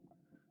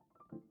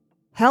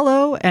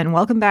Hello, and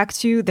welcome back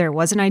to There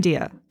Was an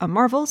Idea, a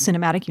Marvel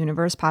Cinematic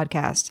Universe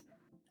podcast.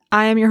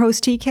 I am your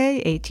host,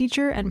 TK, a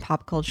teacher and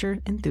pop culture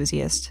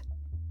enthusiast.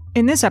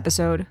 In this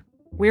episode,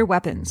 we're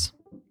weapons.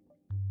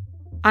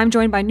 I'm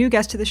joined by new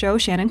guest to the show,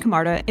 Shannon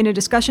Camarda, in a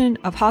discussion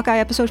of Hawkeye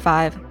Episode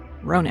 5,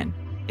 Ronin.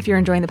 If you're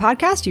enjoying the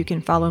podcast, you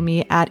can follow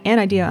me at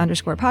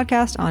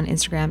anidea_podcast on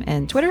Instagram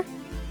and Twitter,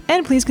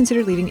 and please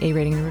consider leaving a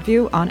rating and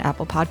review on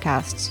Apple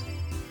Podcasts.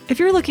 If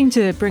you're looking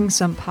to bring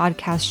some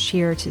podcast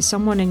cheer to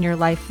someone in your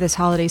life this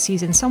holiday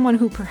season, someone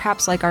who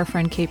perhaps like our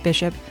friend Kate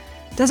Bishop,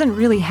 doesn't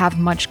really have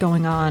much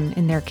going on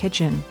in their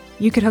kitchen,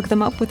 you could hook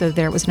them up with a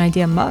There Was an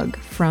Idea mug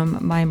from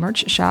my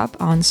merch shop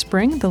on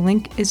Spring. The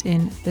link is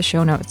in the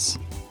show notes.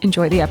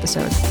 Enjoy the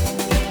episode.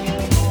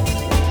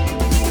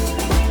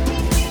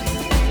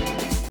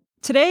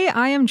 Today,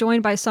 I am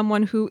joined by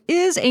someone who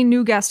is a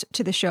new guest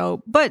to the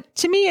show, but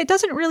to me, it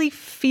doesn't really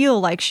feel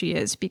like she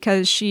is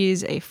because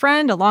she's a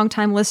friend, a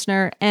longtime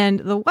listener, and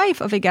the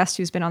wife of a guest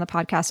who's been on the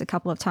podcast a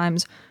couple of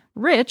times,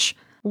 Rich.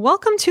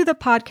 Welcome to the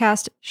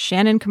podcast,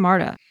 Shannon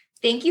Camarda.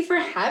 Thank you for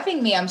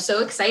having me. I'm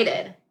so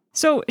excited.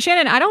 So,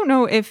 Shannon, I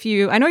know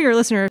you're a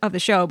listener of the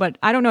show, but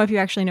I don't know if you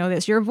actually know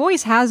this. Your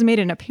voice has made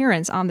an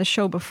appearance on the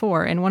show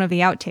before in one of the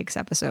outtakes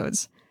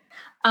episodes.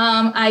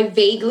 I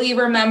vaguely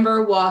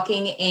remember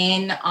walking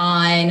in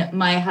on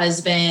my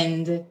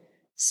husband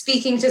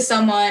speaking to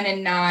someone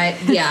and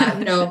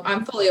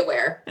I'm fully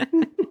aware.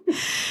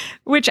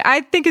 Which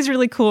I think is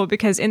really cool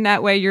because in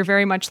that way, you're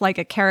very much like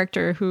a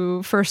character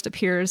who first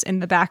appears in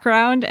the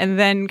background and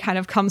then kind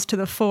of comes to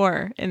the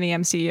fore in the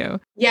MCU.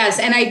 Yes.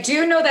 And I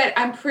do know that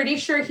I'm pretty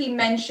sure he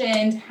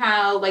mentioned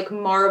how like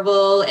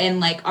Marvel and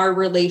like our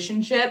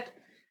relationship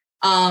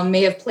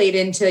may have played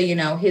into,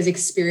 his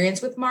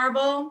experience with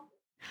Marvel.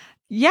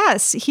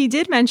 Yes, he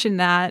did mention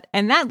that.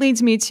 And that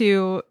leads me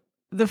to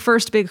the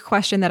first big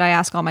question that I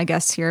ask all my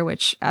guests here,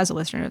 which as a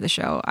listener of the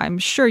show, I'm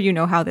sure you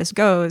know how this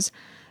goes.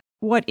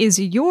 What is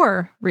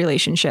your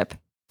relationship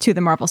to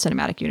the Marvel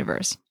Cinematic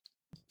Universe?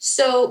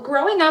 So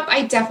growing up,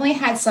 I definitely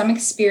had some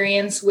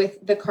experience with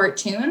the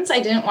cartoons.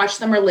 I didn't watch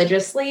them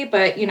religiously,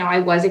 but, I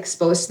was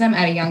exposed to them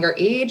at a younger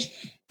age.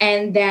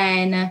 And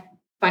then,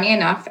 funny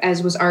enough,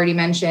 as was already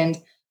mentioned,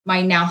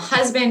 my now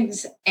husband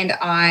and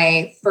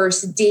I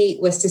first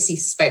date was to see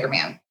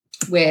Spider-Man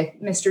with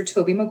Mr.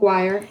 Tobey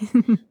Maguire.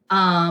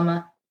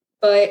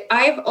 But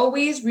I've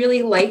always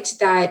really liked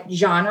that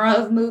genre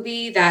of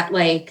movie, that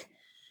like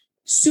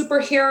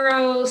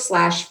superhero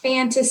 /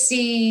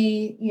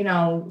 fantasy,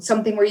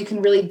 something where you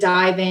can really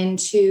dive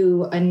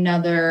into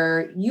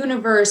another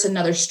universe,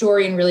 another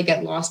story, and really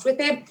get lost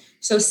with it.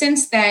 So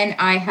since then,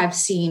 I have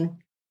seen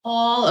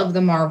all of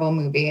the Marvel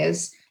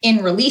movies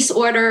in release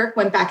order,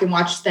 went back and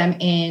watched them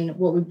in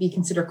what would be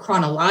considered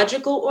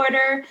chronological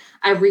order.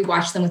 I've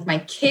rewatched them with my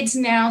kids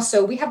now.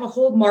 So we have a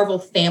whole Marvel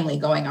family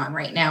going on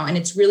right now. And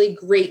it's really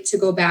great to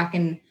go back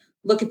and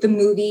look at the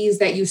movies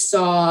that you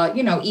saw,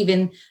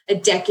 even a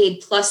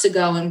decade plus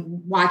ago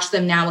and watch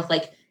them now with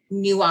like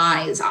new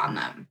eyes on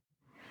them.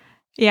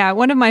 Yeah,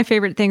 one of my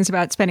favorite things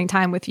about spending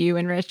time with you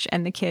and Rich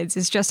and the kids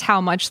is just how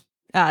much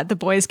the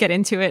boys get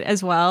into it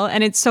as well.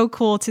 And it's so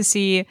cool to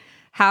see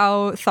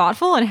how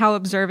thoughtful and how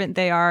observant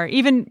they are,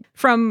 even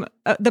from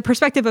the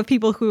perspective of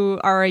people who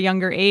are a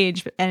younger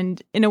age.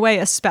 And in a way,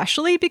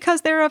 especially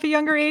because they're of a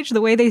younger age, the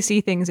way they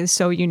see things is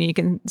so unique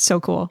and so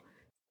cool.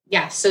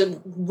 Yeah. So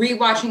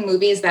rewatching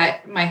movies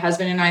that my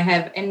husband and I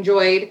have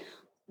enjoyed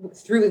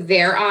through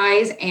their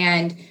eyes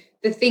and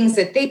the things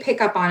that they pick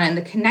up on and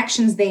the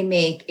connections they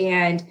make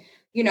and,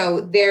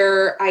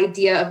 their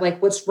idea of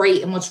like what's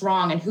right and what's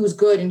wrong and who's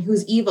good and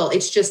who's evil.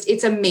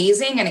 It's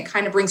amazing. And it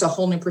kind of brings a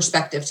whole new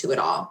perspective to it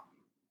all.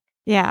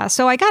 Yeah.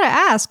 So I got to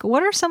ask,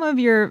 what are some of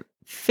your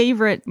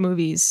favorite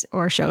movies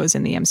or shows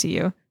in the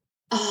MCU?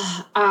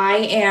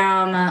 I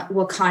am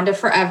Wakanda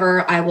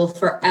forever. I will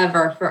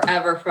forever,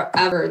 forever,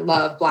 forever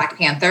love Black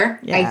Panther.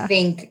 Yeah. I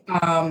think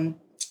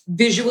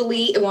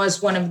visually it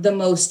was one of the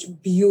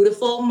most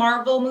beautiful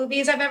Marvel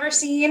movies I've ever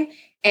seen.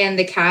 And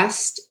the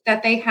cast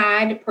that they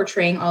had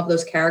portraying all of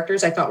those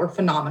characters, I thought were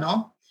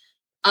phenomenal.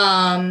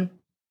 I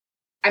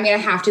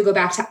have to go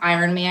back to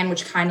Iron Man,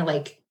 which kind of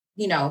like,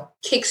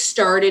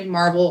 kick-started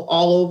Marvel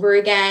all over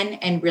again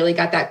and really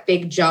got that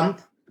big jump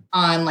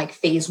on like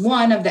phase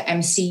 1 of the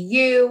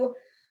MCU.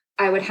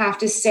 I would have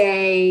to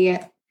say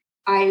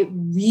I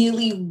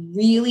really,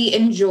 really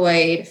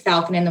enjoyed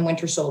Falcon and the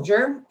Winter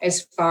Soldier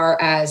as far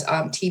as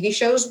TV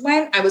shows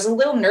went. I was a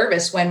little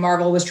nervous when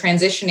Marvel was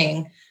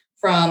transitioning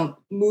from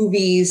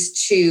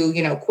movies to,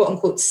 quote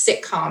unquote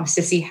sitcoms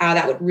to see how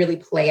that would really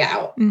play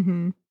out.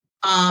 Mm-hmm.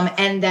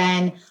 And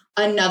then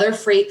another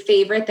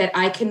favorite that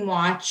I can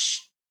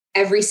watch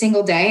every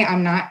single day,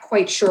 I'm not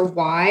quite sure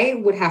why,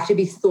 would have to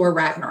be Thor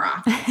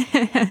Ragnarok.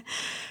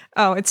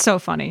 Oh, it's so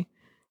funny.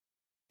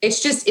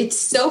 It's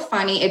so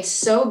funny. It's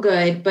so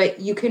good, but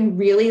you can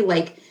really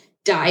like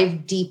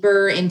dive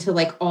deeper into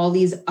like all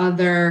these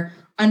other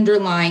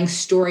underlying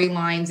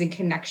storylines and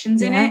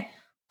connections in it.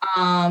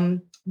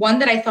 One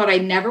that I thought I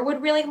never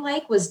would really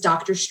like was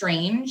Doctor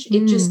Strange.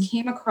 It just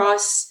came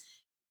across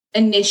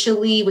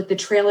initially with the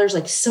trailers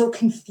like so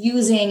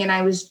confusing, and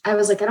I was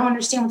like, I don't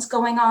understand what's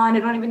going on. I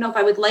don't even know if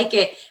I would like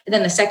it. And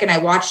then the second I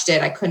watched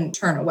it, I couldn't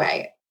turn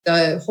away.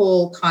 The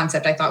whole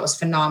concept I thought was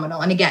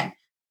phenomenal. And again,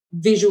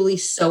 visually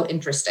so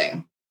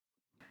interesting.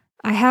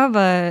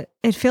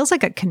 It feels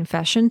like a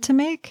confession to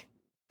make.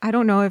 I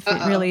don't know if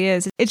it really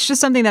is. It's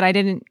just something that I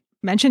didn't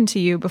mention to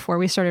you before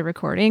we started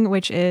recording,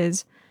 which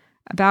is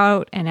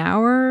about an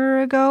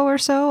hour ago or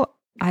so,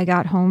 I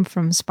got home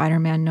from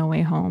Spider-Man No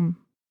Way Home.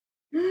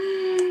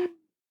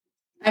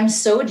 I'm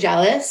so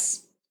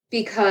jealous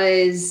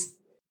because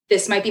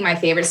this might be my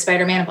favorite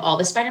Spider-Man of all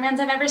the Spider-Mans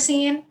I've ever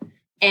seen.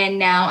 And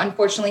now,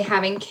 unfortunately,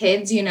 having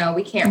kids,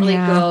 we can't really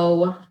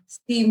go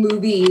see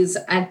movies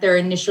at their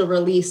initial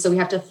release. So we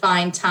have to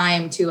find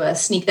time to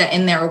sneak that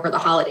in there over the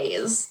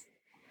holidays.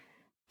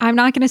 I'm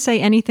not going to say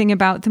anything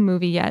about the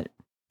movie yet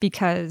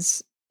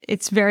because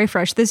it's very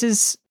fresh.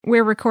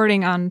 We're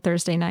recording on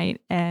Thursday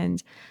night.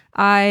 And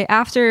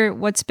after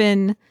what's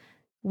been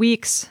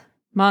weeks,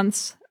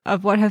 months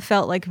of what have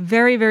felt like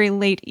very, very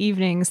late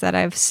evenings that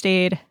I've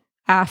stayed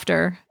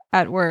after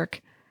at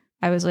work,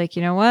 I was like,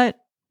 you know what?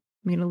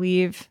 I'm going to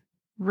leave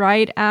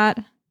right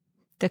at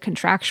the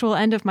contractual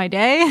end of my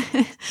day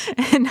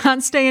and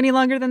not stay any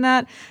longer than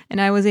that. And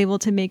I was able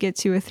to make it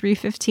to a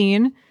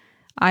 3:15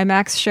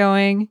 IMAX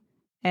showing.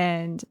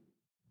 And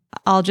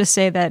I'll just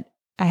say that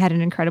I had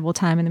an incredible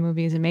time and the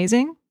movie is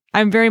amazing.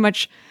 I'm very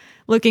much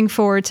looking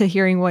forward to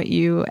hearing what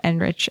you and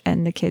Rich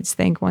and the kids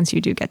think once you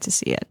do get to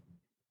see it.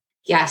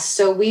 Yes.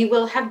 So we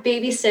will have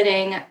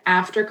babysitting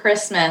after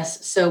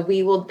Christmas. So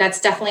that's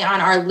definitely on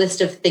our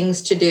list of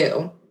things to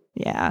do.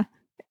 Yeah,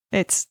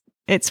 it's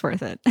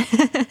worth it.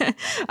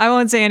 I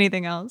won't say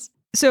anything else.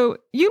 So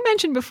you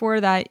mentioned before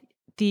that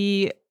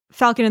the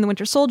Falcon and the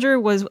Winter Soldier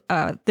was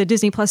the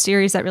Disney Plus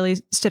series that really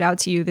stood out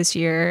to you this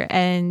year,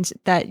 and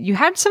that you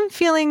had some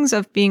feelings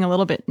of being a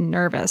little bit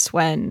nervous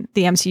when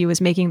the MCU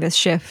was making this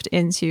shift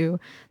into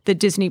the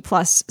Disney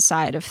Plus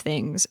side of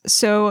things.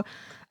 So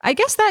I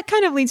guess that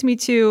kind of leads me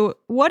to,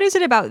 what is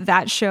it about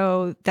that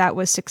show that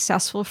was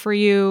successful for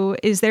you?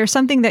 Is there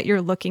something that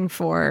you're looking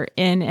for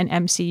in an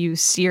MCU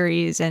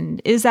series?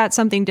 And is that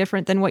something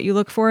different than what you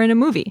look for in a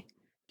movie?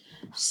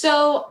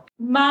 So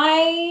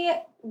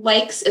my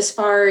likes as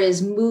far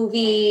as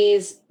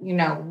movies,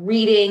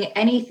 reading,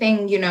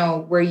 anything,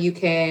 where you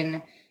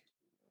can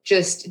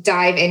just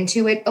dive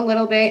into it a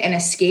little bit and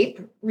escape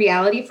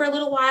reality for a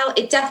little while,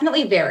 it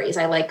definitely varies.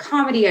 I like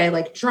comedy, I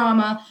like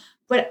drama,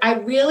 but I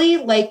really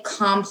like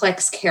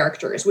complex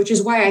characters, which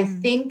is why I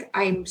think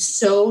I'm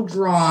so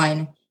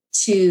drawn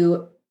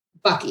to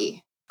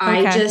Bucky.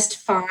 Okay. I just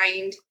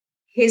find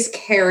his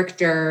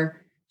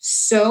character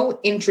so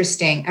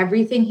interesting.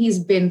 Everything he's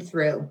been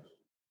through,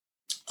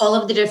 all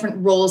of the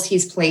different roles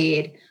he's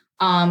played,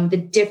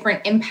 the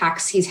different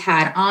impacts he's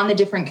had on the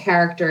different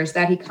characters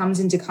that he comes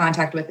into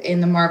contact with in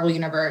the Marvel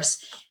Universe.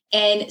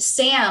 And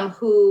Sam,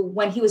 who,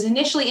 when he was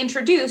initially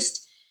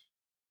introduced,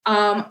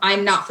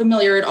 I'm not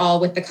familiar at all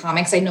with the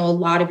comics. I know a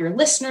lot of your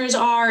listeners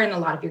are, and a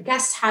lot of your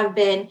guests have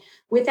been.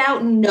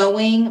 Without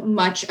knowing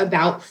much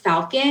about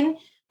Falcon,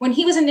 when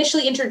he was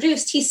initially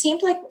introduced, he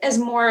seemed like as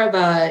more of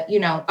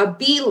a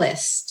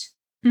B-list.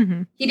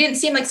 Mm-hmm. He didn't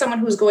seem like someone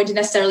who was going to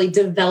necessarily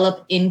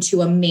develop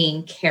into a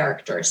main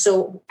character.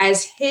 So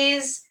as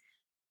his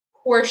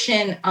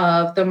portion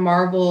of the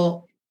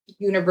Marvel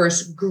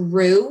Universe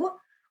grew,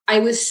 I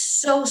was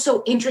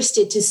so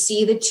interested to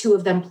see the two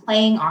of them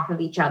playing off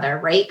of each other,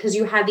 right? Because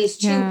you have these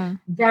two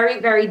very,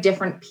 very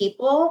different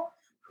people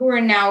who are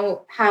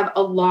now have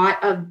a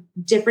lot of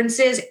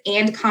differences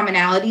and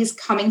commonalities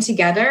coming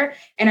together.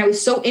 And I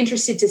was so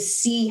interested to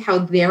see how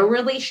their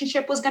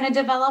relationship was going to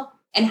develop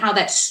and how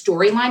that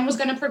storyline was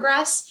going to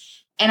progress.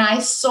 And I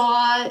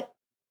saw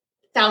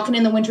Falcon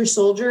and the Winter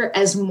Soldier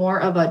as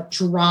more of a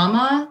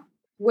drama,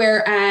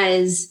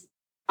 whereas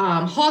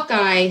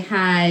Hawkeye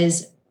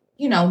has,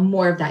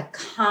 more of that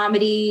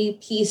comedy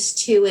piece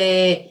to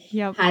it,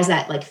 has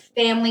that like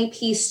family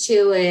piece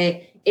to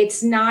it.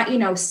 It's not,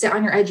 sit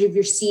on your edge of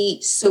your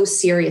seat, so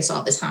serious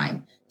all the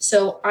time.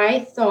 So I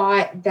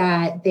thought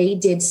that they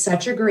did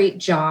such a great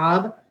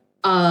job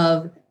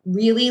of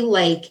really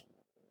like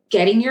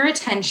getting your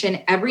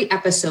attention every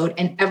episode.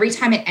 And every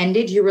time it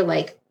ended, you were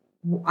like,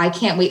 I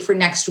can't wait for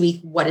next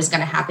week. What is going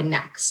to happen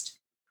next?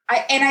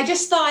 I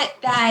just thought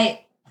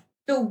that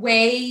the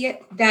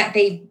way that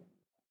they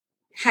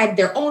had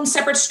their own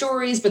separate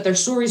stories, but their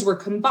stories were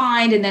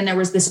combined. And then there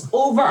was this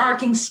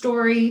overarching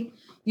story,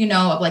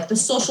 of like the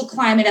social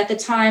climate at the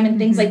time and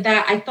things like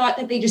that. I thought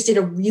that they just did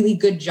a really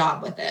good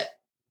job with it.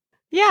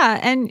 Yeah.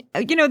 And,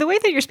 the way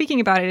that you're speaking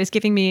about it is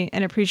giving me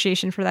an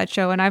appreciation for that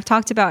show. And I've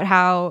talked about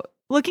how,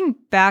 looking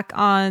back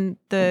on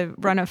the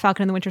run of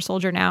Falcon and the Winter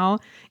Soldier now,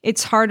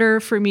 it's harder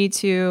for me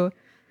to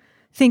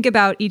think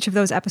about each of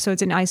those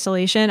episodes in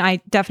isolation. I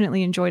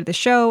definitely enjoyed the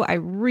show. I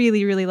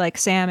really, really like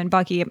Sam and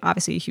Bucky. I'm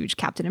obviously a huge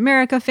Captain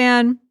America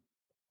fan.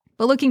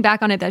 But looking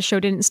back on it, that show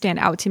didn't stand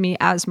out to me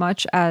as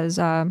much as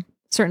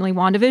certainly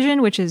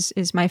WandaVision, which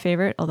is my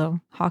favorite, although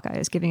Hawkeye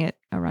is giving it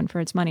a run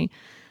for its money.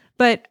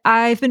 But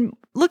I've been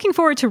looking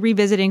forward to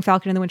revisiting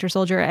Falcon and the Winter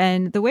Soldier,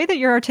 and the way that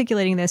you're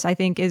articulating this, I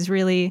think, is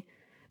really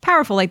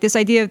powerful. Like this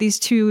idea of these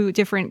two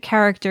different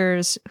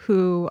characters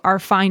who are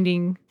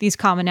finding these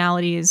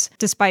commonalities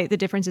despite the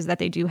differences that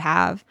they do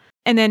have.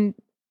 And then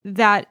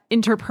that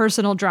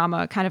interpersonal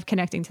drama kind of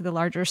connecting to the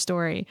larger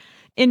story.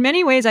 In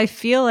many ways, I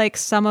feel like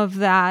some of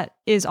that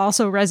is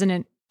also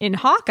resonant in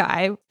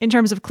Hawkeye in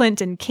terms of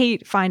Clint and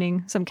Kate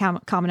finding some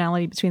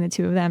commonality between the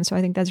two of them. So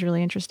I think that's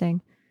really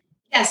interesting.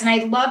 Yes. And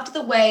I loved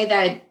the way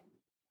that,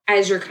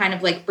 as you're kind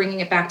of like bringing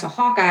it back to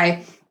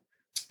Hawkeye,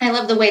 I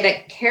love the way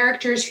that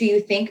characters who you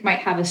think might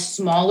have a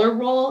smaller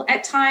role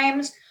at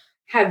times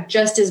have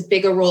just as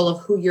big a role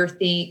of who you're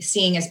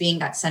seeing as being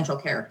that central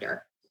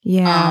character.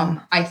 Yeah.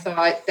 I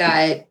thought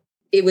that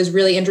it was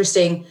really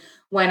interesting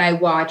when I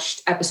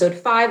watched episode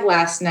 5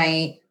 last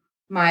night.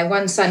 My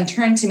one son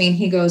turned to me and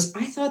he goes,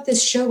 I thought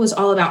this show was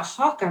all about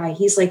Hawkeye.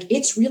 He's like,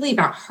 it's really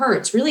about her.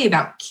 It's really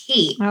about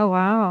Kate. Oh,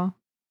 wow.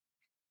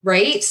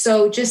 Right.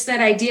 So just that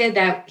idea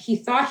that he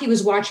thought he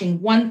was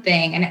watching one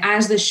thing. And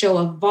as the show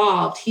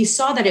evolved, he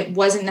saw that it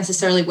wasn't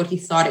necessarily what he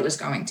thought it was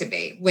going to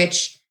be,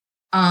 which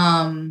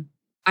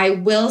I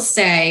will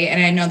say,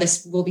 and I know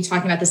this, we'll be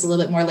talking about this a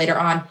little bit more later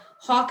on,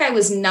 Hawkeye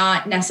was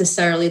not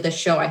necessarily the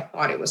show I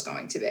thought it was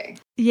going to be.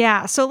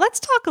 Yeah. So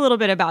let's talk a little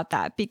bit about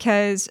that,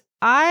 because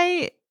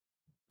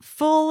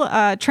full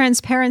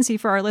transparency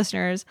for our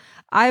listeners,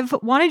 I've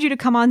wanted you to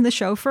come on the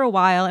show for a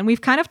while, and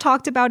we've kind of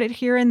talked about it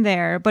here and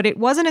there, but it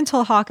wasn't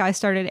until Hawkeye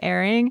started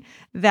airing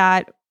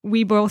that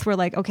we both were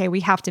like, okay, we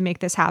have to make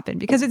this happen,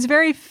 because it's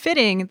very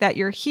fitting that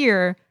you're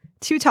here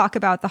to talk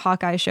about the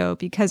Hawkeye show,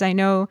 because I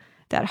know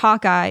that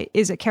Hawkeye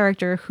is a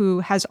character who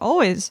has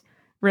always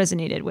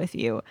resonated with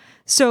you.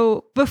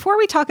 So before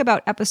we talk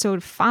about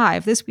episode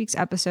 5, this week's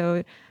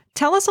episode,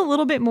 tell us a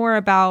little bit more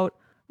about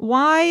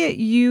why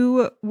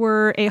you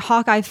were a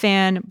Hawkeye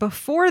fan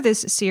before this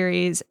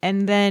series,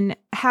 and then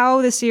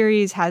how the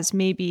series has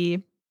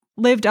maybe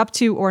lived up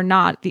to or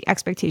not the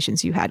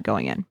expectations you had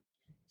going in.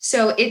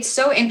 So it's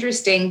so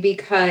interesting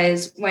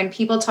because when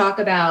people talk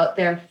about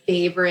their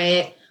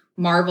favorite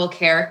Marvel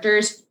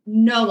characters,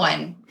 no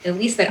one, at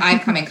least that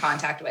I've come in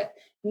contact with,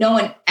 no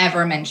one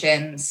ever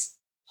mentions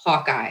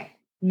Hawkeye.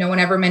 No one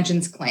ever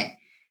mentions Clint.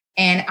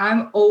 And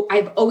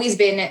I've always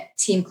been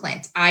Team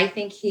Clint. I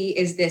think he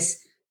is this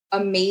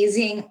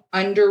amazing,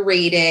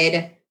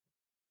 underrated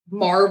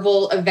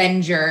Marvel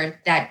Avenger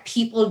that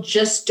people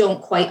just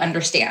don't quite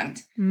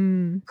understand.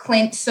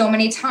 Clint so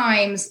many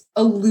times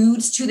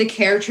alludes to the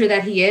character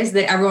that he is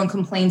that everyone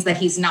complains that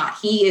he's not.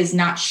 He is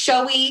not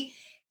showy.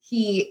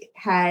 He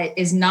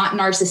is not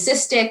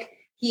narcissistic.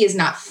 He is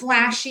not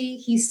flashy.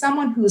 He's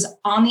someone who's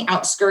on the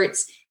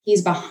outskirts.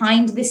 He's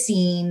behind the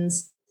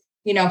scenes.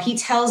 You know, he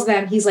tells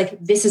them, he's like,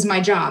 this is my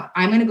job.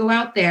 I'm going to go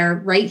out there,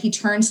 right? He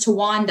turns to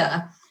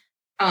Wanda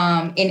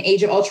in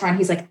Age of Ultron.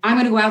 He's like, I'm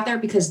going to go out there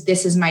because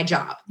this is my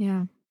job.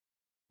 Yeah.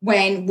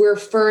 When we're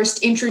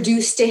first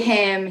introduced to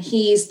him,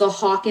 he's the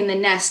hawk in the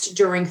nest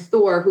during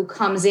Thor, who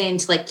comes in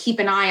to like keep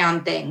an eye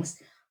on things.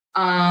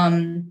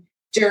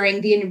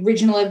 During the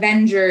original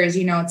Avengers,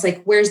 you know, it's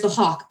like, where's the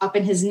hawk? Up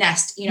in his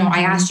nest. You know,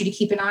 I asked you to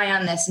keep an eye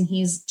on this. And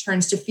he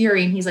turns to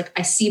Fury and he's like,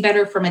 I see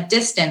better from a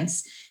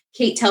distance.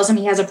 Kate tells him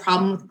he has a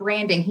problem with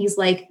branding. He's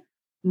like,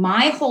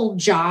 my whole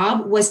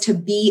job was to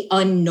be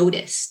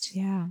unnoticed.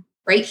 Yeah.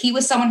 Right. He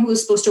was someone who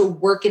was supposed to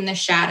work in the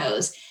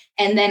shadows.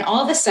 And then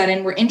all of a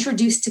sudden we're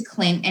introduced to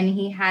Clint and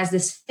he has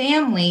this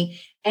family.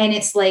 And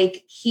it's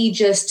like he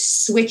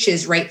just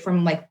switches right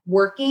from like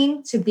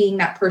working to being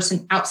that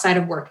person outside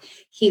of work.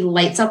 He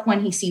lights up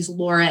when he sees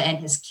Laura and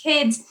his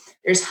kids.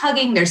 There's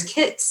hugging, there's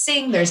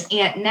kissing, there's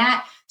Aunt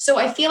Nat. So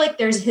I feel like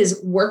there's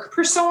his work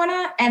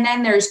persona and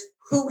then there's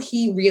who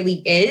he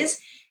really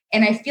is.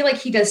 And I feel like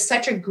he does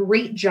such a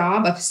great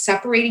job of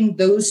separating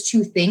those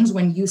two things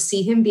when you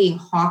see him being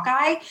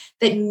Hawkeye,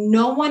 that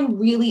no one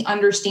really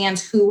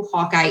understands who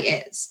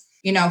Hawkeye is.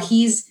 You know,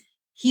 he's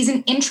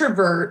an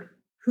introvert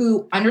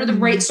who, under the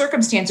right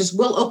circumstances,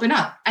 will open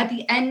up. At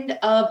the end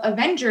of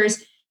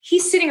Avengers,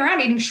 he's sitting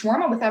around eating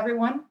shawarma with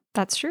everyone.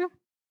 That's true.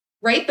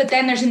 Right? But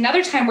then there's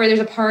another time where there's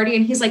a party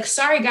and he's like,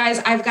 sorry, guys,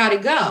 I've got to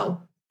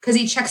go. Because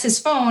he checks his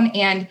phone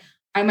and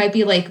I might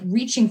be like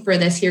reaching for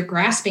this here,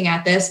 grasping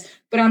at this,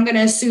 but I'm going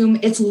to assume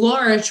it's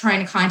Laura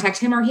trying to contact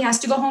him or he has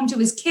to go home to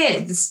his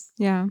kids.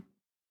 Yeah.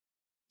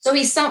 So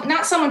he's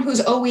not someone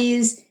who's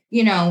always,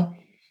 you know,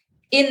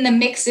 in the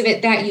mix of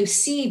it that you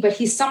see, but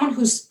he's someone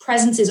whose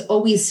presence is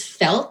always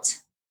felt.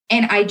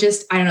 And I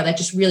don't know, that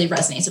just really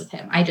resonates with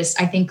him. I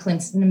think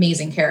Clint's an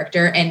amazing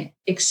character and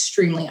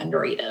extremely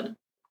underrated.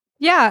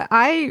 Yeah,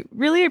 I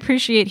really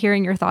appreciate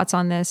hearing your thoughts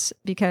on this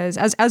because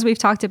as we've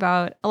talked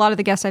about, a lot of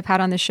the guests I've had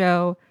on the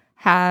show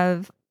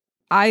have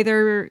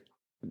either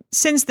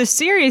since the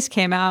series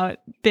came out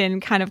been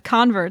kind of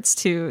converts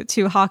to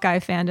Hawkeye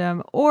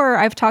fandom, or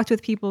I've talked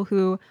with people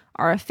who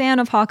are a fan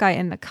of Hawkeye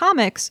in the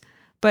comics,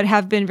 but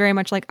have been very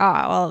much like,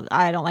 well,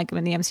 I don't like him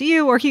in the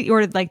MCU,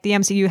 or like the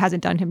MCU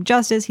hasn't done him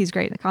justice. He's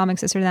great in the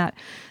comics, this or that.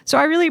 So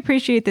I really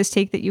appreciate this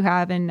take that you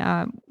have.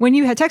 And when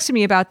you had texted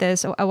me about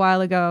this a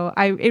while ago,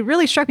 it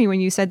really struck me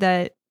when you said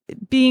that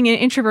being an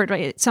introvert,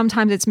 right?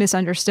 Sometimes it's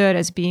misunderstood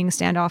as being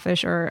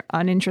standoffish or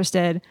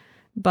uninterested,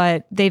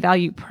 but they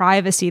value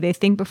privacy. They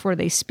think before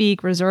they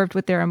speak, reserved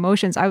with their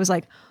emotions. I was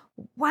like,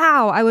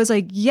 wow. I was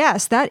like,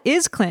 yes, that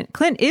is Clint.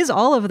 Clint is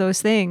all of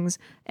those things.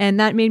 And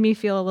that made me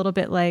feel a little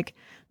bit like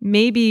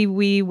maybe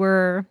we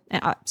were,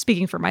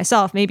 speaking for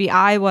myself, maybe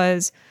I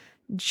was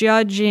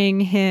judging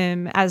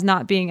him as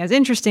not being as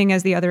interesting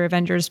as the other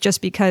Avengers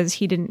just because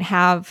he didn't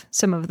have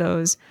some of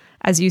those,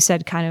 as you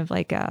said, kind of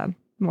like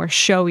more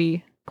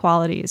showy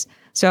qualities.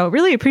 So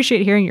really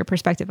appreciate hearing your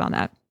perspective on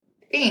that.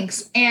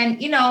 Thanks. And,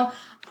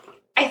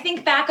 I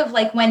think back of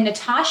like when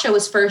Natasha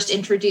was first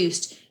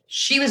introduced,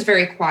 she was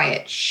very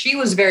quiet. She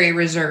was very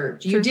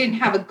reserved. You didn't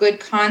have a good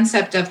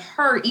concept of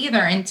her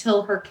either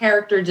until her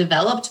character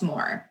developed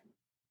more.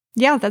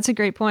 Yeah, that's a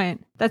great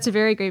point. That's a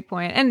very great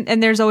point.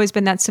 And there's always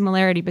been that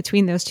similarity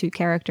between those two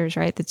characters,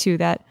 right? The two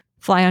that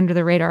fly under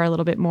the radar a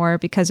little bit more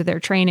because of their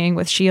training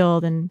with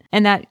S.H.I.E.L.D.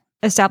 and that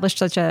established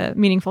such a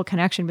meaningful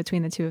connection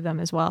between the two of them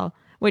as well,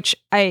 which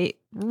I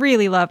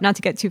really love, not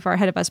to get too far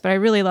ahead of us, but I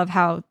really love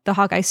how the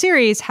Hawkeye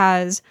series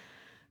has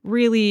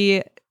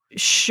really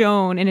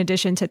shown, in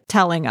addition to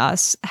telling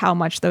us how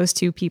much those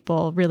two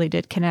people really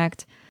did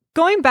connect.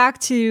 Going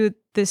back to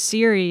the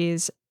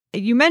series,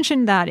 you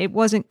mentioned that it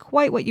wasn't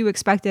quite what you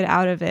expected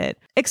out of it.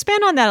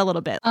 Expand on that a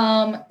little bit.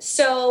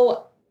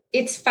 So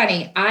it's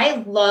funny.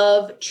 I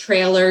love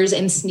trailers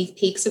and sneak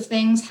peeks of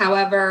things.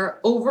 However,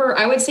 over,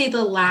 I would say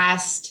the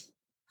last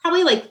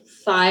probably like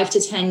 5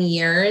 to 10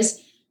 years,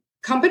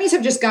 companies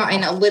have just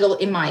gotten a little,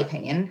 in my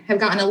opinion, have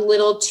gotten a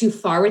little too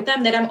far with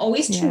them that I'm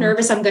always too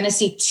nervous I'm going to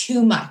see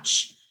too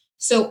much.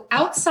 So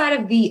outside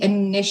of the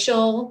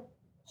initial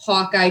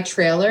Hawkeye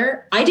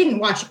trailer, I didn't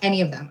watch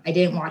any of them. I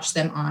didn't watch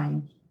them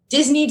on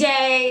Disney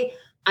Day.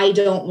 I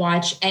don't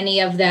watch any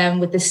of them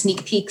with the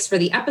sneak peeks for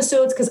the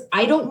episodes because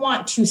I don't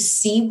want to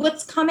see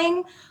what's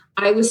coming.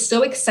 I was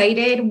so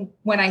excited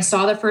when I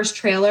saw the first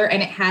trailer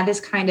and it had this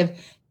kind of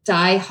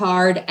Die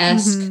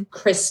Hard-esque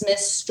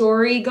Christmas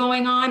story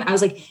going on. I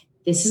was like,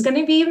 this is going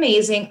to be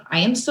amazing. I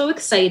am so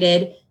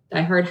excited.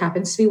 Die Hard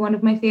happens to be one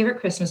of my favorite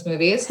Christmas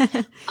movies.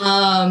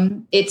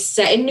 It's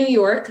set in New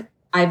York.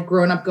 I've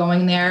grown up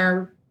going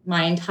there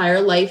my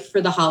entire life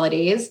for the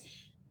holidays.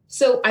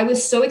 So I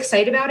was so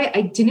excited about it.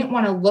 I didn't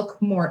want to look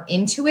more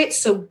into it.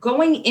 So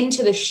going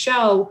into the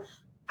show,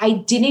 I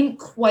didn't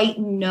quite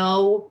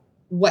know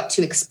what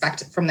to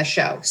expect from the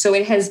show. So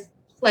it has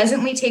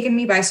pleasantly taken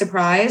me by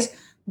surprise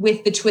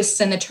with the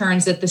twists and the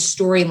turns that the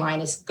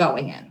storyline is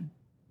going in.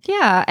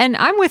 Yeah, and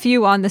I'm with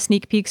you on the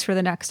sneak peeks for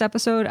the next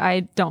episode. I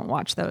don't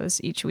watch those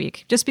each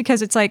week just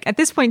because it's like at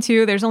this point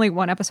too, there's only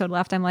one episode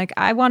left. I'm like,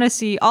 I want to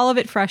see all of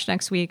it fresh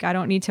next week. I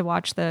don't need to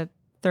watch the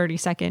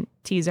 30-second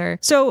teaser.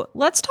 So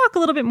let's talk a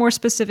little bit more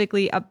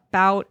specifically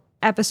about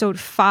episode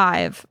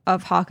 5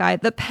 of Hawkeye,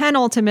 the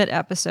penultimate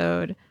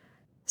episode.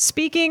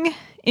 Speaking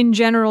in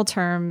general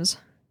terms,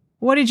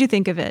 what did you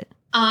think of it?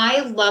 I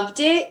loved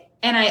it.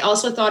 And I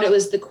also thought it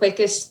was the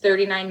quickest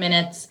 39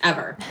 minutes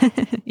ever.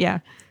 Yeah.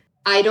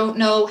 I don't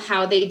know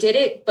how they did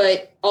it,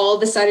 but all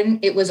of a sudden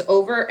it was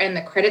over and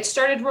the credits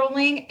started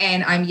rolling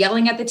and I'm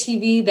yelling at the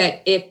TV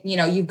that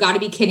you've got to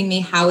be kidding me.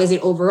 How is it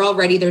over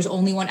already? There's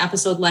only one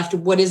episode left.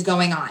 What is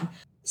going on?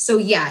 So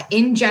yeah,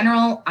 in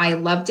general, I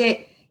loved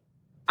it.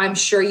 I'm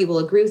sure you will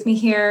agree with me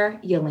here.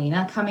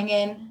 Yelena coming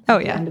in at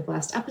the end of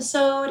last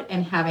episode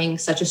and having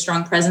such a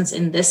strong presence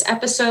in this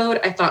episode,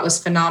 I thought was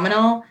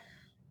phenomenal.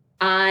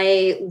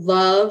 I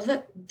love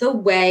the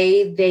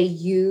way they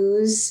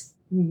use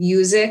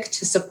music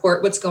to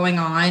support what's going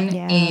on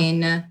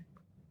in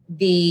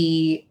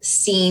the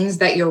scenes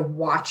that you're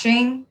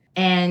watching.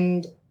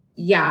 And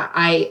yeah,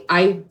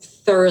 I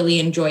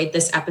thoroughly enjoyed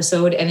this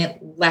episode and it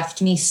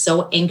left me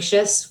so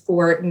anxious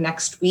for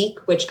next week,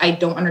 which I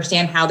don't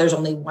understand how there's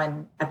only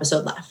one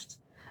episode left.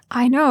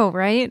 I know,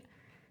 right?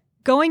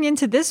 Going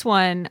into this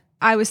one,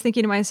 I was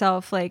thinking to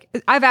myself, like,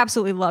 I've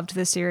absolutely loved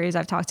this series.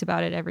 I've talked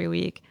about it every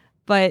week.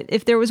 But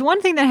if there was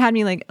one thing that had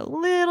me like a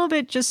little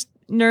bit just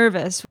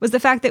nervous was the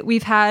fact that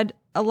we've had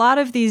a lot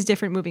of these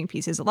different moving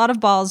pieces, a lot of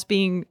balls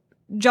being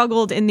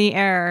juggled in the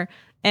air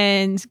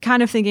and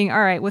kind of thinking,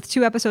 all right, with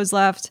 2 episodes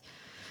left,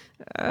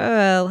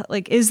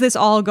 is this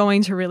all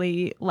going to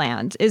really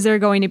land? Is there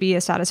going to be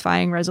a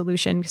satisfying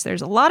resolution? Because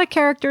there's a lot of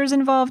characters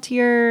involved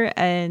here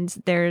and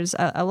there's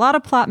a lot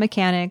of plot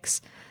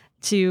mechanics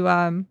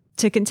to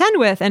contend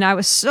with. And I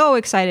was so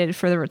excited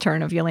for the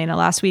return of Yelena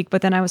last week,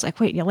 but then I was like,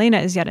 wait,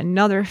 Yelena is yet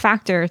another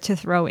factor to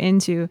throw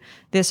into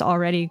this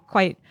already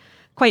quite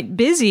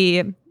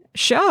busy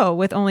show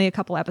with only a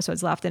couple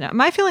episodes left. And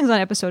my feelings on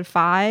episode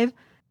 5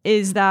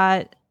 is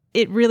that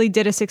it really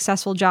did a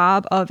successful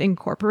job of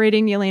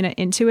incorporating Yelena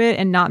into it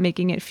and not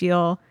making it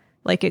feel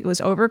like it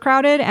was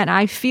overcrowded. And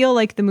I feel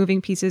like the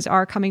moving pieces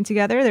are coming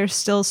together. There's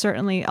still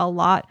certainly a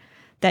lot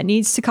that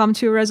needs to come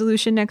to a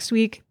resolution next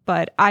week,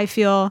 but I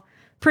feel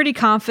pretty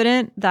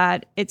confident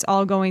that it's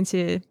all going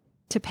to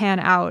pan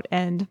out.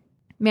 And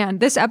man,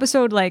 this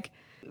episode, like,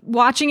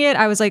 watching it,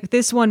 I was like,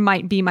 this one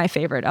might be my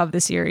favorite of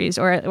the series,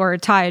 or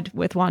tied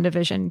with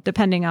WandaVision,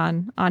 depending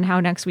on how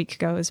next week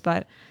goes.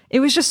 But it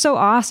was just so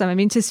awesome. I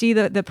mean, to see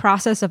the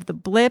process of the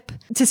blip,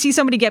 to see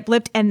somebody get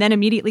blipped and then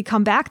immediately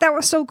come back, that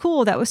was so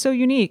cool. That was so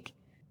unique.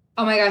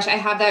 Oh my gosh, I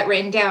have that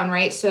written down,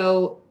 right?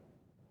 So,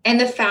 and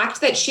the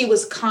fact that she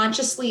was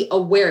consciously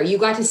aware, you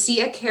got to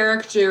see a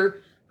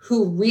character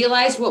who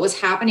realized what was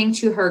happening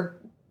to her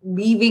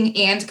leaving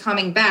and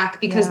coming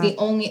back, because the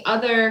only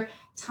other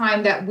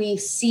time that we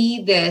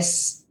see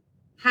this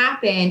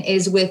happen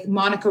is with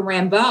Monica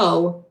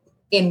Rambeau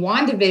in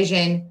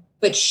WandaVision,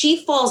 but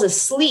she falls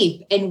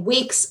asleep and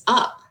wakes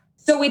up.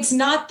 So it's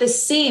not the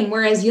same.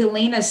 Whereas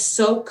Yelena's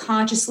so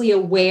consciously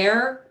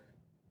aware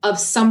of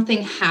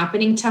something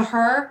happening to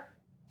her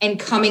and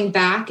coming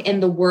back in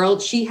the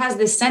world, she has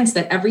this sense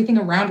that everything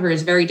around her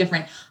is very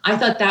different. I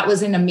thought that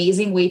was an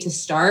amazing way to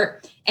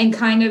start. And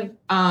kind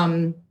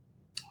of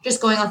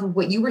just going off of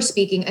what you were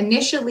speaking,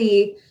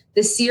 initially,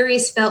 the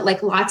series felt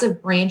like lots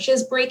of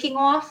branches breaking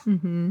off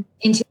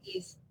into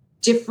these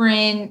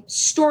different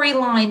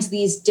storylines,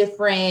 these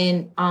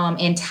different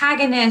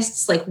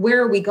antagonists, like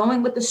where are we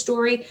going with the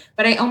story?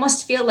 But I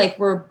almost feel like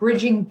we're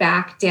bridging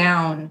back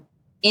down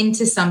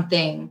into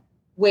something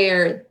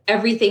where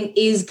everything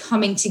is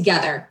coming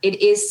together.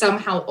 It is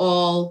somehow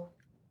all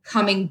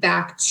coming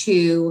back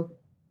to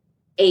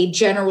a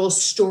general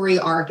story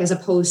arc as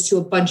opposed to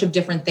a bunch of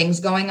different things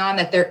going on,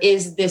 that there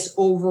is this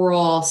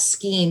overall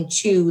scheme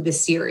to the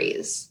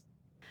series.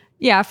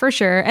 Yeah, for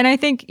sure. And I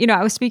think,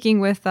 I was speaking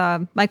with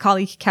my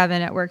colleague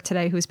Kevin at work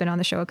today, who's been on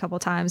the show a couple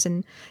of times,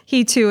 and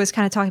he too is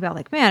kind of talking about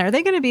like, man, are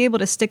they going to be able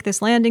to stick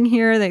this landing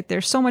here? Like,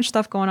 there's so much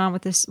stuff going on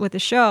with the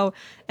show.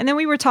 And then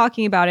we were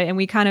talking about it, and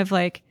we kind of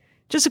like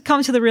just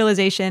come to the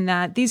realization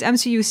that these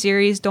MCU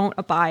series don't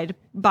abide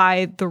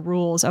by the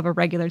rules of a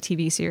regular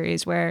TV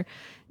series, where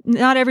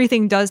not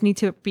everything does need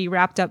to be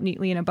wrapped up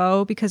neatly in a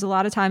bow, because a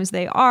lot of times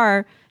they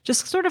are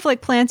just sort of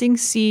like planting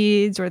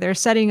seeds, or they're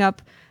setting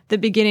up the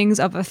beginnings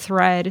of a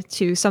thread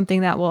to something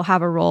that will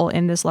have a role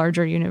in this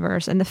larger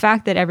universe. And the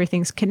fact that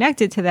everything's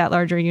connected to that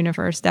larger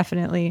universe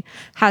definitely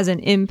has an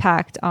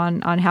impact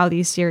on how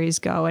these series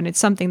go. And it's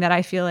something that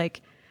I feel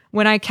like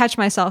when I catch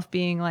myself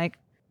being like,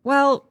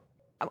 well,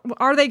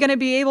 are they going to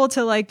be able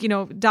to like,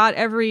 dot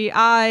every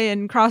I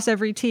and cross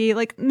every T?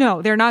 Like,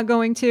 no, they're not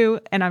going to.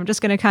 And I'm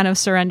just going to kind of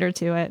surrender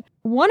to it.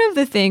 One of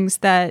the things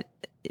that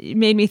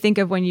made me think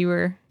of when you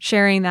were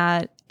sharing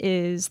that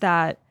is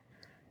that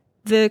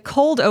the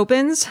cold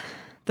opens,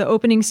 the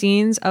opening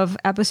scenes of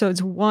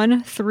episodes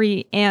 1,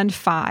 3, and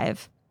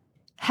 5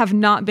 have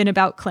not been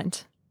about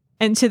Clint.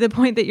 And to the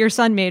point that your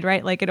son made,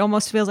 right? Like, it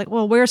almost feels like,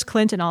 well, where's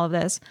Clint in all of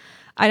this?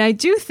 And I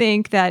do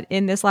think that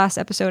in this last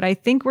episode, I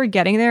think we're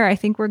getting there. I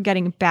think we're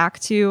getting back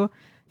to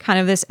kind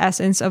of this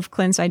essence of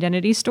Clint's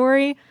identity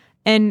story.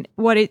 And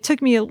what it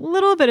took me a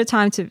little bit of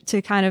time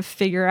to kind of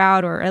figure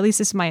out, or at least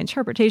this is my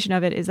interpretation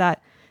of it, is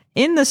that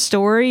in the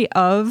story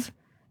of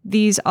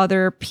these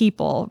other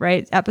people,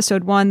 right?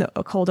 Episode 1, the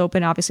cold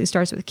open obviously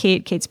starts with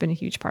Kate. Kate's been a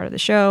huge part of the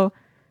show.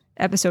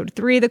 Episode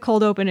 3, the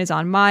cold open is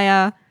on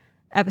Maya.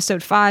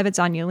 Episode 5, it's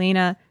on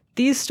Yelena.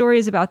 These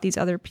stories about these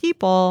other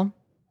people,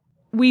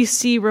 we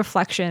see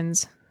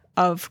reflections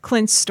of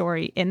Clint's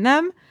story in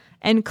them.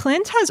 And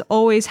Clint has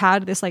always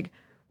had this like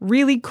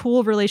really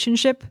cool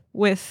relationship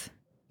with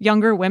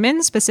younger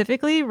women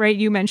specifically, right?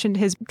 You mentioned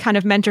his kind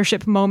of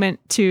mentorship moment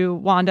to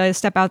Wanda,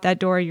 step out that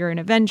door, you're an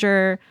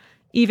Avenger.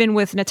 Even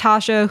with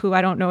Natasha, who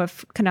I don't know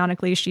if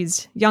canonically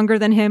she's younger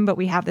than him, but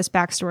we have this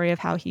backstory of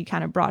how he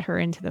kind of brought her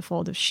into the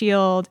fold of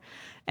S.H.I.E.L.D.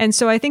 And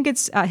so I think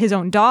it's his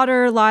own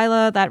daughter,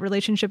 Lila, that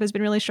relationship has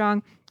been really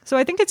strong. So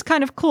I think it's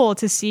kind of cool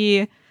to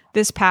see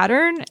this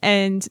pattern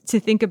and to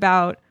think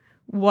about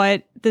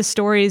what the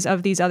stories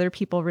of these other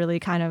people really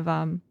kind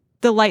of,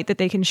 the light that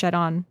they can shed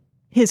on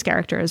his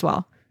character as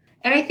well.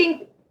 And I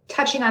think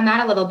touching on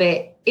that a little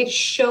bit, it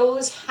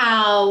shows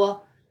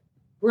how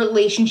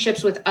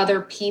relationships with other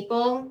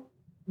people,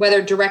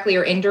 whether directly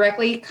or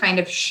indirectly, kind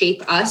of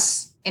shape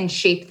us and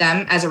shape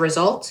them as a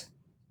result.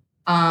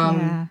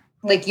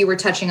 Like you were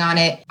touching on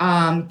it.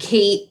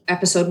 Kate,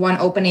 episode 1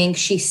 opening,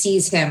 she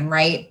sees him,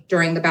 right,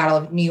 during the Battle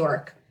of New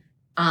York.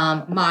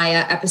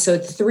 Maya,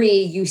 episode 3,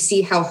 you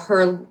see how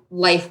her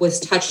life was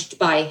touched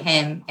by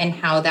him and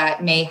how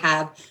that may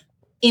have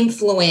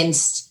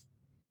influenced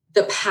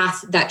the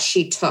path that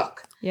she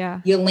took.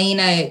 Yeah.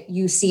 Yelena,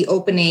 you see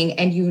opening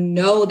and you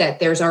know that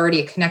there's already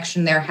a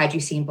connection there. Had you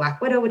seen Black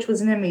Widow, which was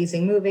an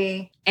amazing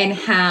movie, and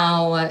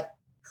how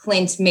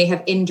Clint may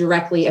have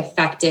indirectly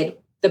affected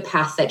the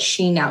path that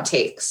she now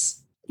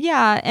takes.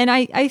 Yeah. And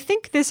I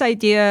think this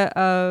idea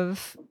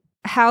of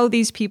how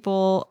these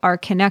people are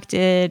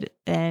connected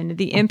and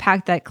the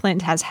impact that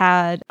Clint has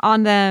had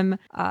on them,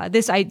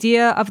 this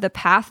idea of the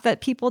path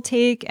that people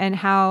take, and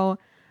how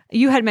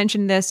you had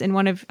mentioned this in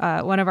one of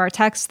our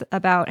texts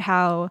about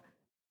how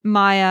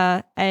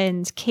Maya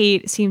and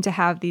Kate seem to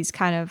have these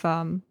kind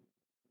of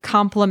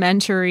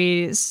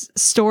complementary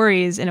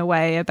stories in a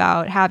way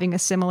about having a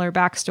similar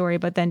backstory,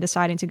 but then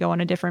deciding to go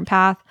on a different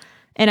path.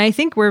 And I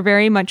think we're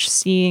very much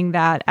seeing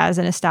that as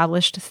an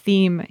established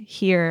theme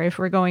here. If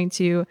we're going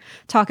to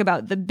talk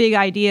about the big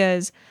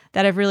ideas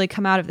that have really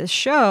come out of this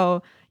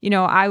show,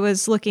 I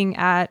was looking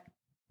at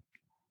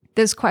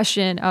this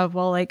question of,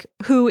 well, like,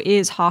 who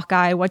is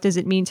Hawkeye? What does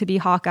it mean to be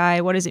Hawkeye?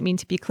 What does it mean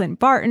to be Clint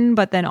Barton?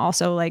 But then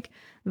also, like,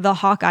 the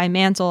Hawkeye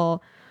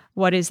mantle,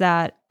 what is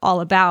that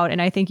all about?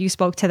 And I think you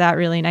spoke to that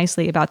really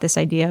nicely about this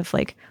idea of,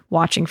 like,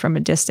 watching from a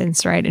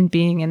distance, right? And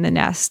being in the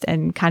nest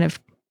and kind of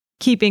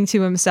keeping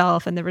to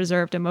himself and the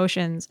reserved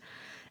emotions.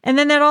 And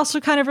then that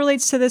also kind of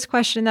relates to this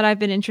question that I've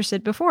been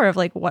interested before of,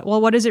 like,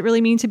 what does it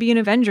really mean to be an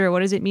Avenger? What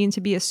does it mean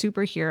to be a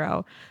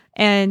superhero?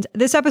 And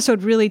this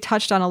episode really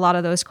touched on a lot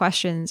of those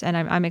questions. And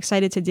I'm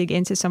excited to dig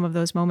into some of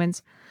those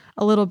moments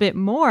a little bit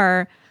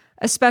more,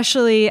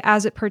 especially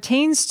as it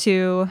pertains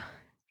to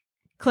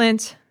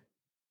Clint,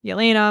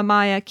 Yelena,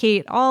 Maya,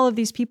 Kate, all of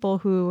these people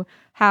who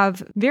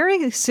have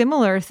very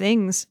similar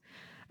things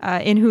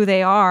in who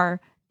they are.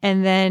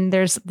 And then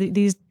there's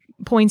these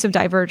points of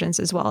divergence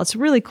as well. It's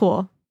really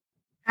cool.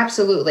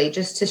 Absolutely.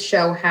 Just to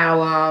show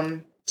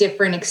how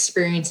different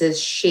experiences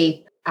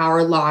shape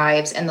our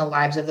lives and the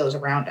lives of those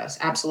around us.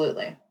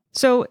 Absolutely.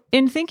 So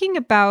in thinking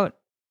about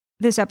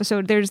this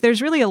episode,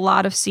 there's really a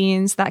lot of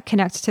scenes that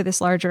connect to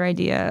this larger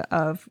idea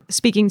of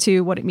speaking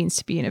to what it means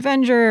to be an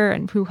Avenger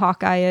and who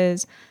Hawkeye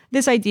is.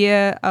 This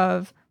idea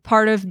of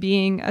part of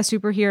being a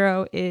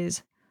superhero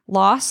is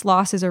loss.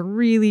 Loss is a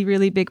really,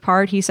 really big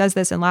part. He says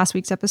this in last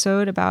week's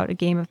episode about a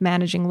game of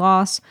managing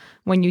loss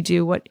when you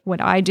do what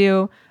I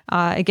do.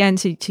 Again,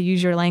 to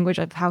use your language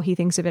of how he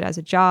thinks of it as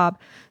a job.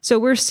 So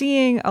we're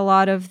seeing a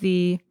lot of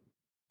the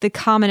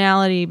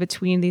commonality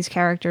between these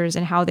characters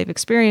and how they've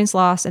experienced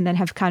loss and then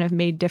have kind of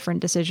made different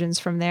decisions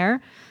from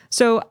there.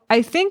 So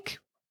I think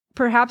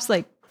perhaps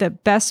like the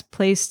best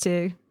place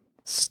to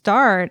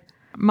start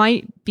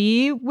might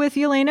be with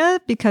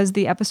Yelena because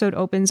the episode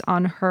opens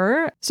on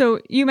her. So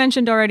you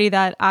mentioned already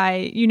that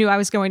you knew I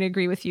was going to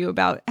agree with you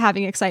about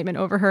having excitement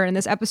over her in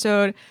this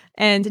episode.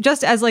 And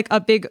just as like a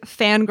big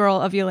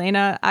fangirl of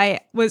Yelena, I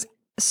was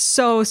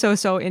so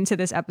into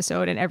this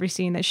episode and every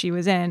scene that she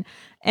was in.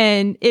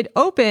 And it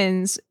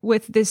opens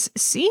with this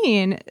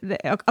scene,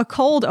 a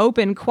cold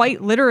open,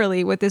 quite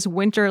literally, with this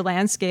winter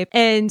landscape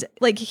and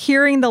like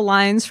hearing the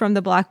lines from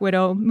the Black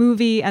Widow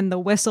movie and the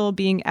whistle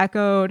being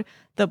echoed,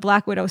 the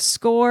Black Widow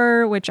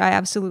score, which I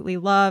absolutely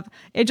love.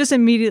 It just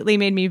immediately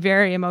made me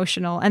very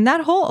emotional. And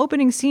that whole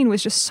opening scene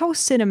was just so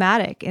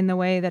cinematic in the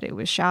way that it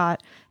was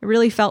shot. It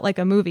really felt like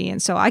a movie.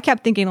 And so I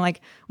kept thinking, like,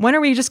 when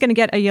are we just going to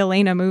get a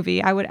Yelena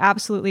movie? I would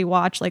absolutely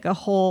watch like a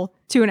whole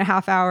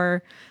 2.5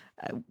 hour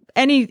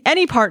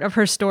any part of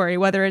her story,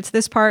 whether it's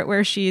this part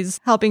where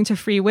she's helping to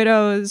free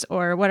widows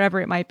or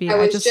whatever it might be. I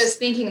was just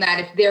thinking that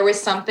if there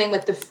was something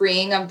with the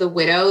freeing of the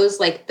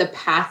widows, like the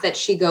path that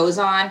she goes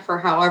on for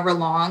however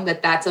long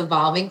that's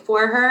evolving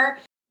for her,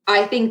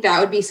 I think that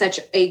would be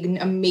such an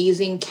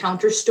amazing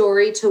counter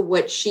story to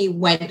what she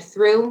went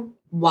through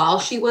while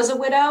she was a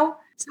widow.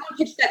 So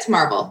that's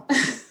Marvel.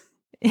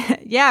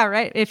 Yeah,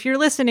 right. If you're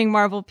listening,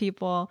 Marvel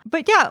people.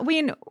 But yeah,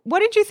 Wayne,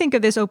 what did you think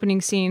of this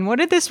opening scene? What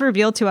did this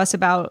reveal to us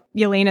about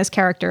Yelena's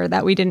character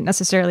that we didn't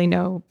necessarily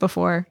know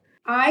before?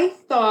 I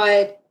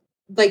thought,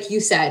 like you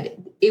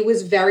said, it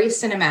was very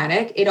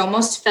cinematic. It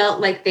almost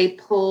felt like they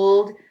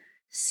pulled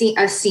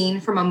a scene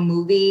from a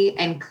movie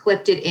and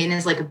clipped it in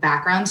as like a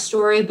background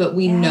story, but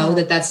we know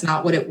that that's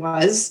not what it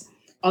was.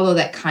 Although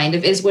that kind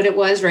of is what it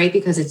was, right?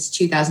 Because it's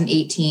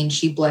 2018,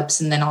 she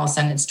blips, and then all of a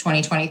sudden it's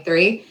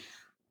 2023.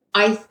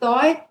 I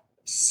thought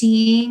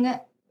seeing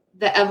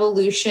the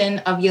evolution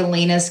of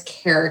Yelena's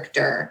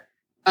character,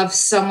 of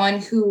someone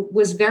who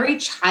was very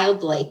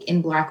childlike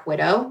in Black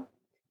Widow,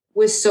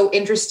 was so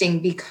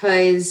interesting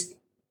because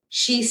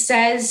she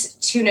says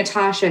to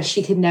Natasha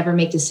she could never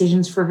make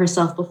decisions for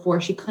herself before.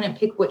 She couldn't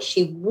pick what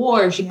she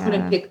wore. She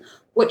couldn't pick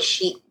what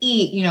she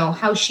ate,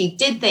 how she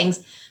did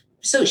things.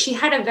 So she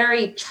had a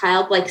very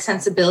childlike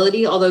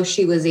sensibility, although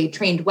she was a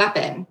trained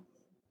weapon.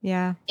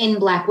 Yeah. In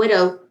Black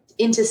Widow,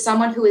 into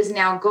someone who is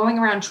now going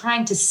around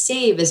trying to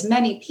save as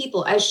many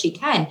people as she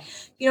can,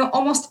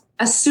 almost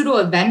a pseudo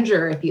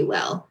Avenger, if you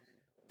will.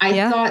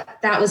 I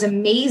thought that was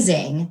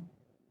amazing.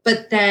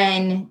 But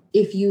then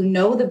if you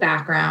know the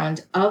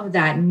background of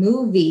that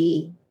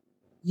movie,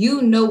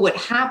 you know what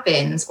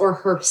happens or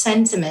her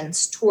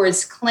sentiments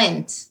towards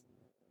Clint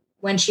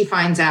when she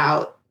finds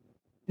out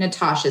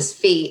Natasha's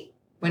fate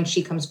when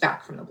she comes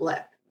back from the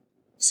blip.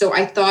 So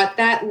I thought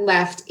that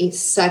left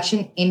such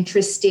an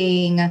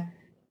interesting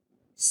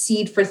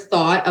seed for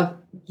thought of,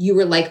 you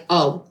were like,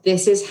 oh,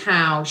 this is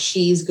how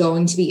she's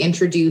going to be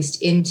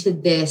introduced into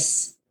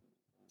this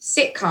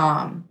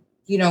sitcom.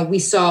 We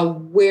saw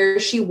where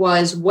she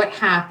was, what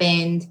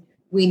happened.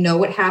 We know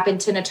what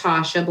happened to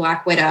Natasha,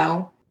 Black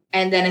Widow.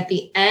 And then at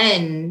the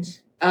end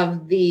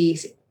of the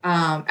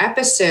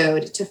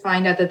episode, to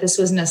find out that this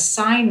was an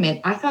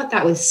assignment, I thought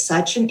that was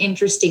such an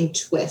interesting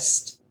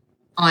twist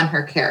on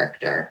her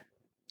character.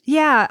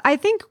 Yeah, I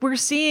think we're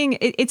seeing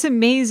it's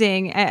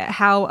amazing at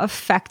how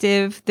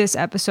effective this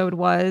episode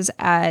was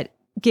at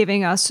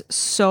giving us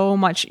so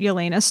much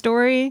Yelena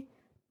story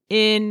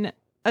in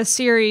a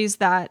series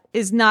that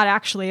is not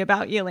actually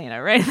about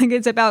Yelena, right? Like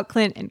it's about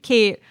Clint and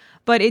Kate,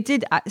 but it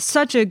did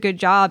such a good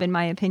job, in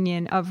my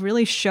opinion, of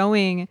really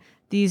showing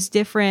these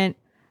different,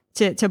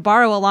 to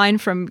borrow a line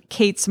from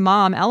Kate's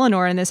mom,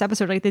 Eleanor, in this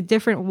episode, like the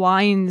different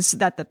winds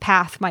that the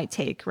path might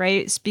take,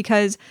 right? It's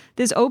because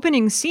this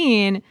opening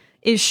scene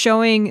is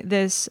showing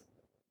this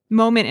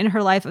moment in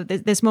her life, of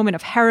this moment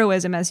of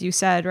heroism, as you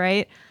said,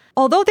 right?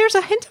 Although there's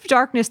a hint of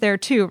darkness there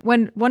too.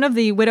 When one of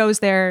the widows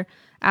there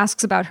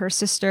asks about her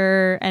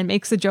sister and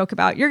makes the joke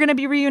about, you're going to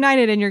be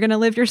reunited and you're going to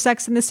live your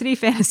Sex and the City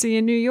fantasy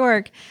in New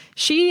York,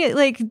 she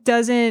like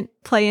doesn't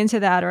play into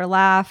that or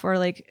laugh or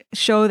like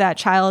show that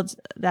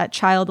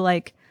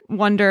childlike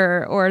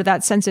wonder or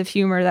that sense of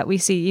humor that we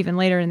see even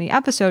later in the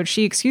episode.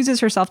 She excuses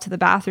herself to the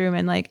bathroom,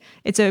 and like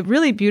it's a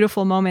really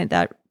beautiful moment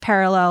that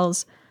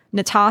parallels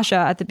Natasha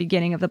at the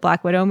beginning of the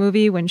Black Widow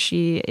movie when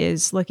she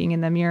is looking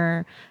in the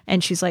mirror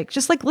and she's like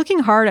just like looking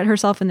hard at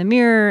herself in the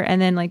mirror,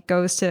 and then like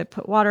goes to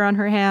put water on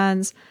her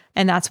hands,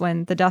 and that's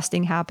when the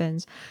dusting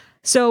happens.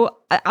 So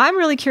I'm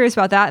really curious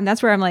about that, and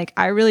that's where I'm like,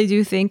 I really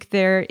do think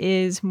there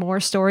is more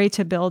story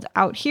to build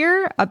out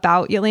here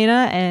about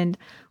Yelena and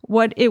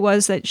what it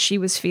was that she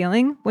was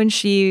feeling when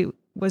she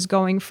was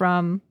going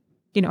from,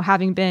 you know,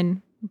 having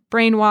been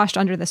brainwashed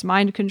under this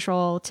mind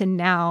control to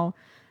now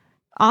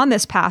on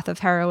this path of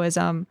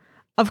heroism,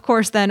 of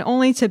course, then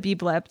only to be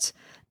blipped.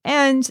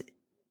 And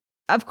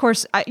of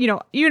course, I'm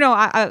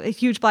a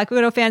huge Black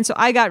Widow fan, so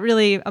I got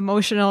really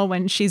emotional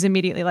when she's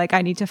immediately like,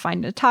 I need to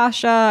find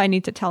Natasha. I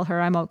need to tell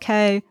her I'm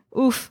okay.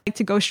 Oof.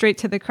 To go straight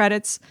to the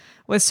credits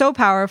was so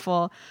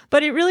powerful.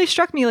 But it really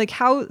struck me like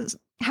how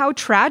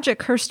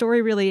tragic her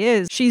story really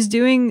is. She's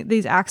doing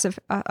these acts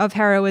of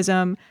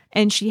heroism,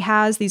 and she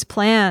has these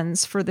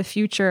plans for the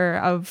future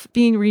of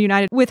being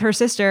reunited with her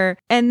sister.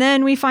 And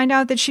then we find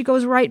out that she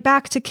goes right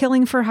back to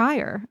killing for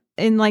hire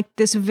in like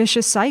this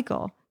vicious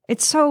cycle.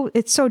 It's so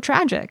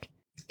tragic.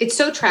 It's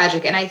so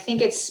tragic. And I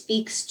think it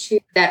speaks to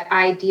that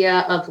idea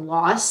of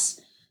loss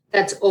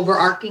that's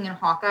overarching in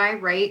Hawkeye,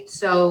 right?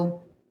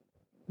 So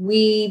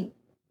we,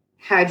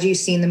 had you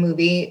seen the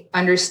movie,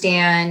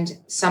 understand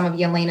some of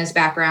Yelena's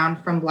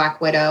background from Black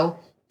Widow.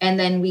 And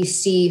then we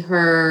see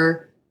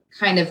her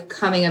kind of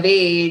coming of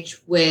age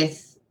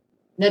with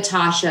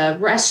Natasha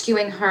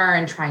rescuing her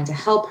and trying to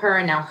help her,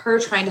 and now her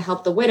trying to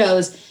help the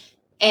widows.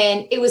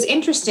 And it was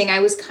interesting. I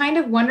was kind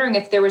of wondering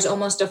if there was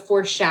almost a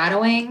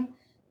foreshadowing,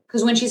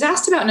 because when she's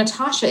asked about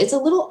Natasha, it's a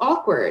little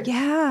awkward.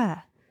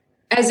 Yeah.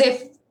 As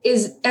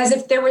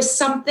if there was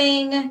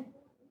something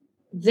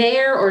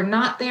there or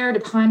not there,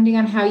 depending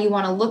on how you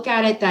want to look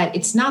at it, that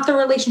it's not the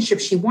relationship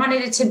she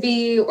wanted it to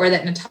be, or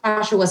that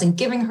Natasha wasn't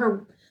giving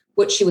her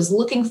what she was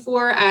looking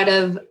for out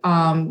of,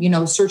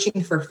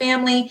 searching for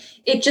family.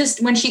 It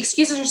just, when she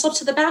excuses herself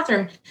to the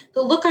bathroom,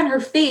 the look on her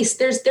face,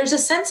 there's a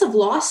sense of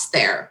loss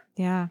there.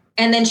 Yeah.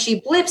 And then she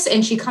blips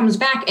and she comes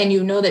back, and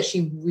you know that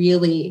she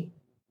really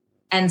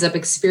ends up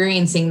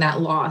experiencing that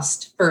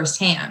loss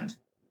firsthand.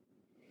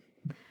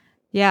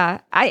 Yeah,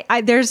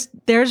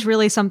 there's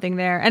really something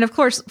there. And of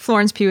course,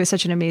 Florence Pugh is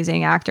such an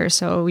amazing actor,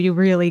 so you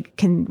really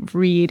can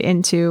read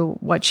into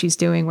what she's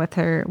doing with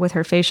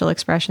her facial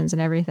expressions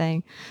and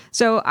everything.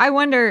 So I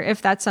wonder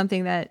if that's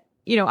something that,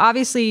 you know,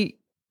 obviously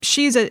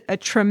she's a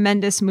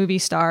tremendous movie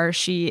star.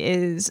 She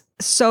is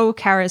so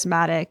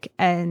charismatic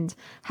and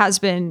has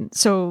been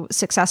so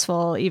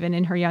successful even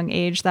in her young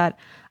age that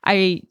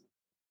I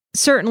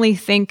certainly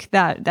think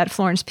that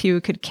Florence Pugh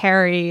could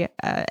carry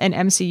an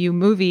MCU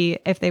movie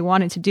if they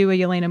wanted to do a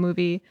Yelena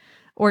movie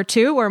or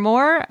two or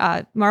more.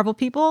 Marvel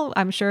people,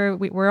 I'm sure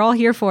we're all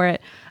here for it.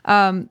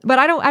 But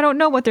I don't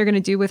know what they're going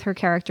to do with her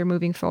character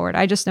moving forward.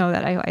 I just know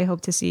that I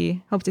hope to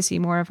see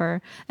more of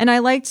her. And I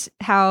liked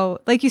how,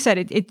 like you said,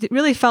 it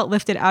really felt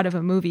lifted out of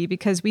a movie,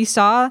 because we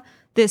saw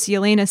this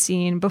Yelena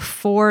scene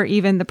before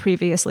even the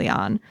Previously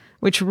On,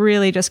 which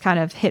really just kind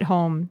of hit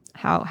home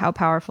how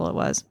powerful it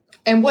was.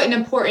 And what an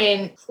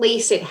important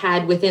place it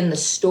had within the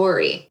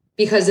story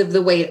because of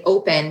the way it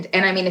opened.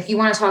 And I mean, if you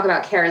want to talk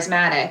about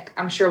charismatic,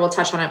 I'm sure we'll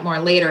touch on it more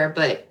later,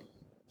 but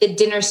the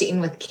dinner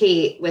scene with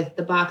Kate with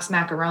the box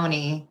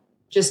macaroni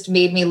just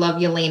made me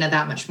love Yelena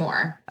that much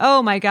more.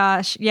 Oh my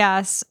gosh,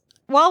 yes.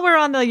 While we're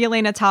on the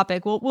Yelena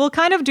topic, we'll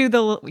kind of do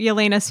the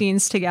Yelena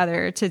scenes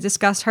together to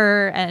discuss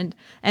her and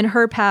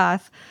her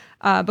path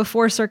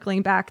before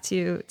circling back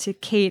to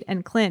Kate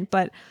and Clint.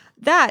 But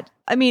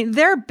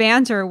their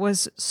banter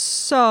was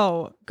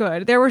so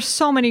good. There were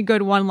so many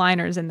good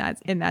one-liners in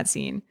that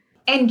scene.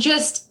 And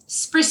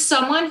just for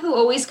someone who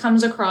always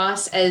comes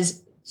across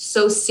as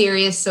so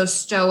serious, so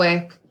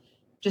stoic,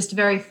 just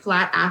very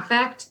flat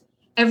affect,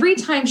 every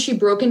time she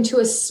broke into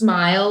a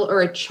smile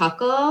or a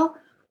chuckle,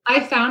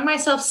 I found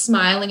myself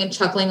smiling and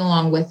chuckling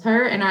along with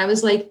her. And I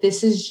was like,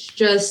 this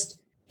is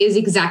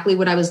exactly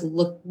what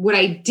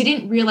I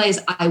didn't realize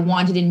I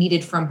wanted and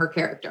needed from her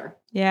character.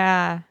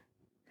 Yeah.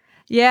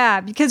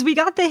 Yeah, because we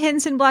got the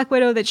hints in Black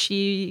Widow that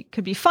she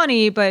could be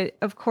funny, but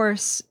of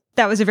course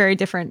that was a very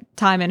different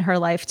time in her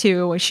life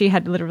too, where she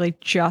had literally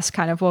just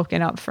kind of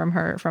woken up from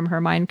her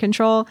mind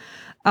control.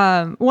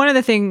 One of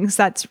the things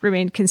that's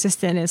remained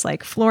consistent is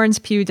like Florence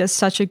Pugh does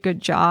such a good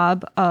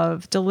job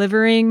of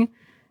delivering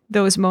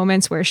those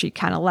moments where she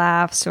kind of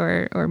laughs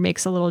or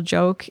makes a little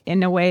joke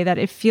in a way that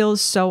it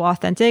feels so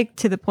authentic,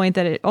 to the point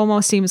that it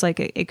almost seems like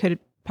it could,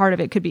 part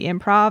of it could be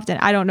improv. And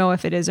I don't know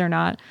if it is or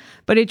not,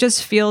 but it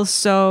just feels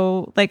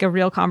so like a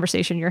real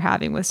conversation you're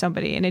having with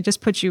somebody, and it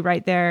just puts you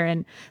right there.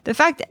 And the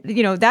fact that,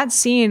 you know, that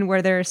scene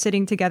where they're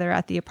sitting together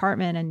at the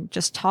apartment and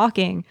just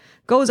talking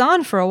goes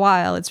on for a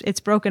while. It's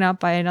broken up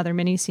by another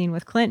mini scene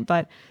with Clint,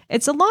 but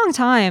it's a long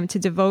time to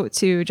devote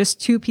to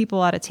just two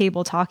people at a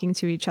table talking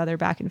to each other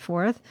back and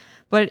forth.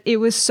 But it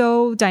was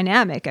so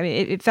dynamic. I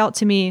mean, it felt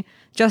to me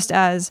just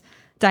as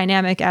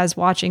dynamic as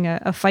watching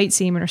a fight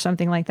scene or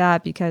something like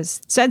that, because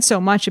it said so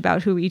much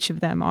about who each of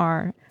them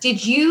are.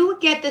 Did you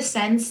get the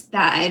sense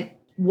that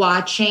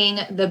watching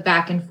the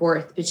back and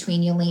forth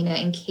between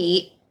Yelena and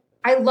Kate,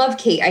 I love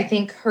Kate. I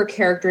think her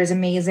character is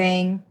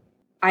amazing.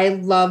 I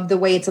love the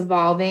way it's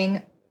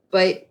evolving,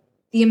 but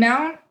the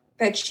amount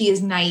that she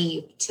is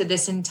naive to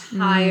this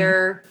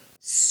entire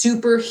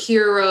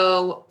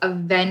superhero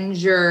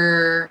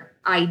Avenger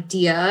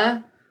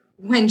idea,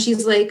 when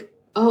she's like,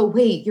 oh,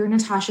 wait, you're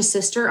Natasha's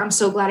sister? I'm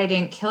so glad I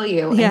didn't kill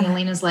you. Yeah. And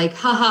Yelena's like,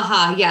 ha, ha,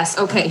 ha. Yes.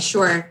 Okay,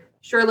 sure.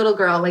 Sure, little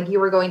girl. Like, you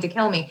were going to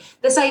kill me.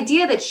 This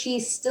idea that she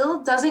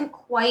still doesn't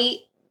quite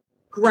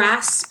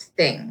grasp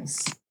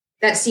things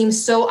that seem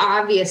so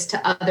obvious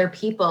to other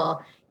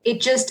people.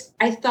 It just,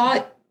 I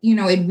thought, you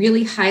know, it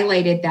really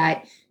highlighted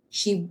that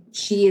she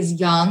is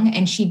young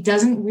and she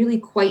doesn't really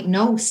quite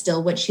know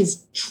still what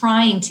she's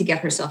trying to get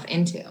herself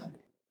into.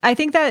 I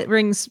think that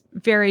rings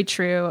very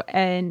true.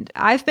 And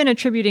I've been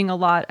attributing a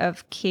lot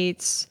of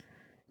Kate's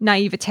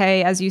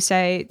naivete, as you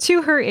say,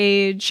 to her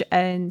age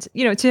and,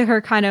 you know, to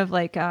her kind of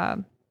like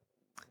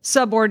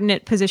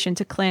subordinate position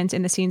to Clint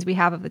in the scenes we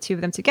have of the two of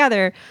them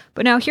together.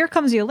 But now here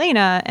comes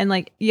Yelena, and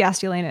like,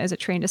 yes, Yelena is a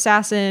trained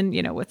assassin,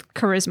 you know, with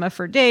charisma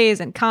for days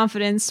and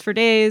confidence for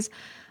days.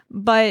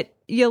 But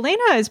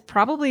Yelena is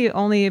probably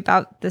only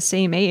about the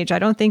same age. I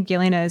don't think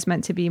Yelena is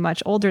meant to be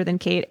much older than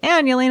Kate.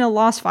 And Yelena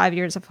lost 5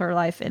 years of her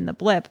life in the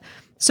blip.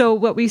 So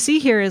what we see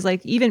here is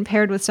like, even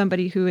paired with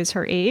somebody who is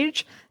her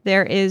age,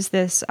 there is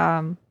this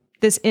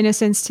this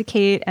innocence to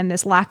Kate and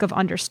this lack of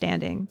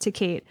understanding to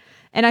Kate.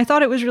 And I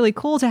thought it was really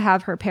cool to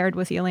have her paired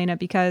with Yelena,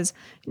 because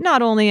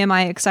not only am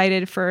I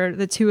excited for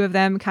the two of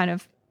them kind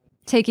of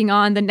taking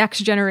on the next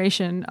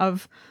generation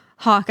of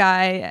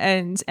Hawkeye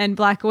and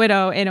Black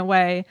Widow in a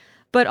way,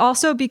 but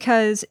also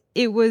because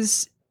it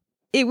was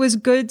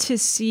good to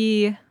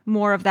see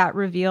more of that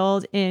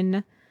revealed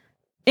in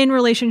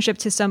relationship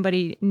to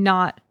somebody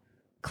not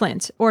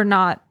Clint or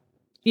not,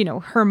 you know,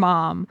 her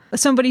mom,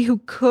 somebody who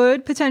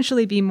could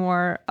potentially be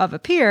more of a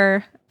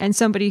peer, and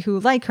somebody who,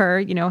 like her,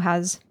 you know,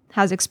 has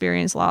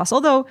experienced loss.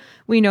 Although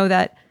we know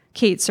that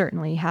Kate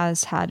certainly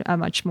has had a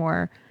much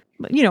more,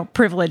 you know,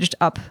 privileged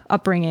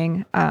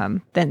upbringing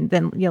than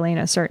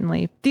Yelena,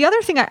 certainly. The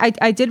other thing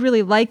I did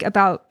really like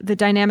about the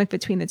dynamic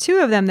between the two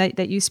of them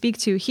that you speak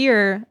to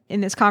here in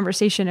this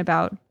conversation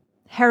about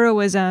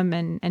heroism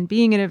and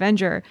being an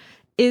Avenger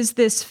is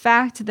this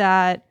fact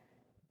that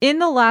in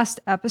the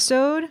last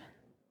episode,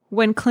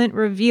 when Clint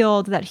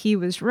revealed that he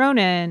was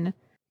Ronin,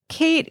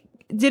 Kate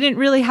didn't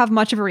really have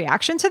much of a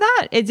reaction to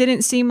that. It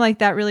didn't seem like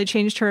that really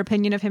changed her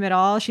opinion of him at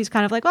all. She's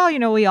kind of like, oh, you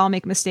know, we all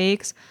make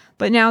mistakes.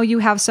 But now you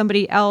have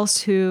somebody else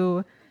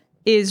who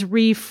is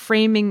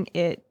reframing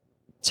it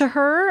to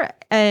her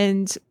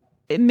and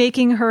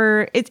making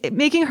her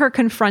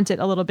confront it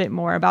a little bit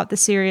more about the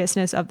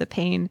seriousness of the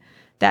pain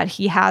that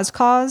he has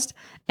caused.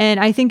 And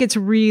I think it's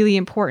really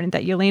important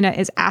that Yelena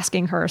is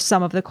asking her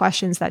some of the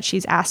questions that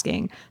she's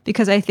asking,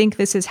 because I think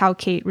this is how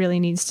Kate really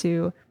needs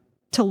to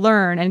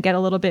learn and get a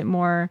little bit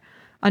more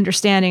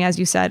understanding, as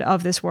you said,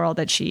 of this world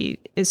that she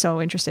is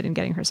so interested in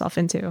getting herself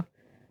into.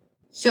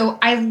 So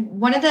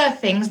one of the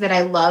things that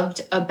I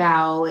loved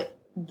about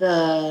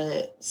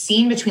the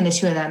scene between the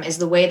two of them is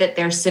the way that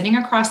they're sitting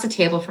across the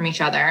table from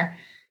each other,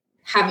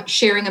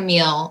 sharing a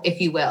meal,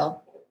 if you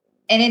will.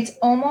 And it's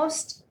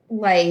almost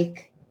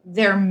like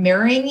they're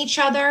mirroring each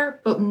other,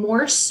 but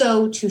more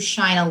so to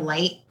shine a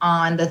light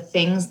on the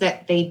things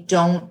that they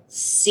don't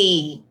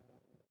see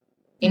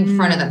in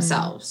front of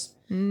themselves.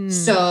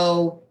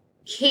 So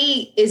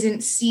Kate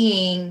isn't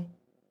seeing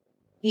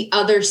the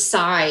other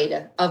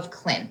side of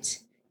Clint.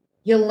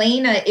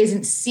 Yelena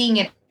isn't seeing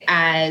it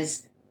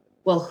as,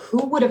 well,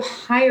 who would have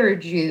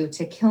hired you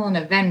to kill an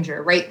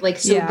Avenger, right? Like,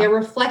 so they're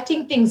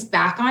reflecting things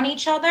back on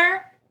each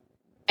other,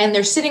 and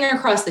they're sitting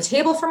across the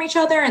table from each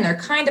other, and they're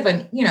kind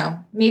of, you know,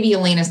 maybe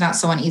Yelena's not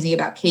so uneasy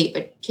about Kate,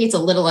 but Kate's a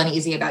little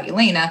uneasy about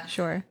Yelena.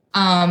 Sure.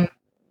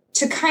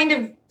 To kind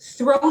of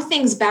throw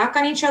things back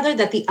on each other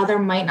that the other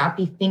might not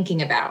be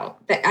thinking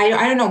about. That I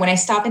don't know, when I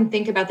stop and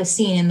think about the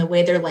scene and the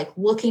way they're like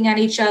looking at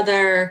each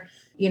other,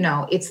 you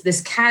know, it's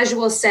this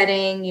casual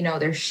setting, you know,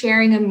 they're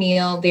sharing a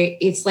meal.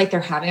 It's like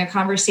they're having a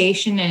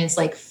conversation, and it's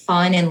like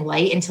fun and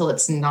light until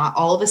it's not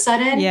all of a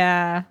sudden.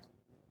 Yeah.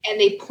 And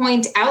they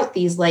point out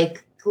these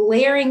like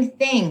glaring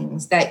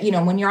things that, you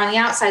know, when you're on the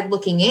outside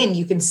looking in,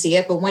 you can see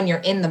it. But when you're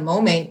in the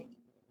moment,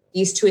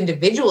 these two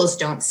individuals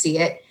don't see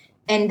it.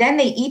 And then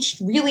they each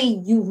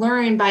really, you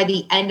learn by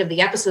the end of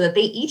the episode that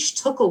they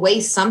each took away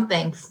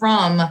something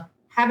from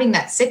having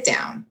that sit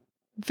down.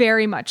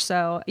 Very much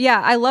so. Yeah,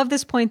 I love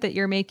this point that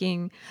you're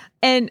making.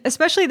 And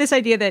especially this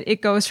idea that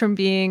it goes from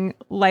being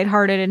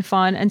lighthearted and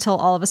fun until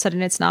all of a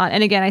sudden it's not.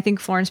 And again, I think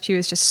Florence Pugh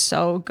is just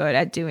so good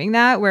at doing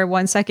that, where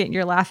one second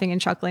you're laughing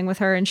and chuckling with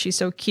her and she's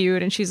so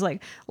cute and she's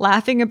like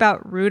laughing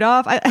about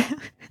Rudolph.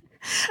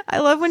 I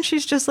love when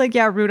she's just like,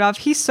 yeah, Rudolph,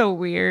 he's so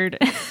weird.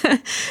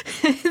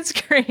 It's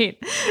great.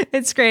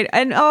 It's great.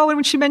 And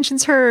when she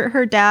mentions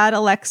her dad,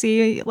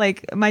 Alexei,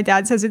 like, my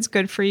dad says it's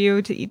good for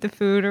you to eat the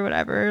food or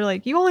whatever.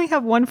 Like, you only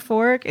have one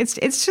fork. It's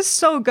just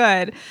so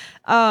good.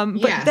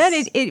 But then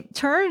it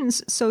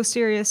turns so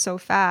serious so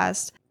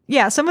fast.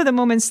 Yeah, some of the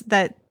moments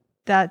that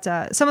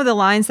some of the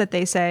lines that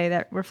they say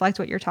that reflect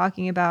what you're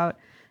talking about.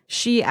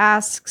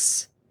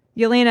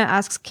 Yelena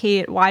asks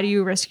Kate, why do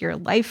you risk your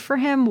life for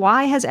him?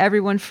 Why has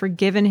everyone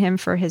forgiven him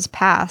for his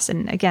past?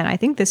 And again, I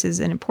think this is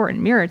an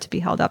important mirror to be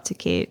held up to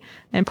Kate,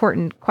 an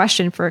important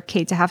question for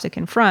Kate to have to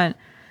confront.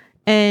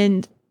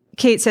 And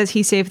Kate says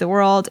he saved the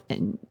world.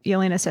 And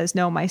Yelena says,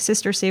 no, my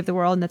sister saved the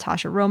world.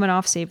 Natasha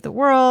Romanoff saved the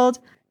world.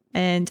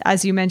 And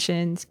as you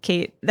mentioned,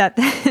 Kate,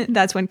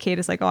 that's when Kate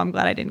is like, oh, I'm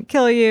glad I didn't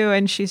kill you.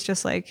 And she's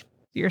just like,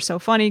 you're so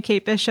funny,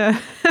 Kate Bishop,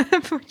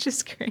 which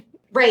is great.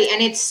 Right.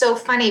 And it's so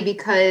funny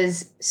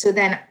because so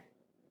then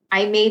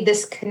I made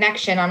this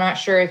connection. I'm not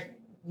sure if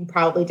you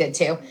probably did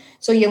too.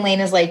 So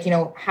Yelena's like, you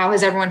know, how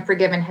has everyone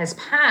forgiven his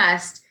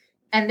past?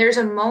 And there's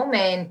a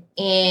moment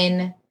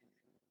in,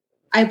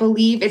 I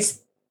believe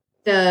it's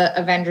the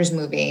Avengers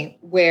movie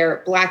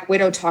where Black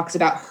Widow talks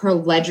about her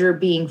ledger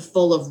being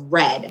full of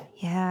red.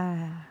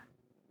 Yeah.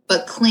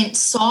 But Clint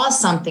saw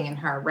something in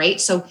her, right?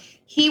 So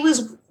he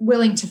was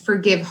willing to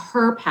forgive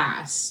her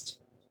past.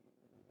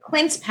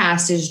 Clint's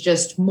past is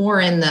just more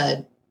in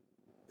the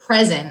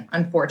present,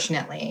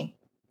 unfortunately.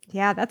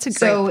 Yeah, that's a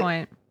great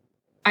point.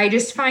 I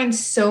just find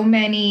so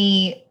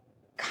many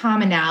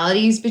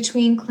commonalities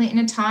between Clint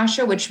and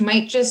Natasha, which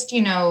might just,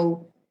 you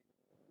know,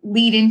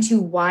 lead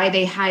into why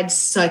they had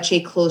such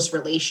a close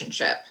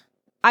relationship.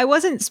 I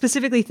wasn't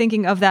specifically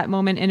thinking of that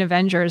moment in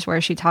Avengers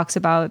where she talks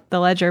about the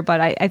ledger,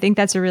 but I think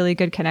that's a really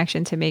good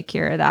connection to make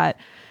here, that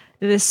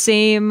the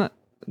same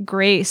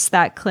grace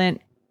that Clint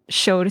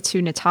showed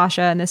to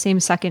Natasha and the same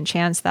second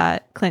chance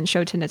that Clint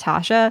showed to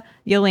Natasha,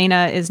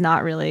 Yelena is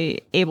not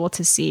really able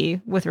to see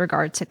with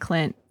regard to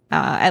Clint,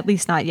 at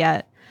least not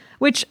yet.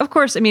 Which, of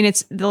course, I mean,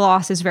 the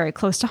loss is very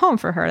close to home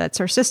for her. That's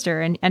her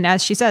sister, and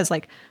as she says,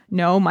 like,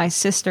 no, my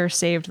sister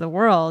saved the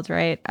world,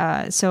 right?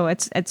 So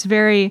it's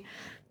very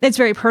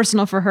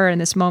personal for her in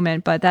this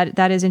moment. But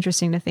that is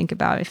interesting to think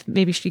about. If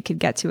maybe she could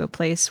get to a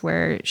place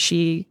where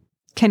she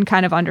can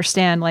kind of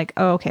understand, like,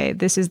 oh, okay,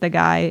 this is the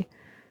guy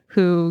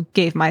who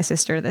gave my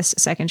sister this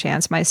second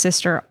chance. My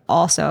sister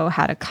also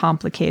had a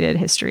complicated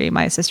history.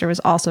 My sister was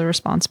also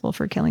responsible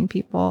for killing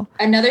people.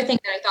 Another thing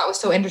that I thought was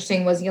so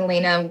interesting was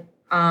Yelena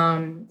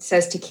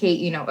says to Kate,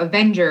 you know,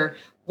 Avenger,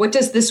 what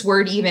does this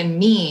word even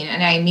mean?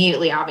 And I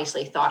immediately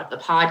obviously thought of the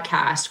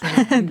podcast when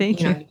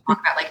you talk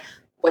about, like,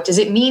 what does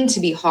it mean to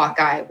be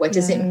Hawkeye? What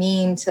does it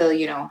mean to,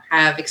 you know,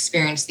 have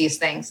experienced these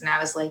things? And I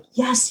was like,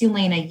 yes,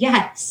 Yelena,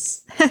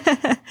 yes.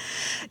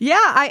 Yeah,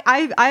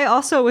 I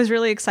also was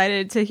really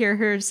excited to hear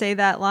her say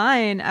that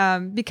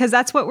line because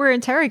that's what we're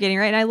interrogating,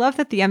 right? And I love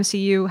that the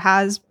MCU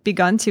has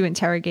begun to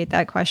interrogate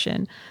that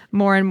question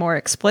more and more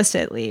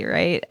explicitly,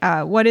 right?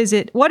 What is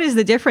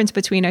the difference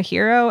between a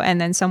hero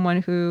and then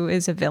someone who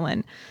is a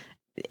villain?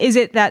 Is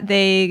it that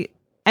they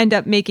end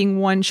up making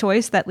one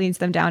choice that leads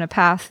them down a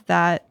path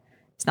that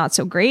it's not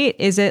so great?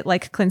 Is it,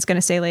 like Clint's going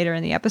to say later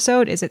in the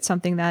episode, is it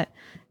something that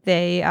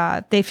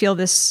they feel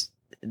this,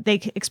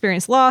 they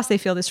experience loss, they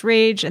feel this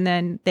rage, and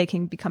then they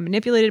can become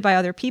manipulated by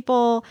other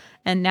people,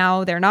 and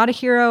now they're not a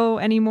hero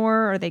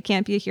anymore, or they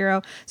can't be a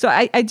hero? So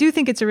I do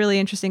think it's a really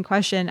interesting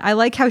question. I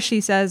like how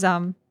she says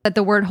that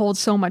the word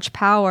holds so much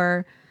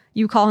power.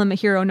 You call him a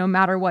hero no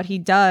matter what he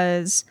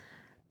does.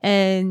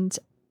 And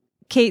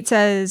Kate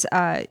says,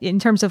 in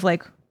terms of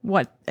like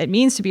what it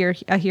means to be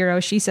a hero,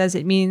 she says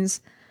it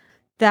means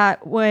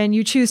that when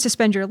you choose to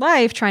spend your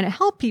life trying to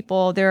help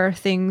people, there are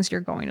things you're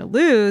going to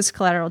lose,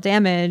 collateral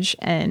damage.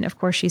 And of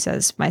course, she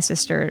says, my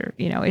sister,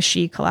 you know, is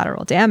she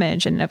collateral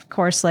damage? And of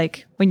course,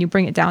 like, when you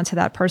bring it down to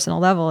that personal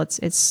level,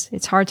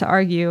 it's hard to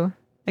argue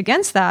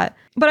against that.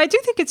 But I do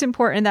think it's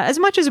important that as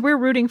much as we're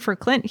rooting for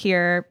Clint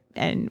here,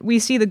 and we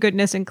see the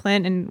goodness in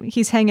Clint, and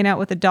he's hanging out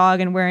with a dog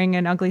and wearing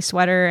an ugly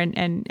sweater,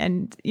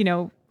 and you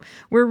know,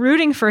 we're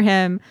rooting for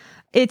him,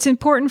 it's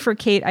important for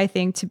Kate, I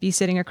think, to be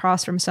sitting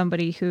across from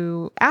somebody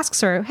who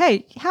asks her,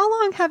 hey, how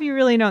long have you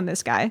really known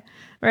this guy?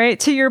 Right?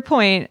 To your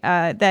point,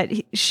 that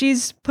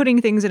she's putting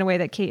things in a way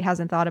that Kate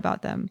hasn't thought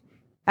about them.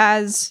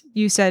 As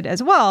you said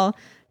as well,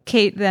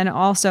 Kate then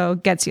also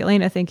gets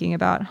Yelena thinking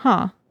about,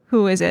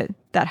 who is it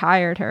that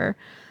hired her?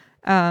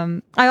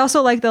 I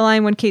also like the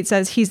line when Kate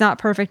says, he's not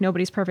perfect,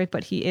 nobody's perfect,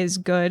 but he is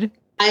good.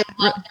 I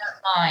love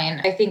that line.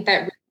 I think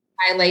that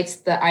highlights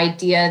the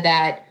idea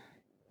that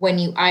when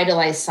you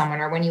idolize someone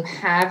or when you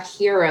have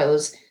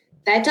heroes,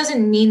 that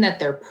doesn't mean that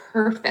they're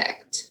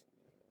perfect.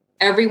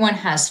 Everyone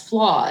has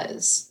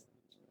flaws.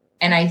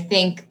 And I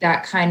think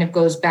that kind of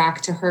goes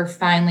back to her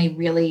finally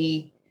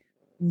really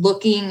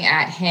looking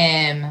at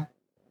him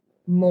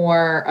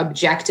more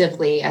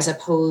objectively as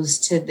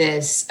opposed to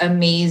this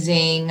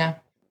amazing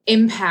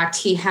impact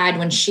he had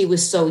when she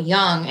was so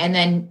young, and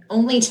then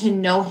only to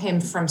know him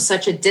from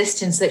such a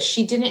distance that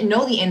she didn't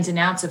know the ins and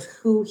outs of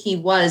who he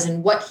was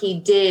and what he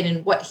did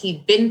and what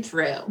he'd been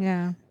through.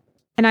 Yeah.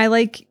 And I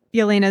like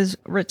Yelena's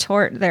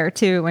retort there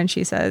too, when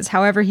she says,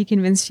 however he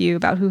convinced you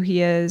about who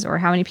he is or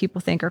how many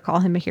people think or call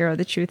him a hero,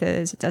 the truth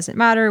is, it doesn't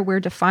matter. We're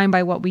defined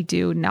by what we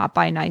do, not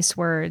by nice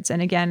words.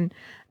 And again,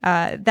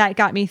 that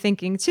got me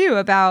thinking too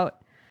about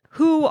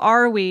who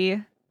are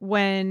we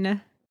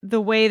when the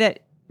way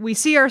that we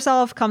see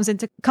ourselves comes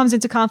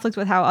into conflict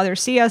with how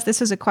others see us.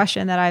 This is a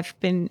question that I've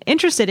been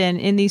interested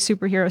in these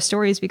superhero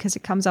stories because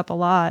it comes up a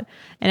lot.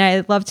 And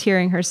I loved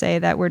hearing her say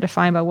that we're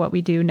defined by what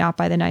we do, not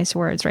by the nice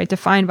words, right?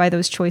 Defined by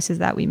those choices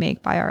that we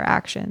make, by our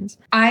actions.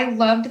 I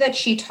loved that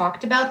she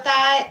talked about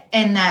that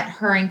and that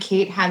her and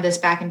Kate had this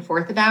back and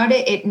forth about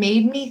it. It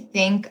made me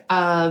think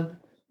of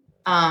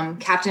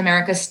Captain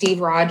America, Steve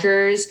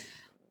Rogers,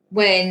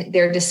 when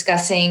they're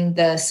discussing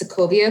the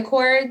Sokovia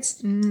Accords.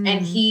 And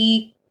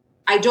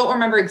I don't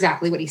remember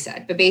exactly what he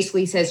said, but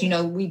basically he says,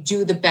 we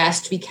do the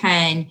best we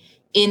can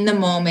in the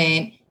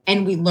moment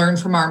and we learn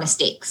from our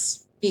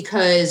mistakes,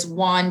 because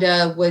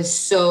Wanda was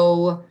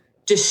so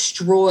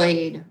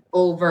destroyed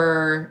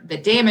over the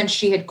damage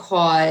she had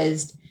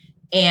caused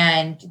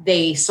and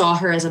they saw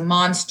her as a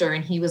monster.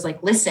 And he was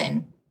like,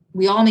 listen,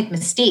 we all make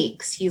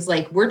mistakes. He's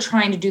like, we're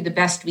trying to do the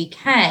best we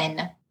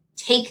can.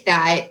 Take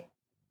that.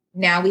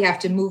 Now we have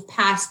to move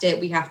past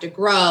it. We have to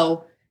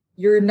grow.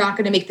 You're not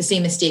going to make the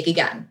same mistake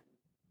again.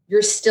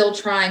 You're still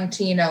trying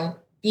to,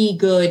 be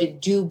good,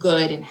 do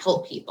good, and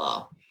help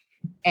people.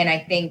 And I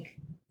think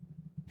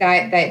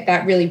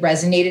that really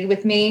resonated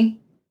with me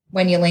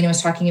when Yelena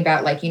was talking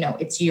about,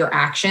 it's your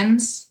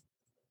actions.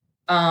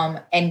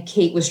 And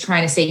Kate was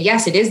trying to say,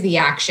 yes, it is the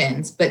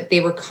actions, but they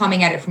were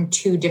coming at it from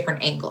two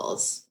different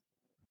angles.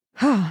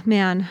 Oh,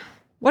 man.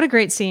 What a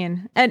great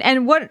scene.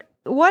 And what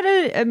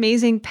an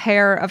amazing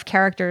pair of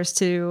characters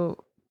to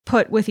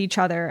put with each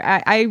other.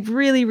 I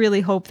really,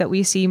 really hope that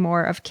we see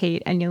more of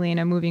Kate and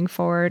Yelena moving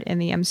forward in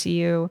the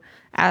MCU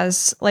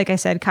as, like I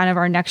said, kind of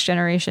our next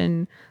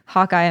generation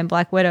Hawkeye and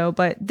Black Widow.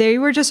 But they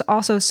were just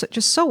also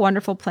so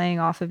wonderful playing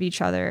off of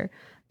each other,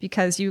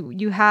 because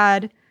you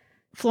had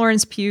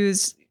Florence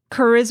Pugh's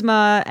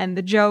charisma and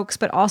the jokes,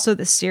 but also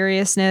the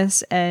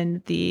seriousness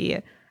and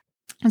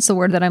that's the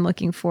word that I'm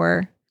looking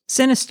for.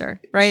 Sinister,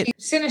 right?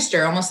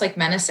 Sinister, almost like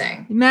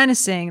menacing.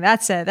 Menacing,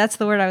 that's it. That's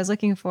the word I was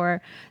looking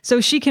for.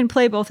 So she can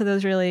play both of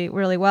those really,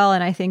 really well.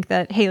 And I think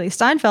that Haley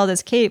Steinfeld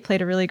as Kate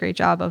played a really great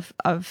job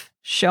of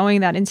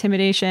showing that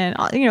intimidation,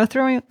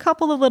 throwing a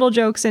couple of little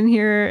jokes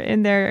here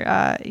and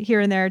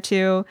there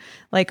too.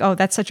 Like, oh,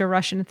 that's such a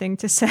Russian thing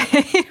to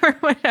say or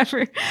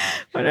whatever.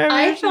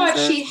 I thought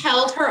she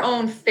held her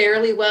own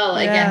fairly well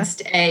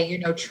against a,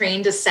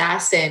 trained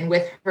assassin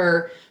with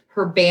her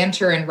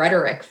banter and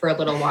rhetoric for a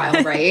little while,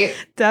 right?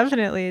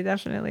 Definitely.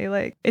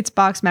 Like, it's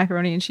boxed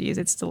macaroni and cheese.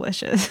 It's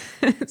delicious.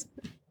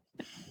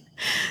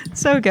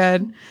 So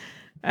good.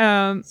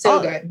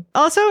 Good.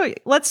 Also,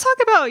 let's talk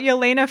about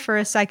Yelena for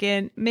a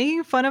second,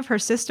 making fun of her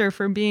sister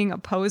for being a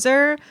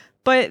poser.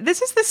 But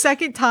this is the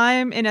second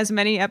time in as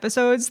many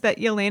episodes that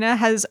Yelena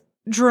has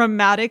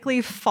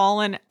dramatically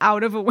fallen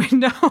out of a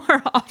window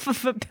or off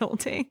of a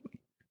building.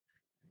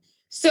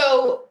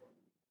 So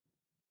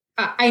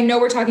I know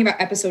we're talking about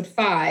episode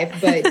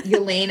 5, but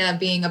Yelena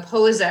being a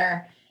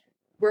poser,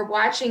 we're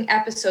watching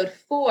episode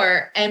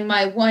 4, and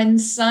my one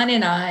son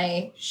and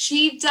I,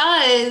 she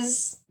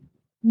does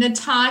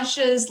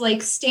Natasha's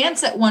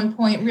stance at one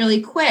point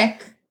really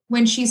quick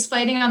when she's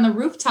fighting on the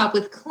rooftop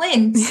with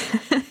Clint.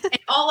 And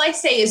all I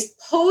say is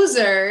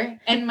poser,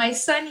 and my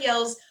son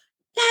yells,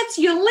 "That's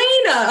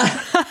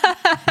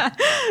Yelena."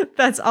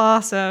 That's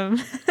awesome.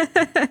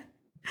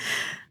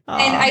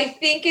 And I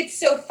think it's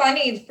so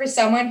funny for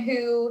someone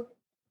who,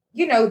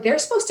 they're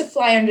supposed to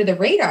fly under the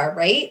radar,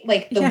 right?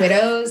 Like the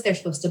widows, they're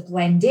supposed to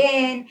blend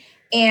in.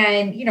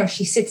 And,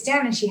 she sits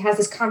down and she has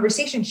this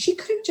conversation. She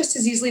could have just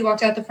as easily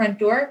walked out the front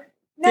door.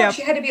 No,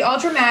 She had to be all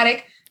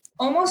dramatic,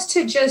 almost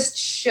to just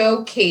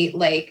show Kate,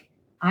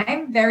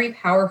 I'm very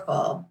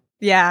powerful.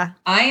 Yeah.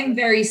 I am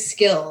very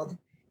skilled.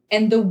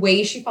 And the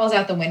way she falls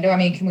out the window,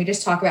 can we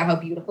just talk about how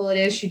beautiful it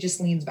is? She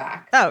just leans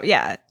back. Oh,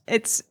 yeah.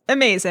 It's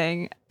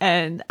amazing.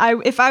 And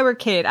if I were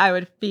Kate, I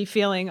would be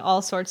feeling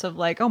all sorts of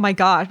oh my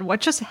gosh, what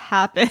just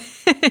happened?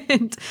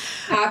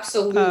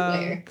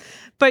 Absolutely.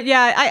 But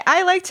yeah,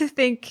 I like to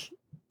think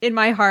in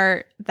my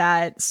heart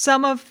that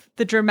some of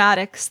the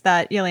dramatics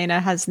that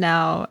Yelena has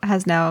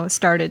now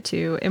started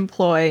to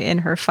employ in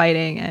her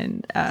fighting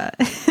and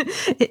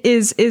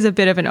is a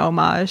bit of an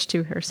homage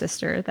to her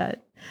sister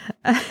that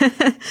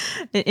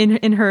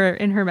in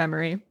her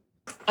memory.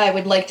 I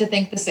would like to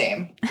think the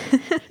same.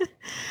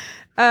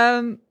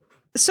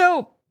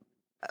 So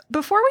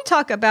before we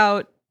talk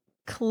about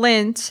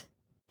Clint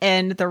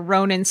and the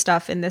Ronin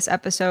stuff in this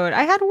episode,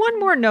 I had one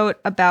more note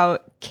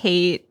about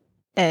Kate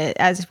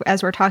as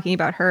we're talking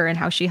about her and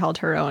how she held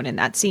her own in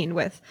that scene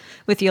with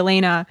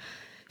Yelena.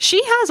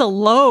 She has a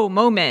low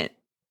moment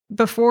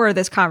before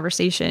this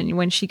conversation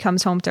when she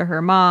comes home to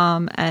her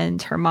mom,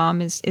 and her mom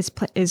is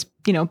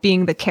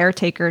being the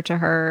caretaker to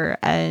her,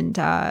 and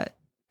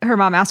her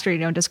mom asks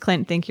her, does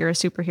Clint think you're a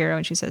superhero?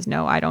 And she says,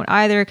 no, I don't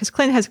either, because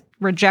Clint has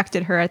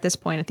rejected her at this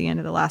point at the end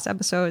of the last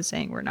episode,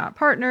 saying we're not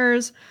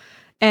partners.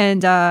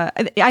 And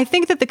I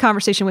think that the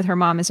conversation with her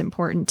mom is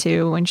important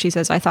too. When she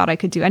says, I thought I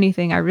could do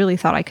anything, I really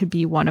thought I could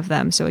be one of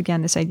them. So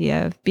again, this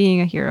idea of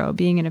being a hero,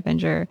 being an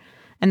Avenger.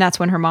 And that's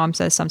when her mom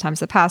says, sometimes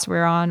the paths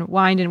we're on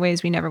wind in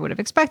ways we never would have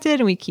expected,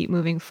 and we keep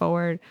moving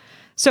forward.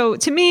 So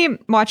to me,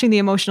 watching the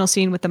emotional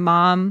scene with the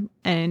mom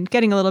and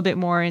getting a little bit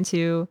more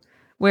into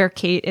where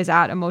Kate is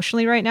at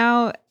emotionally right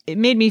now, it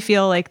made me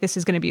feel like this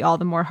is going to be all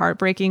the more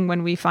heartbreaking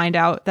when we find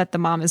out that the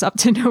mom is up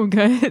to no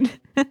good.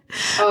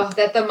 Oh,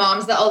 that the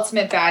mom's the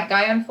ultimate bad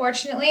guy,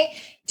 unfortunately.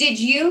 Did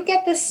you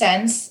get the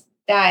sense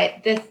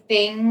that the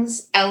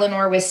things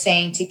Eleanor was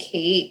saying to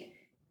Kate,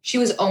 she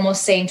was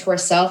almost saying to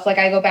herself? Like,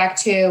 I go back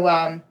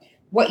to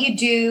what you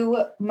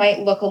do might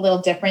look a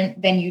little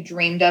different than you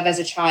dreamed of as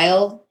a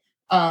child.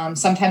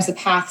 Sometimes the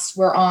paths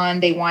we're on,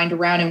 they wind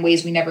around in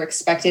ways we never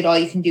expected. All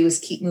you can do is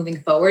keep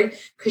moving forward,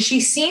 because she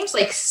seems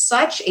like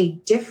such a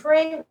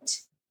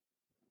different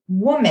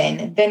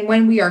woman than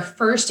when we are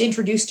first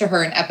introduced to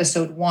her in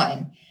episode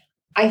 1.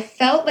 I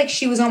felt like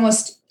she was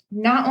almost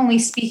not only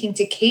speaking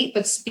to Kate,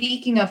 but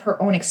speaking of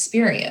her own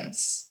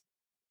experience.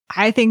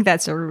 I think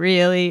that's a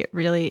really,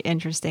 really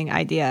interesting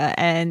idea.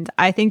 And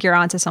I think you're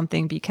onto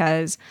something,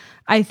 because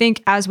I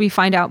think as we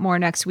find out more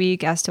next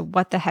week as to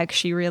what the heck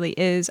she really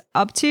is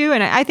up to,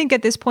 and I think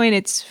at this point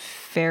it's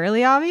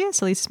fairly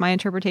obvious, at least it's my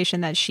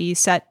interpretation, that she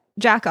set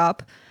Jack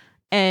up.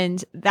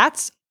 And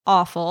that's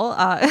awful,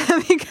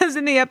 because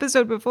in the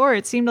episode before,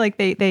 it seemed like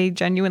they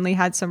genuinely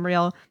had some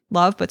real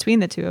love between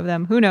the two of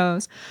them. Who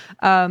knows?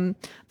 But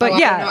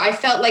yeah, I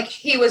felt like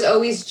he was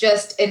always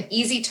just an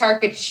easy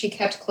target she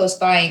kept close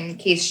by in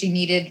case she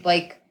needed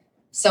like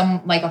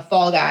a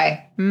fall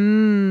guy.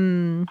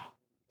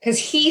 Because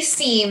he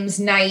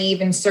seems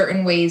naive in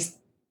certain ways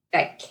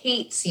that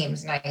Kate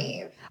seems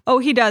naive. Oh,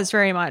 he does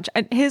very much.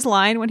 And his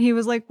line when he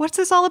was like, what's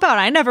this all about?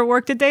 I never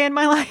worked a day in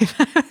my life.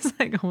 I was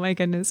like, oh my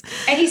goodness.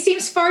 And he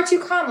seems far too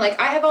calm. Like,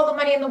 I have all the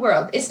money in the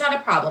world. It's not a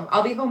problem.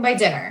 I'll be home by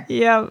dinner.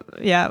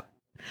 Yeah.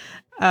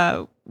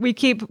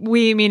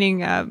 We meaning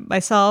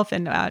myself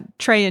and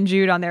Trey and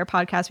Jude on their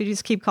podcast, we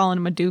just keep calling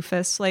him a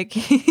doofus. Like,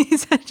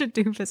 he's such a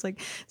doofus, like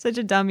such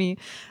a dummy.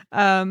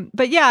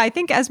 But yeah, I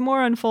think as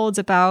more unfolds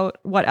about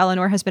what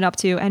Eleanor has been up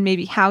to and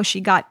maybe how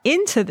she got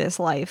into this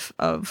life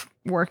of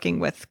working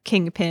with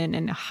Kingpin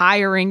and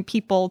hiring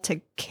people to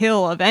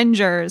kill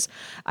Avengers,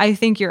 I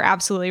think you're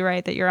absolutely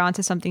right that you're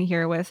onto something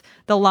here with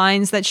the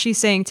lines that she's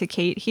saying to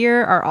Kate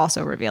here are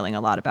also revealing a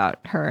lot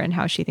about her and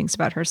how she thinks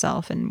about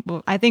herself. And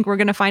I think we're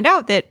going to find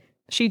out that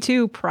she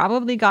too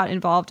probably got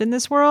involved in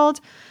this world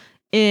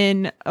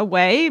in a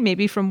way,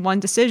 maybe from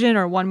one decision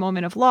or one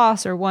moment of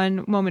loss or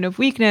one moment of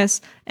weakness,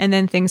 and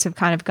then things have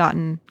kind of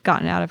gotten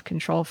out of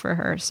control for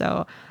her.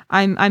 So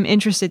I'm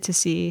interested to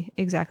see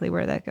exactly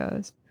where that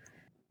goes.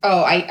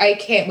 Oh, I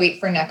can't wait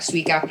for next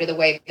week after the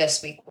way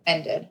this week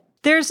ended.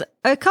 There's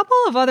a couple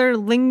of other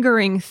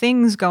lingering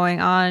things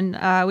going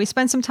on. We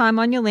spent some time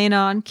on Yelena,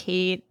 on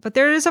Kate, but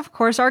there is, of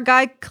course, our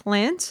guy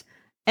Clint.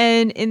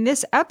 And in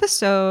this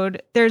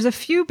episode, there's a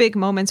few big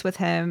moments with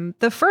him.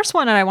 The first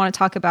one that I want to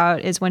talk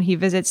about is when he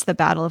visits the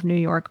Battle of New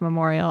York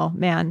Memorial.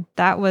 Man,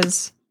 that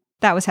was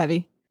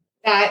heavy.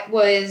 That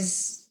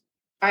was,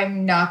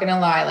 I'm not going to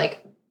lie,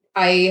 like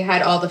I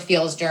had all the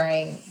feels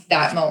during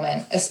that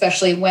moment,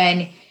 especially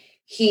when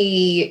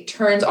he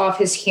turns off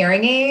his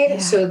hearing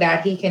aid so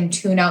that he can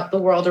tune out the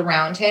world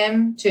around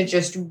him to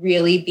just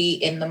really be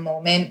in the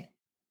moment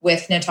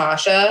with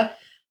Natasha.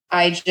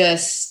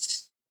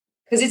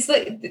 Because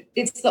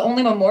it's the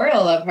only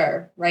memorial of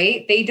her,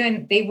 right?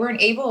 They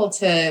weren't able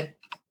to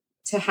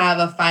have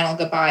a final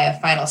goodbye, a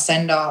final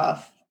send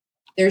off.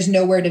 There's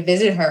nowhere to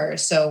visit her,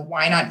 so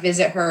why not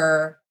visit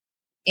her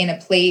in a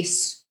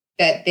place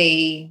that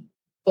they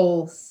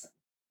both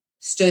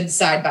stood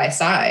side by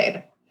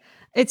side?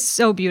 It's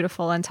so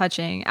beautiful and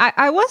touching.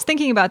 I was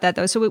thinking about that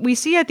though. So we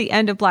see at the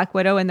end of Black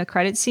Widow in the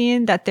credit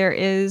scene that there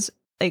is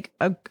like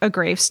a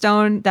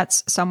gravestone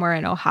that's somewhere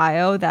in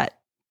Ohio that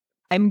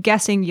I'm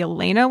guessing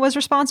Yelena was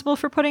responsible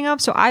for putting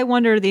up. So I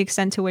wonder the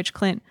extent to which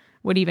Clint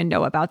would even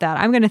know about that.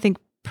 I'm going to think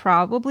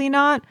probably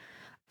not.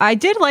 I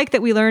did like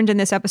that we learned in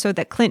this episode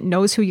that Clint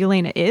knows who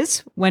Yelena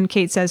is when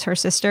Kate says her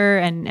sister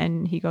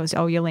and he goes,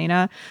 oh,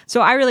 Yelena.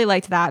 So I really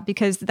liked that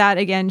because that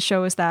again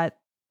shows that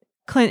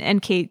Clint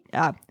and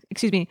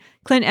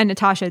Clint and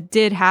Natasha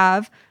did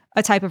have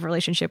a type of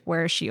relationship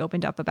where she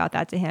opened up about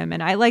that to him.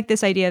 And I like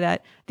this idea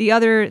that the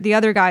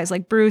other guys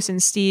like Bruce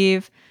and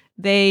Steve,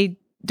 they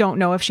don't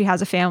know if she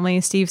has a family.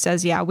 Steve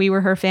says, yeah, we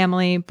were her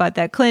family, but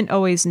that Clint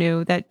always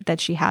knew that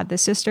she had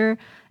this sister.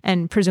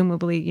 and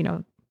presumably, you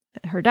know,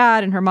 her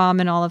dad and her mom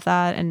and all of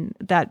that, and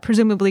that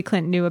presumably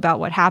Clint knew about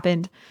what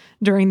happened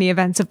during the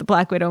events of the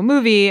Black Widow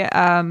movie.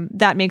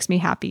 That makes me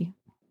happy.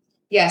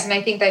 Yes, and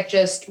I think that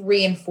just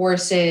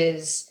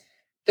reinforces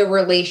the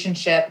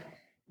relationship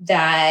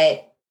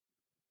that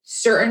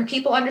certain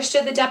people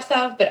understood the depth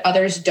of, but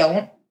others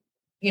don't.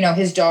 You know,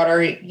 his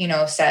daughter, you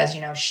know, says,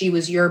 you know, she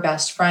was your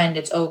best friend.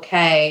 It's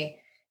okay.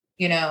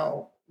 You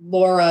know,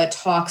 Laura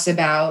talks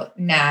about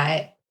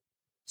Nat.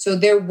 So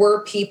there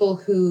were people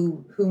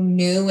who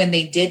knew and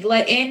they did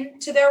let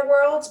into their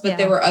worlds, but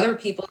there were other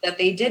people that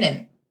they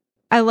didn't.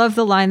 I love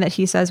the line that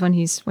he says when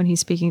he's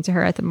speaking to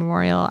her at the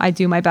memorial. I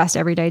do my best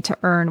every day to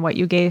earn what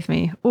you gave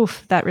me.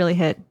 Oof, that really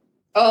hit.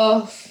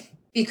 Oh,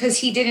 because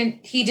he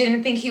didn't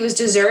think he was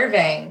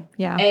deserving.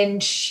 Yeah.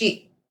 And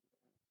she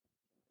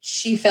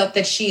felt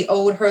that she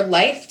owed her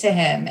life to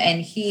him,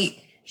 and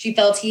she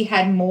felt he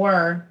had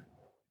more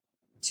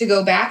to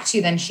go back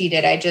to than she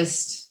did.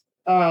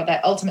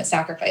 That ultimate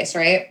sacrifice,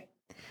 right?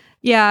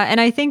 Yeah, and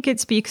I think it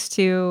speaks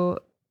to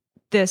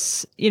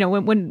this, you know,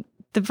 when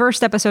the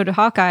first episode of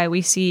Hawkeye,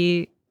 we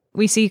see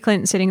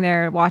Clint sitting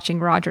there watching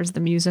Rogers the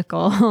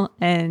musical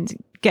and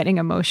getting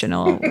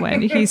emotional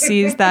when he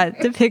sees that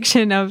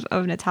depiction of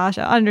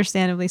Natasha,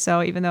 understandably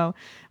so, even though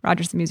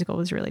Rogers the musical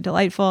was really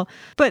delightful.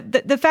 But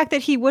the fact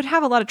that he would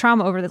have a lot of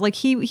trauma over that, like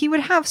he would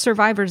have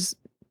survivor's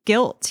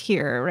guilt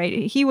here,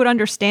 right? He would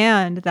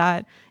understand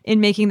that in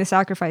making the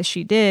sacrifice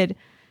she did,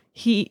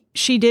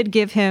 she did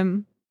give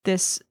him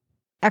this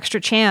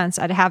extra chance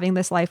at having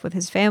this life with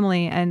his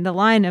family. And the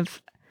line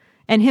of,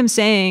 and him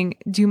saying,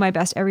 do my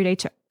best every day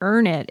to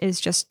earn it,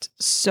 is just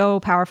so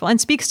powerful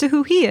and speaks to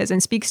who he is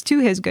and speaks to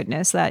his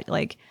goodness, that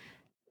like,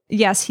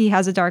 yes, he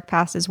has a dark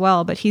past as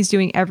well, but he's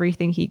doing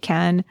everything he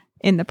can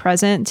in the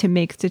present to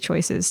make the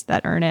choices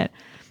that earn it.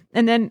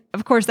 And then,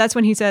 of course, that's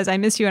when he says, I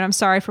miss you and I'm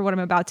sorry for what I'm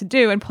about to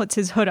do, and puts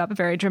his hood up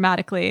very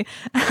dramatically.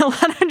 A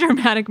lot of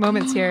dramatic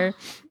moments here.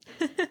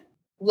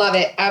 Love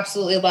it.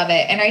 Absolutely love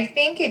it. And I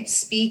think it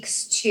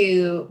speaks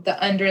to the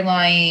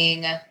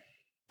underlying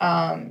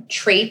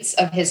traits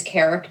of his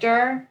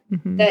character,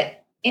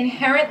 that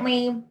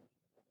inherently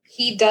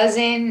he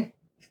doesn't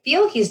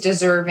feel he's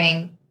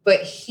deserving,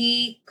 but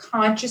he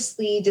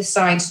consciously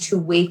decides to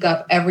wake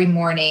up every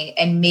morning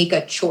and make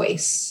a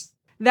choice.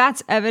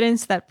 That's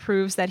evidence that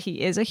proves that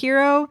he is a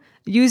hero,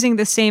 using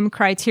the same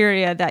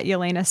criteria that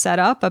Yelena set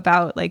up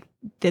about like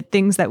the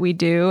things that we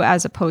do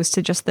as opposed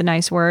to just the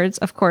nice words.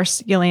 Of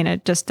course,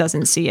 Yelena just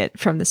doesn't see it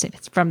from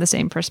the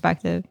same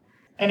perspective.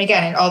 And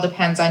again, it all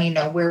depends on, you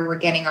know, where we're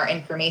getting our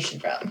information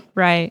from.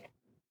 Right.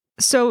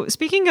 So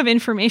speaking of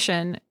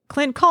information,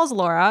 Clint calls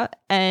Laura,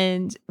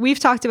 and we've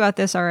talked about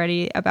this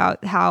already,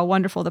 about how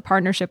wonderful the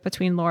partnership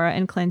between Laura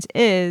and Clint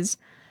is.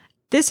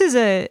 This is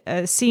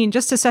a scene,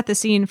 just to set the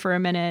scene for a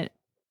minute.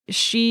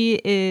 She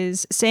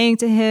is saying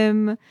to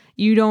him,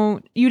 you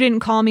didn't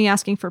call me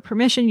asking for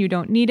permission. You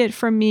don't need it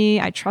from me.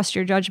 I trust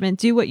your judgment.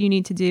 Do what you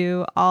need to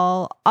do.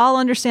 I'll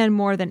understand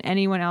more than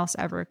anyone else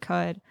ever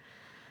could.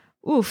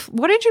 Oof.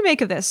 What did you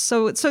make of this?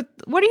 So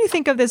what do you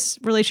think of this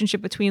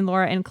relationship between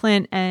Laura and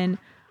Clint, and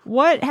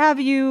what have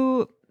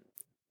you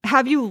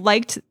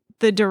liked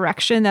the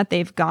direction that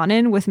they've gone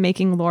in with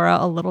making Laura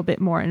a little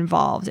bit more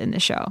involved in the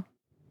show?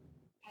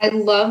 I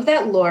love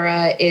that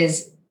Laura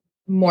is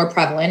more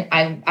prevalent.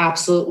 I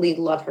absolutely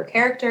love her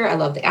character. I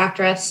love the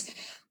actress.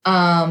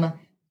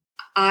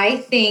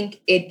 I think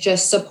it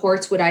just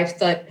supports what I've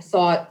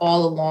thought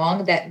all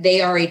along, that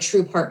they are a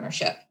true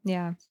partnership.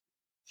 Yeah.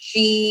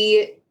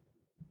 She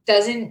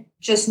doesn't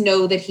just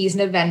know that he's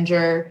an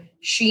Avenger.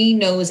 She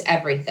knows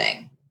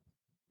everything.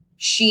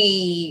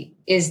 She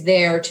is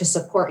there to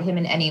support him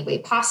in any way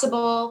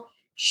possible.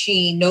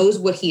 She knows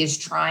what he is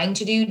trying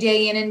to do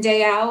day in and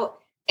day out.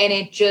 And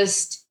it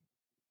just,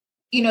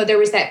 you know, there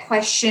was that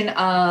question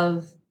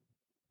of,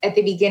 at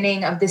the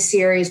beginning of the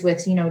series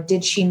with, you know,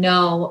 did she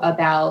know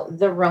about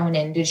the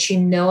Ronin? Did she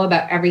know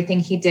about everything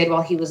he did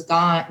while he was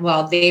gone,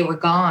 while they were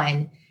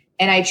gone?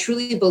 And I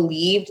truly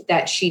believed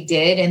that she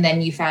did. And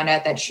then you found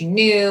out that she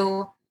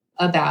knew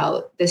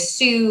about the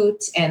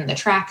suit and the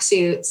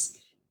tracksuits.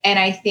 And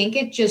I think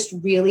it just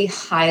really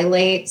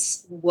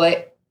highlights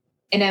what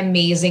an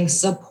amazing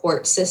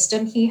support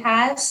system he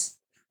has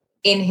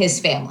in his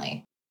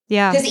family.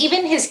 Yeah. Because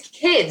even his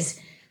kids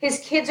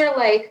are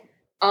like,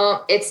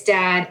 it's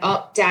dad.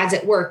 Oh, dad's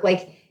at work.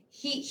 Like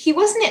he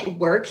wasn't at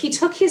work. He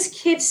took his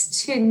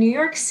kids to New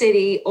York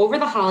City over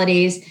the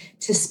holidays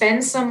to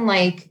spend some,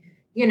 like,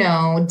 you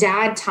know,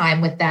 dad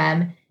time with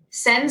them,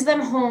 sends them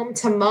home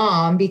to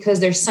mom because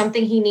there's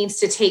something he needs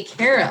to take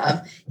care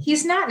of.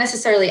 He's not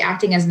necessarily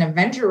acting as an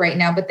Avenger right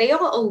now, but they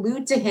all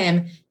allude to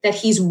him that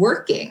he's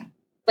working.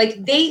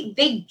 Like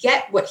they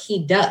get what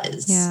he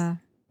does. Yeah.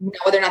 Now,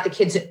 whether or not the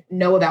kids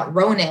know about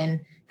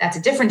Ronin, that's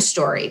a different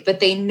story, but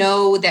they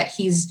know that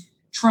he's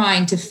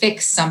trying to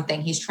fix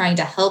something. He's trying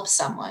to help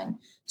someone.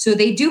 So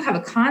they do have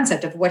a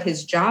concept of what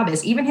his job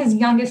is. Even his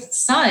youngest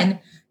son,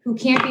 who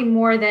can't be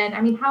more than,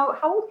 I mean, how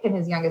old can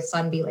his youngest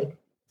son be? Like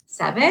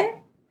 7?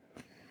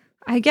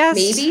 I guess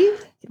maybe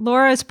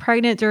Laura is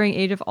pregnant during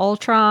Age of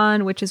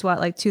Ultron, which is what,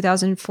 like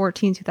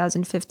 2014,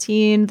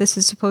 2015. This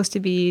is supposed to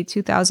be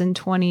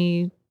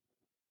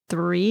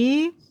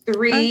 2023.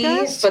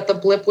 But the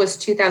blip was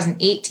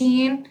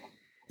 2018.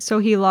 So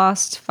he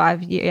lost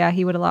 5 years. Yeah,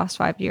 he would have lost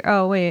 5 years.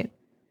 Oh, wait.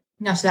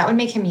 No, so that would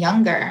make him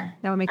younger.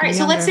 That would make All him right,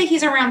 younger. so let's say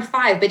he's around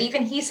 5, but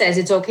even he says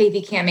it's okay if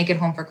he can't make it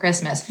home for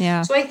Christmas.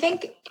 Yeah. So I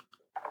think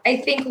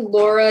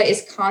Laura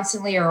is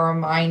constantly a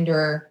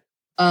reminder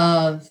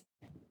of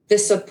the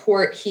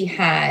support he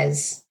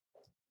has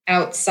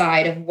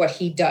outside of what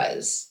he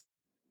does.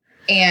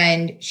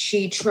 And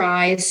she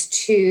tries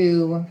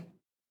to,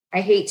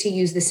 I hate to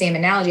use the same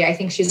analogy, I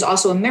think she's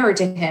also a mirror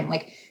to him.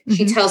 Like,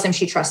 she tells him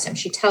she trusts him.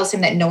 She tells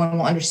him that no one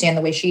will understand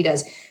the way she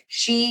does.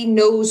 She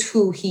knows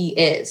who he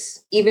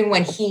is, even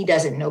when he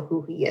doesn't know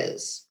who he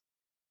is.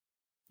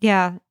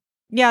 Yeah.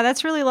 Yeah,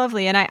 that's really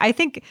lovely. And I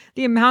think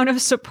the amount of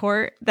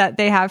support that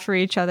they have for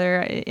each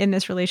other in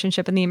this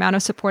relationship and the amount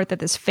of support that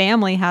this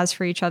family has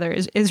for each other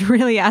is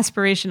really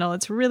aspirational.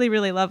 It's really,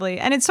 really lovely.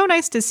 And it's so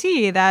nice to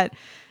see that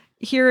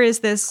here is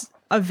this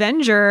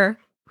Avenger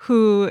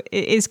who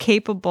is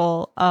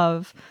capable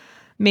of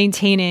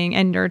maintaining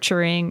and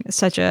nurturing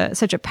such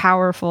a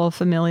powerful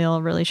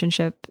familial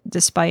relationship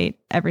despite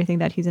everything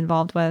that he's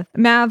involved with.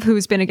 Mav,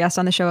 who's been a guest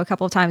on the show a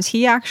couple of times,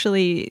 he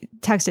actually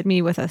texted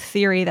me with a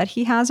theory that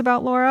he has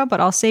about Laura,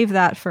 but I'll save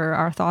that for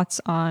our thoughts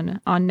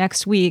on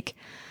next week.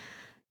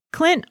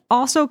 Clint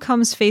also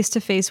comes face to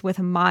face with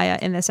Maya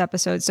in this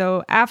episode.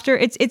 So after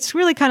it's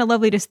really kind of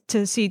lovely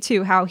to see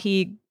too how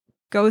he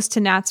goes to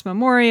Nat's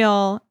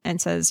memorial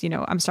and says,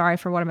 I'm sorry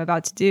for what I'm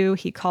about to do.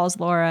 He calls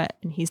Laura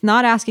and he's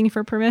not asking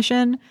for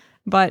permission,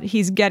 but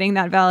he's getting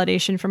that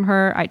validation from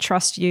her. I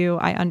trust you.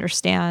 I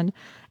understand.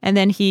 And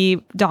then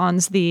he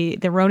dons the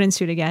Ronin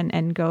suit again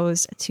and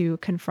goes to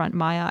confront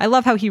Maya. I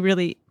love how he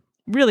really,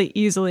 really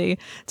easily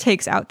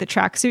takes out the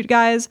tracksuit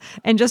guys.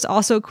 And just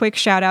also quick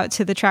shout out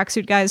to the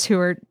tracksuit guys who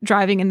are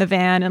driving in the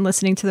van and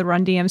listening to the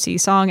Run DMC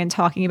song and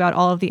talking about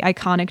all of the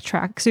iconic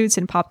tracksuits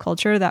in pop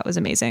culture. That was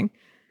amazing.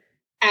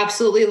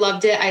 Absolutely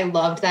loved it. I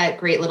loved that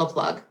great little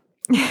plug.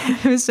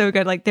 It was so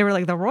good. Like they were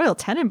like the Royal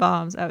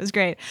Tenenbaums. That was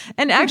great.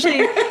 And actually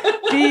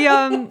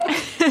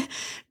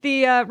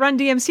the Run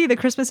DMC, the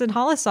Christmas in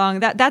Hollis song,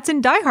 that's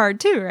in Die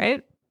Hard too,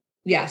 right?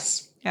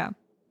 Yes. Yeah.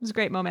 It was a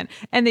great moment.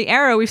 And the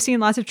arrow, we've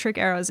seen lots of trick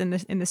arrows in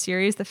the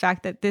series. The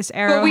fact that this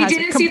arrow but we has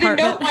didn't see the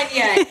note one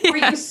yet. Yeah. Were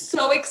you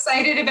so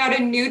excited about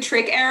a new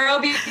trick arrow?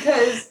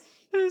 Because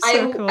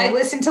cool. I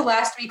listened to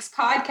last week's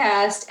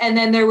podcast and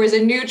then there was a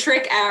new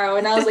trick arrow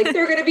and I was like,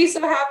 they're going to be so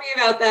happy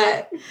about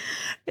that.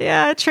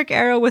 Yeah, a trick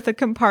arrow with a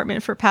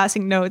compartment for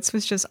passing notes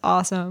was just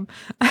awesome.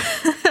 But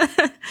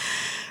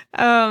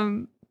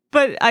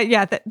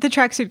the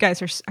tracksuit guys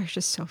are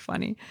just so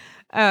funny.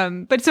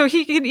 But so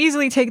he can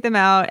easily take them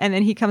out and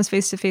then he comes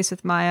face to face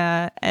with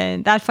Maya,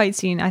 and that fight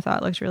scene I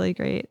thought looked really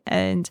great.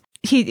 And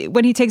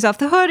when he takes off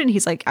the hood and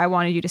he's like, I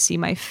wanted you to see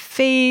my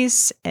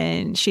face,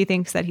 and she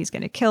thinks that he's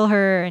going to kill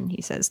her, and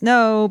he says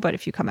no, but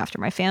if you come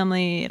after my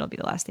family, it'll be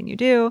the last thing you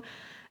do.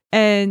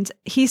 And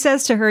he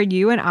says to her,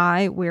 you and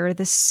I, we're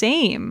the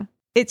same.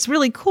 It's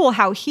really cool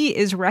how he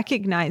is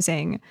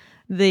recognizing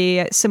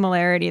the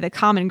similarity, the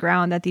common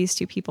ground that these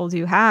two people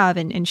do have.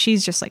 And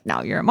she's just like,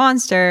 no, you're a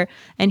monster.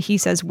 And he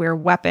says, we're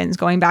weapons,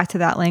 going back to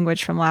that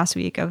language from last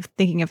week of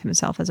thinking of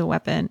himself as a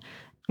weapon.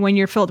 When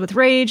you're filled with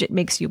rage, it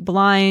makes you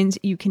blind.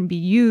 You can be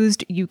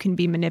used. You can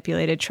be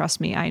manipulated.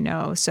 Trust me, I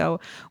know. So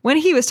when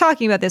he was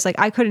talking about this, like,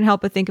 I couldn't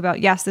help but think about,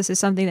 yes, this is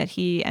something that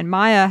he and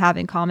Maya have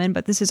in common,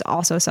 but this is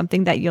also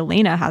something that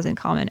Yelena has in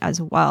common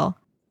as well.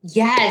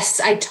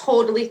 Yes, I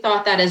totally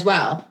thought that as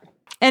well.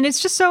 And it's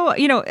just so,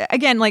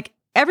 again, like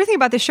everything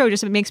about this show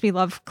just makes me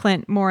love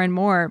Clint more and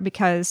more,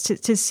 because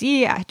to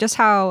see just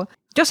how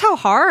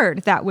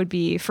hard that would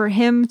be for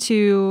him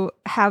to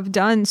have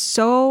done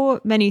so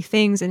many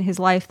things in his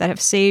life that have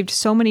saved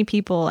so many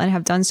people and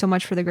have done so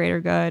much for the greater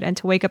good, and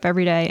to wake up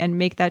every day and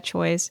make that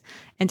choice,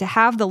 and to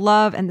have the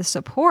love and the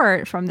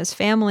support from this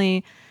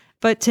family,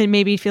 but to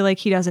maybe feel like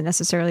he doesn't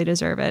necessarily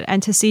deserve it,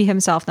 and to see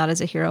himself not as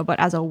a hero, but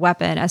as a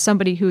weapon, as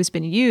somebody who's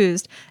been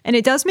used. And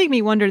it does make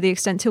me wonder the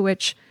extent to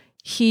which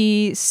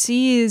he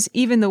sees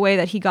even the way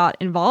that he got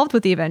involved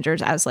with the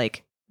Avengers as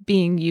like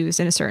being used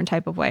in a certain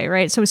type of way,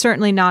 right? So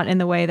certainly not in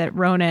the way that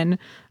Ronan,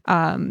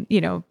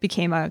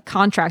 became a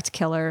contract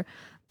killer,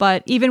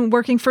 but even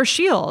working for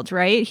S.H.I.E.L.D.,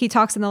 right? He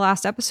talks in the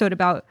last episode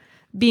about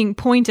being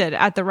pointed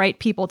at the right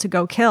people to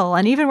go kill,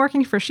 and even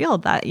working for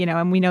S.H.I.E.L.D., that,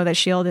 and we know that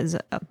S.H.I.E.L.D. is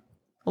a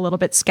little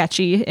bit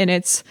sketchy in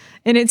its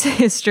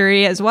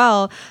history as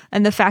well.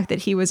 And the fact that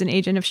he was an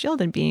agent of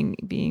S.H.I.E.L.D. and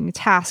being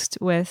tasked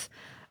with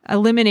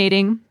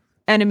eliminating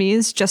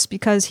enemies just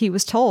because he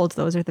was told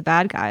those are the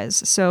bad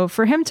guys. So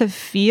for him to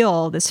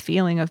feel this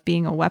feeling of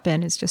being a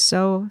weapon is just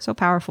so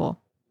powerful.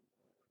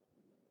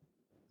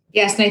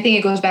 Yes, and I think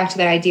it goes back to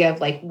that idea of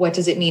like, what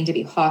does it mean to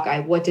be Hawkeye?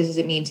 What does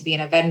it mean to be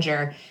an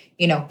Avenger?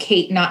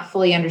 Kate not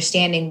fully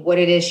understanding what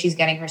it is she's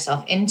getting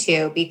herself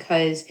into,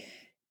 because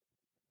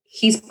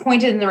he's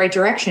pointed in the right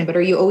direction, but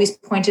are you always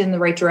pointed in the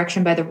right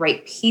direction by the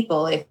right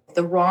people? If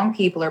the wrong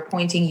people are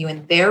pointing you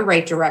in their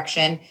right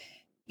direction,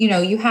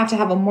 you have to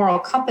have a moral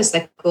compass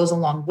that goes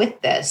along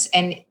with this.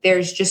 And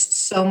there's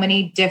just so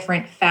many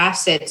different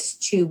facets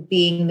to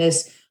being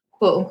this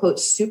quote unquote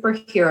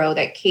superhero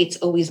that Kate's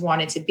always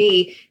wanted to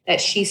be,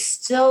 that she's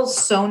still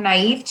so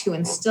naive to,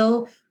 and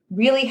still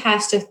really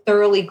has to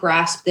thoroughly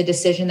grasp the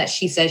decision that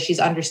she says she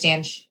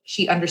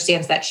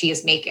understands that she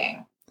is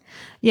making.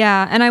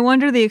 Yeah. And I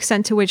wonder the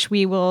extent to which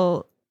we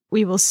will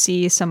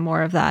see some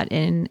more of that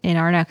in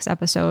our next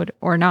episode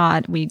or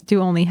not. We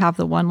do only have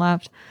the one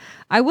left.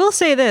 I will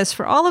say this,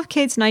 for all of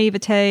Kate's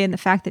naivete and the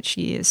fact that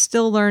she is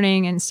still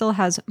learning and still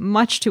has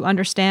much to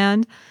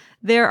understand,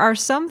 there are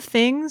some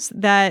things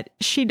that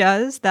she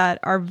does that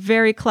are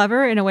very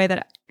clever in a way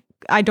that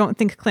I don't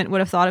think Clint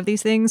would have thought of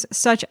these things,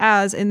 such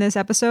as in this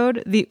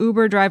episode, the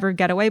Uber driver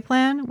getaway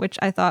plan, which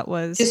I thought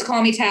was... Just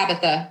call me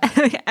Tabitha.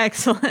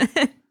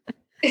 Excellent.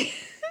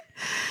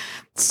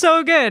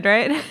 So good,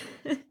 right?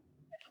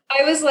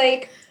 I was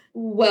like,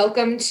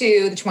 welcome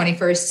to the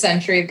 21st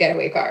century of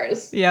getaway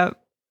cars. Yep.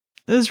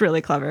 It was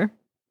really clever.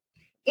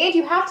 And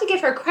you have to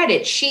give her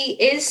credit. She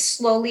is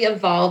slowly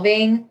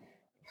evolving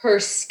her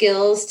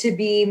skills to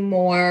be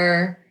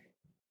more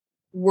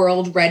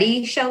world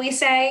ready, shall we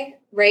say,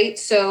 right?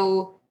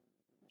 So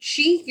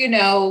she,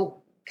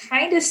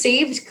 kind of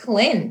saved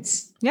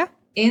Clint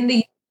in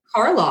the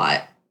car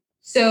lot.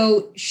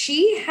 So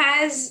she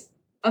has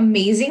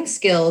amazing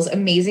skills,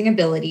 amazing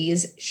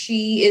abilities.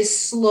 She is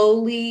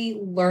slowly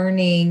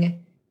learning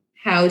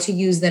how to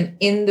use them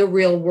in the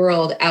real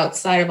world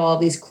outside of all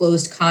these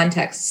closed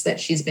contexts that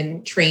she's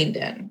been trained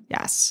in.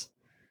 Yes.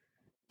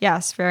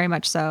 Yes, very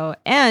much so.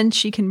 And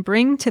she can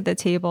bring to the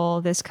table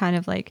this kind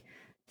of like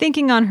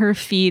thinking on her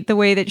feet, the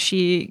way that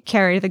she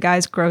carried the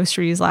guy's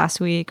groceries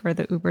last week or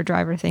the Uber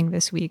driver thing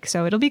this week.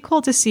 So it'll be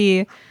cool to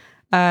see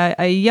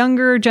a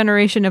younger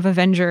generation of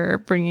Avenger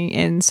bringing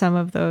in some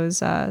of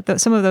those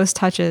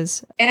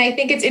touches. And I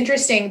think it's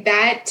interesting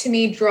that to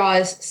me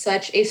draws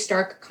such a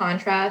stark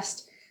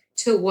contrast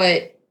to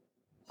what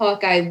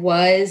Hawkeye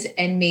was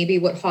and maybe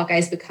what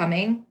Hawkeye's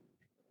becoming.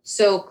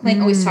 So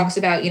Clint always talks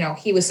about,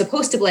 he was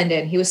supposed to blend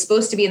in. He was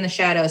supposed to be in the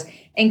shadows.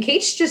 And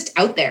Kate's just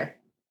out there.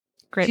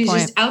 She's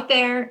just out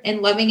there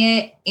and loving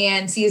it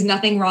and sees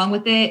nothing wrong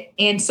with it.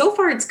 And so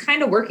far, it's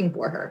kind of working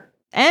for her.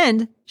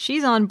 And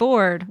she's on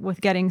board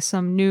with getting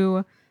some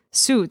new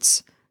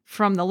suits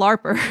from the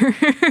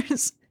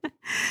LARPers.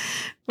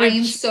 I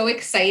am so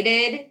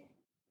excited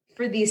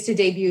for these to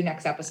debut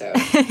next episode.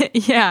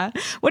 Yeah.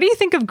 What do you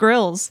think of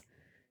Grills?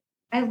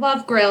 I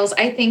love Grills.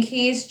 I think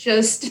he's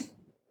so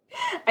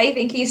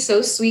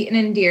sweet and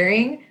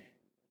endearing.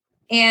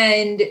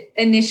 And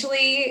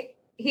initially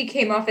he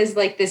came off as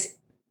like this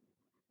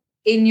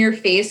in your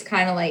face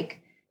kind of like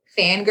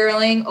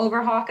fangirling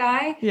over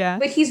Hawkeye. Yeah.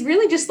 But he's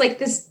really just like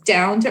this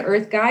down to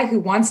earth guy who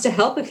wants to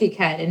help if he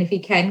can. And if he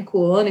can,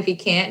 cool. And if he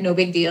can't, no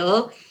big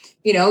deal.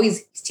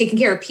 He's taking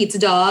care of Pizza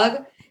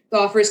Dog. He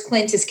offers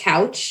Clint his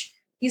couch.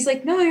 He's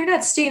like, no, you're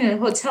not staying in a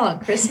hotel on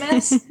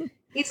Christmas.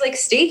 He's like,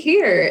 stay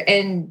here.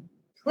 And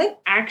Clint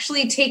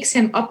actually takes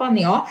him up on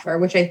the offer,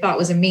 which I thought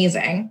was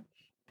amazing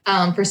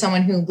for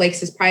someone who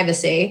likes his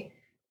privacy.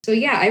 So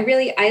yeah,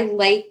 I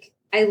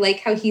like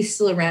how he's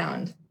still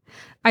around.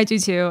 I do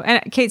too.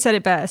 And Kate said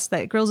it best,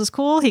 that Grills is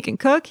cool. He can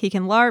cook, he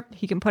can LARP,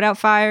 he can put out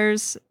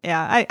fires.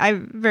 Yeah, I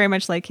very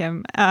much like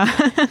him.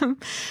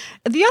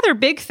 The other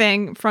big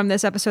thing from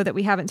this episode that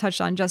we haven't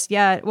touched on just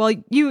yet, well,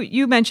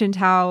 you mentioned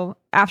how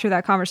after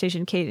that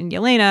conversation, Kate and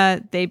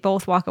Yelena, they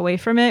both walk away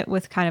from it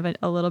with kind of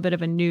a little bit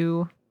of a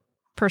new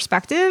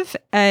perspective.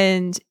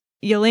 And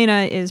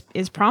Yelena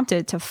is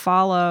prompted to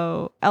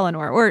follow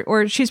Eleanor,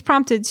 or she's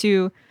prompted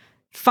to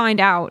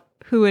find out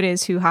who it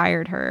is who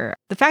hired her.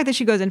 The fact that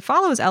she goes and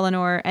follows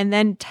Eleanor and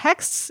then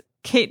texts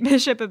Kate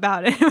Bishop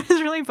about it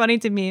was really funny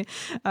to me.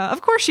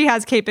 Of course she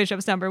has Kate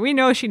Bishop's number. We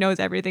know she knows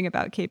everything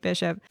about Kate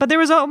Bishop. But there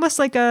was almost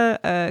like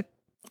a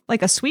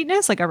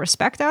sweetness, like a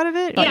respect out of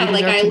it. Yeah,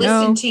 like I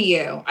listened to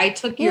you. I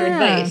took your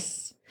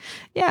advice.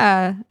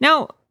 Yeah.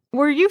 Now,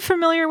 were you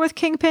familiar with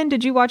Kingpin?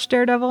 Did you watch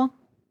Daredevil?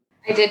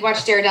 I did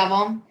watch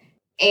Daredevil.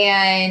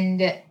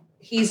 And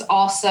he's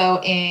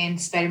also in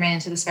Spider-Man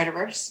Into the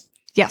Spider-Verse.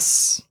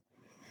 Yes.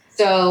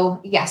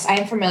 So, yes, I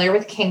am familiar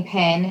with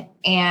Kingpin.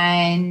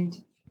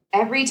 And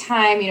every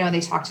time,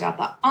 they talked about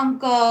the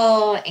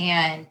uncle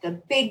and the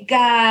big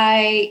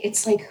guy,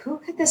 it's like, who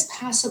could this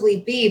possibly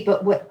be?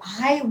 But what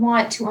I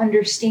want to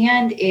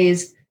understand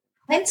is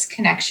Clint's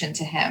connection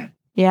to him.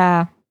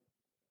 Yeah.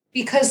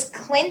 Because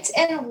Clint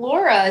and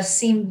Laura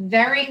seem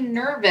very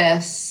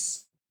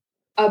nervous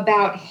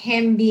about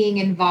him being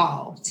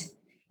involved.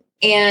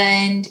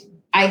 And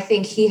I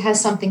think he has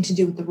something to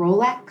do with the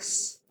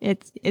Rolex.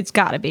 It's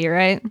got to be,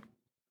 right?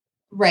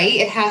 Right.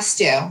 It has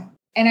to.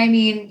 And I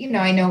mean,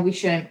 I know we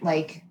shouldn't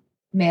like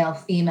male,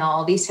 female,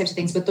 all these types of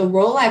things, but the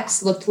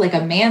Rolex looked like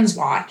a man's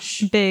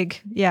watch.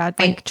 Big. Yeah.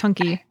 Like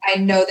chunky. I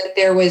know that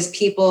there was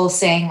people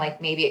saying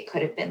like, maybe it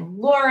could have been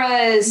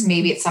Laura's,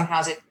 maybe it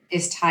somehow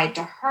is tied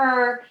to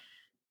her,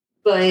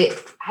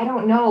 but I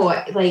don't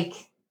know. Like,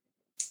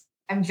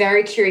 I'm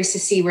very curious to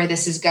see where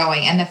this is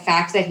going. And the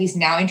fact that he's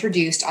now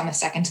introduced on the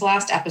second to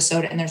last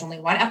episode and there's only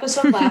one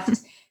episode left.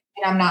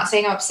 And I'm not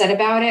saying I'm upset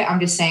about it. I'm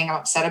just saying I'm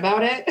upset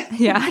about it.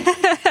 Yeah.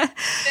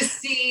 To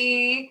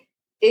see,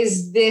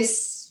 is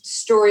this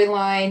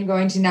storyline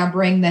going to now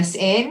bring this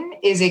in?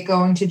 Is it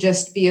going to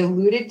just be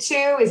alluded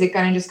to? Is it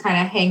going to just kind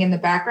of hang in the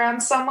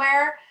background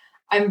somewhere?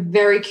 I'm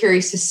very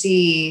curious to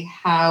see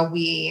how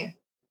we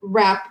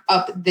wrap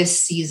up this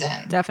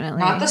season. Definitely.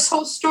 Not this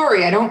whole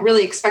story. I don't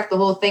really expect the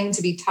whole thing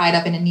to be tied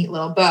up in a neat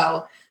little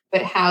bow,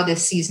 but how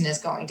this season is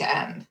going to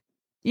end.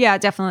 Yeah,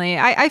 definitely.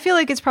 I feel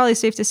like it's probably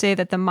safe to say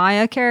that the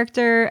Maya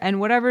character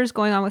and whatever's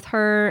going on with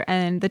her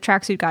and the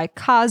tracksuit guy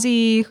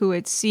Kazi, who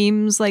it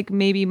seems like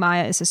maybe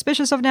Maya is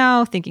suspicious of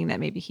now, thinking that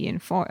maybe he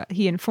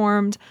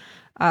informed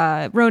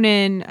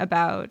Ronan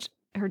about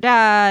her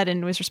dad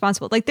and was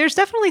responsible. Like, there's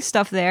definitely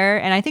stuff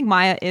there, and I think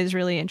Maya is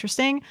really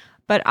interesting.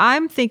 But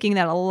I'm thinking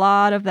that a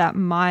lot of that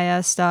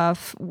Maya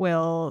stuff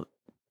will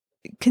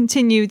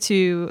continue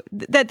to,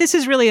 that this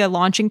is really a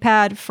launching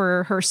pad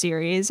for her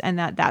series, and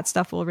that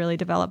stuff will really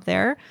develop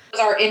there.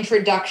 Our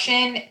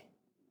introduction,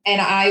 and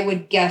I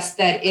would guess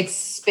that it's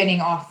spinning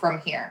off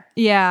from here.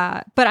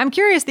 Yeah, but I'm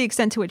curious the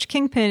extent to which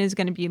Kingpin is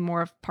going to be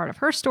more of part of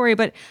her story.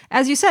 But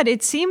as you said,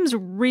 it seems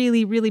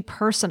really, really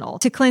personal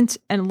to Clint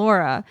and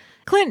Laura.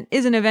 Clint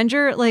is an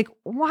Avenger. Like,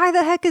 why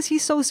the heck is he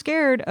so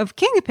scared of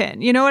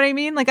Kingpin? You know what I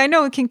mean? Like, I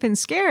know Kingpin's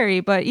scary,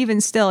 but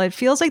even still, it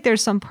feels like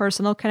there's some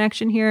personal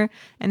connection here.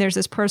 And there's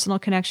this personal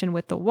connection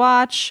with the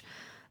Watch.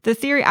 The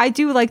theory, I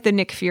do like the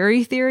Nick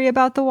Fury theory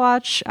about the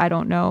Watch. I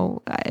don't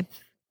know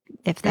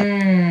if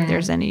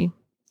there's any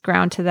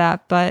ground to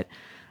that, but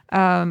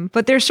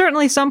there's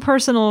certainly some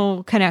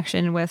personal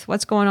connection with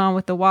what's going on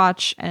with the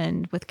Watch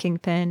and with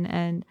Kingpin,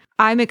 and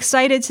I'm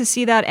excited to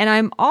see that. And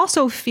I'm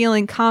also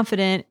feeling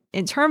confident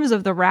in terms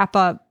of the wrap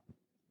up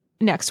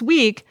next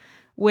week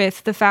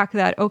with the fact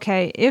that,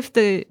 okay, if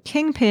the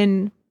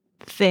Kingpin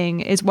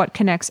thing is what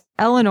connects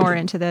Eleanor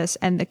into this,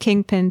 and the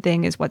Kingpin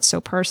thing is what's so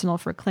personal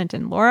for Clint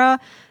and Laura,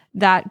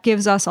 that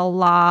gives us a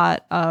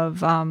lot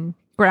of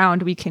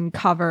ground we can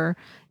cover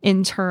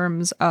in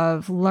terms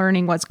of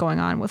learning what's going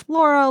on with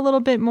Laura a little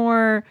bit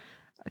more,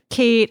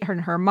 Kate,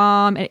 her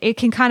mom. It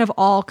can kind of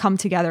all come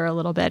together a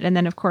little bit. And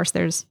then, of course,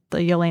 there's the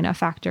Yelena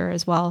factor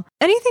as well.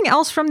 Anything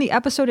else from the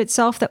episode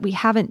itself that we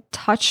haven't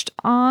touched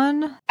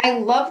on? I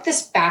love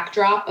this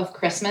backdrop of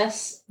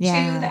Christmas to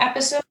the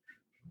episode.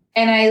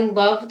 And I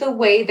love the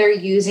way they're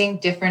using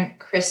different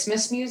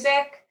Christmas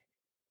music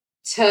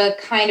to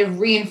kind of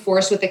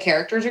reinforce what the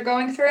characters are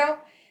going through.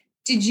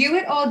 Did you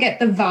at all get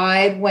the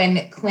vibe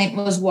when Clint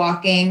was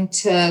walking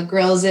to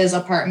Grills's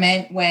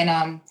apartment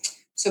when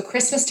so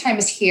Christmas Time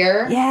Is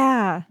Here?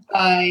 Yeah.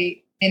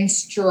 By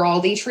Vince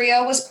Giraldi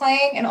Trio was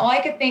playing, and all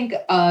I could think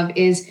of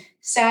is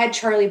Sad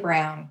Charlie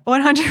Brown.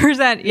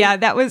 100%. Yeah,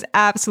 that was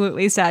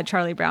absolutely Sad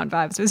Charlie Brown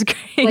vibes. It was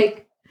great.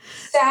 Like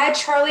sad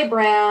Charlie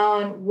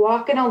Brown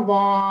walking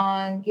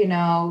along, you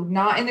know,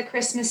 not in the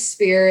Christmas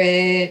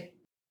spirit.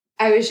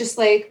 I was just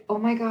like, oh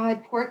my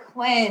God, poor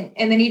Clint.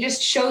 And then he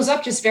just shows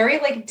up just very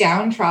like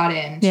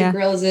downtrodden to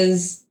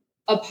Grills's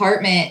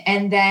apartment.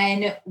 And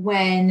then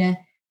when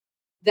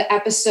the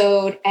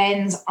episode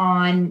ends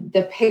on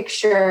the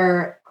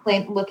picture,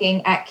 Clint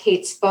looking at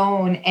Kate's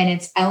phone, and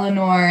it's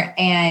Eleanor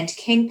and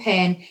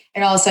Kingpin,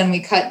 and all of a sudden we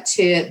cut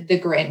to the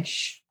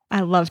Grinch. I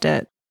loved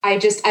it.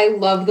 I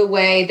love the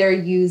way they're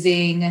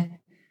using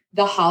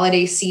the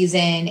holiday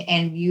season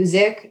and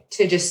music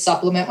to just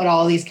supplement what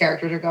all of these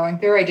characters are going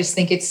through. I just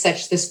think it's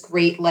such this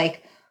great,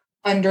 like,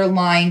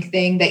 underlying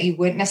thing that you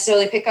wouldn't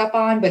necessarily pick up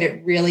on, but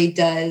it really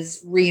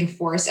does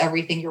reinforce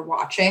everything you're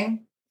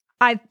watching.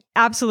 I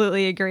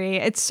absolutely agree.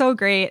 It's so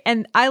great.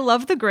 And I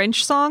love the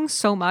Grinch song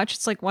so much.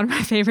 It's like one of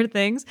my favorite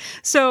things.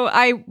 So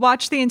I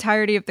watched the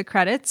entirety of the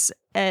credits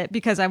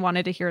because I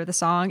wanted to hear the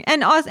song.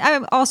 And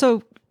I'm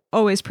also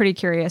always pretty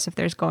curious if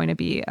there's going to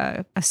be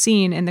a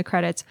scene in the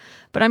credits.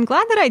 But I'm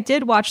glad that I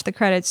did watch the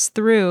credits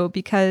through,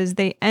 because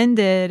they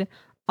ended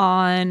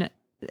on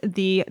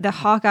the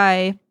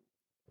Hawkeye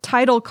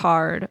title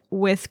card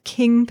with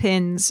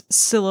Kingpin's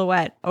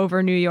silhouette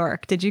over New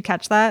York. Did you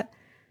catch that?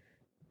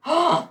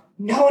 Oh,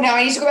 no, now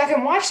I need to go back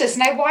and watch this.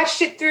 And I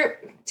watched it through,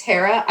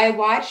 Tara, I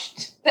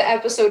watched the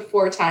episode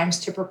 4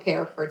 times to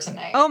prepare for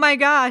tonight. Oh my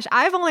gosh,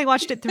 I've only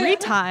watched it 3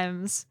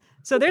 times.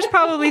 So there's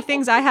probably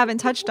things I haven't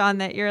touched on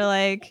that you're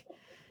like...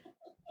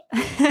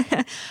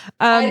 and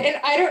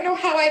I don't know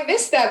how I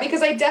missed that,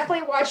 because I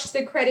definitely watched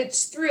the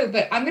credits through,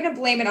 but I'm going to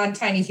blame it on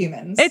Tiny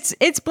Humans.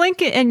 It's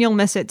blink it and you'll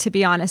miss it, to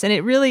be honest. And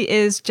it really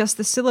is just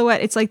the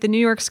silhouette. It's like the New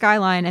York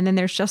skyline, and then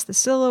there's just the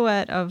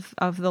silhouette of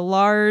the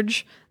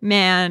large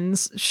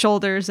man's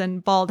shoulders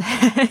and bald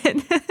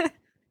head.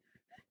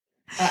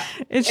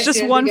 It's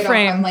just one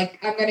frame. I'm like,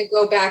 I'm going to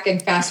go back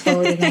and fast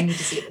forward, and I need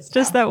to see this.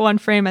 Just that one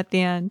frame at the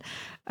end.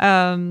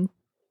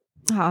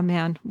 Oh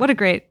man, what a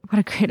great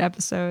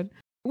episode.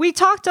 We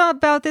talked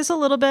about this a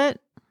little bit,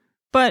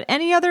 but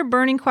any other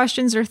burning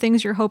questions or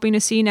things you're hoping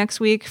to see next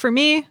week? For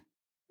me,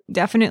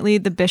 definitely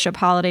the Bishop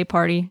holiday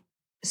party.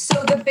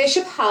 So the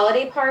Bishop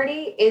holiday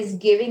party is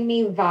giving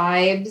me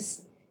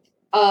vibes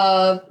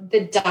of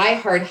the Die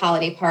Hard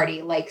holiday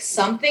party. Like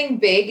something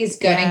big is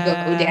going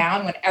to go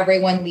down when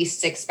everyone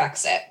least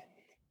expects it.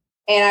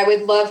 And I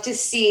would love to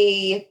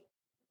see,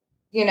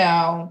 you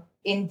know,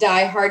 in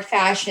Die Hard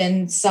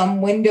fashion,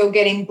 some window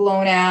getting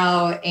blown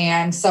out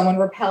and someone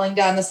rappelling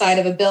down the side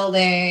of a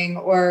building,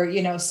 or,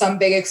 you know, some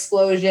big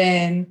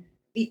explosion.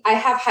 I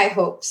have high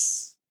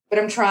hopes, but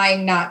I'm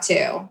trying not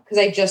to, because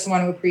I just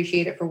want to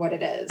appreciate it for what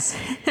it is.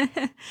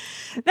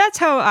 That's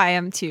how I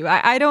am too.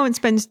 I don't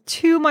spend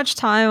too much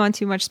time on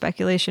too much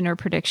speculation or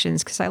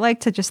predictions, because I like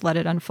to just let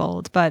it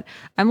unfold. But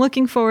I'm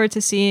looking forward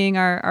to seeing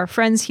our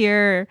friends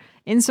here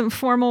in some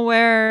formal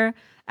wear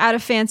at a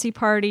fancy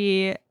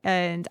party.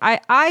 And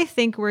I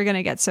think we're going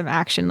to get some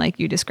action like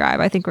you describe.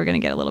 I think we're going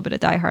to get a little bit of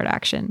Die Hard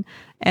action.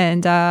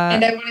 And I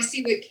want to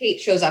see what Kate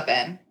shows up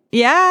in.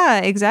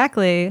 Yeah,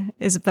 exactly.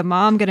 Is the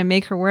mom going to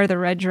make her wear the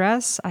red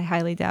dress? I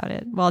highly doubt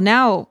it. Well,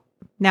 now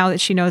that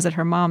she knows that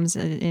her mom's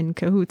in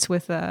cahoots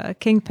with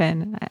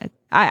Kingpin,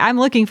 I'm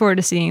looking forward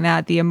to seeing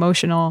that, the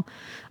emotional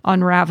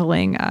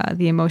unraveling,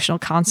 the emotional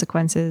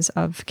consequences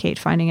of Kate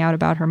finding out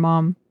about her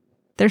mom.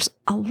 There's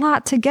a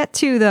lot to get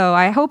to, though.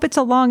 I hope it's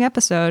a long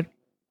episode.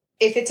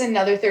 If it's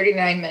another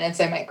 39 minutes,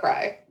 I might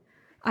cry.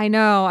 I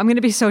know. I'm going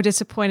to be so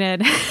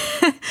disappointed.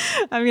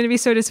 I'm going to be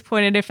so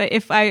disappointed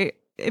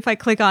if I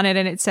click on it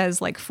and it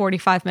says like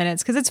 45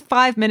 minutes, because it's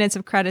 5 minutes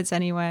of credits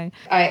anyway.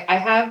 I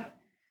have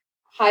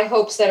high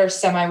hopes that are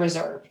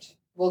semi-reserved.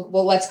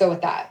 Well, let's go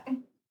with that.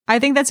 I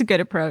think that's a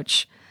good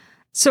approach.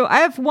 So I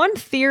have one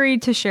theory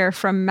to share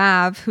from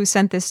Mav, who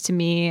sent this to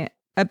me,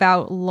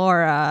 about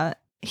Laura.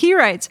 He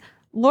writes,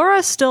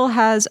 Laura still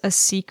has a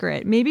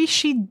secret. Maybe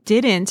she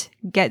didn't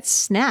get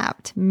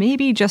snapped.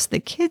 Maybe just the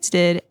kids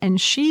did.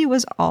 And she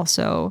was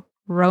also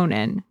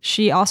Ronin.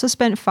 She also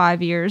spent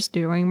 5 years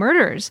doing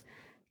murders.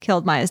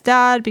 Killed Maya's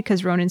dad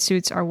because Ronin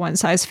suits are one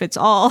size fits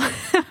all,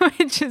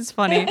 which is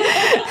funny.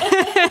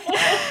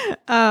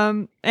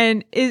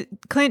 And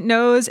Clint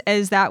knows,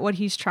 is that what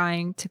he's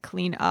trying to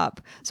clean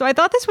up? So I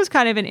thought this was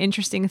kind of an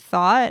interesting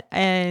thought.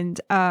 And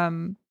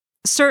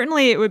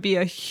certainly it would be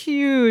a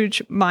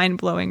huge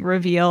mind-blowing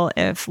reveal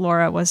if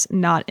Laura was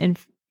not in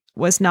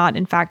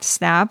fact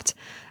snapped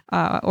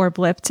or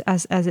blipped,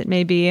 as it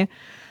may be.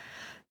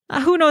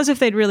 Who knows if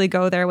they'd really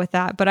go there with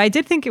that, but I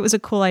did think it was a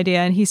cool idea,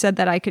 and he said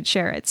that I could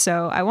share it.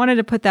 So I wanted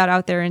to put that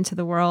out there into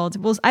the world.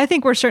 Well, I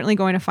think we're certainly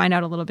going to find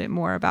out a little bit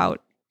more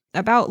about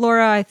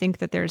Laura. I think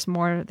that there's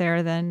more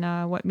there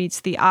than what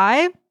meets the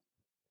eye.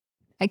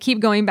 I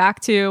keep going back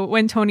to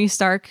when Tony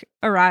Stark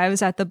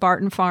arrives at the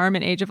Barton farm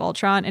in Age of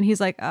Ultron, and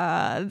he's like,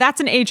 that's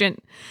an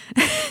agent.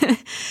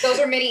 Those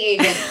are mini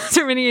agents. Those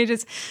are mini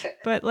agents.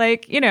 But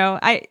like, you know,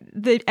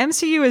 the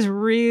MCU is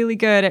really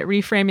good at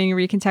reframing,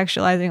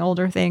 recontextualizing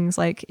older things.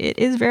 Like, it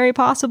is very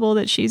possible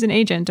that she's an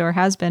agent or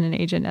has been an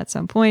agent at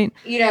some point.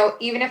 You know,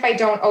 even if I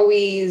don't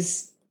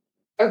always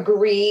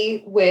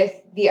agree with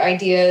the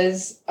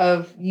ideas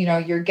of, you know,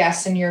 your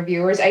guests and your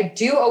viewers, I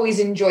do always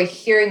enjoy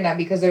hearing them,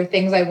 because they're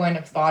things I wouldn't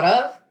have thought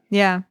of.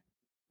 Yeah.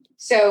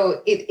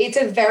 So it's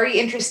a very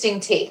interesting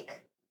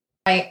take.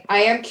 I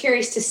am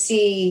curious to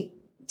see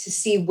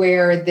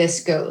where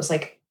this goes.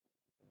 Like,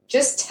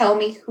 just tell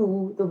me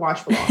who the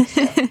watch belongs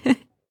to.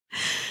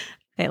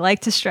 They like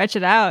to stretch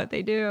it out.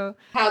 They do.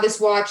 How this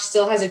watch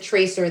still has a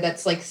tracer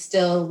that's like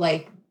still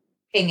like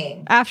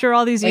pinging after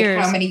all these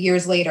years. How many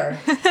years later?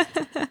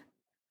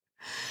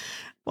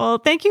 Well,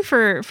 thank you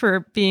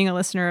for being a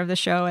listener of the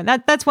show. And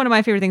that's one of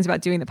my favorite things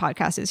about doing the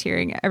podcast, is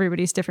hearing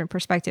everybody's different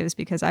perspectives,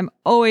 because I'm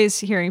always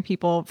hearing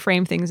people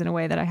frame things in a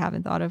way that I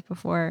haven't thought of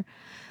before.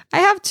 I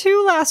have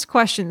 2 last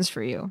questions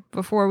for you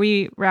before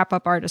we wrap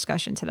up our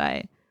discussion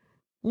today.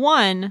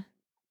 1,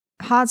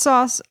 hot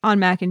sauce on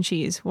mac and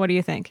cheese. What do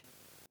you think?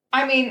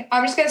 I mean,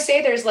 I'm just going to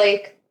say there's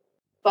like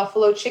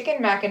buffalo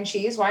chicken mac and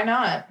cheese. Why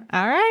not?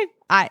 All right.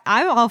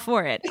 I'm all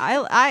for it.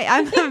 I'm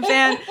a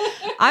fan.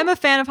 I'm a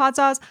fan of hot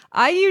sauce.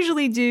 I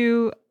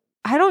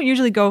don't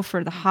usually go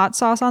for the hot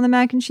sauce on the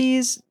mac and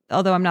cheese,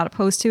 although I'm not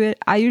opposed to it.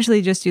 I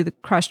usually just do the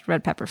crushed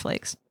red pepper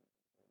flakes.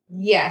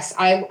 Yes,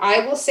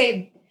 I will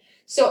say.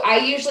 So I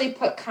usually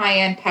put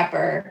cayenne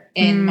pepper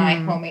in my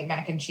homemade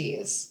mac and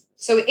cheese.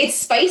 So it's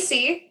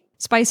spicy.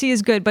 Spicy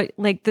is good, but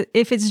like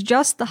if it's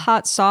just the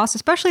hot sauce,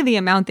 especially the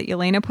amount that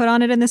Yelena put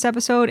on it in this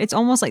episode, it's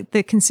almost like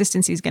the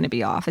consistency is going to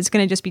be off. It's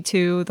going to just be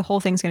the whole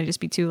thing's going to just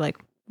be too like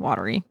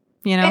watery,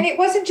 you know? And it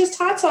wasn't just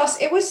hot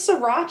sauce. It was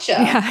sriracha.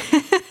 Yeah.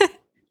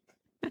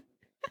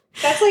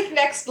 That's like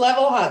next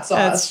level hot sauce.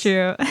 That's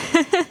true.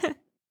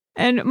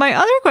 And my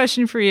other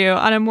question for you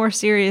on a more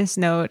serious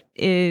note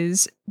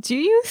is, do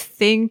you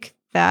think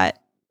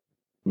that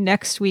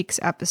next week's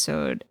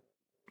episode,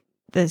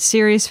 the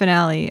series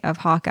finale of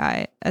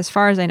Hawkeye, as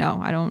far as I know,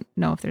 I don't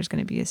know if there's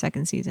going to be a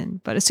second season,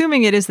 but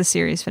assuming it is the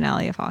series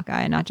finale of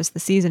Hawkeye and not just the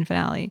season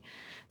finale,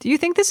 do you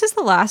think this is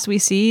the last we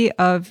see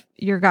of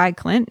your guy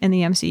Clint in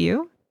the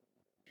MCU?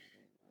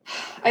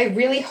 I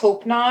really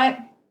hope not.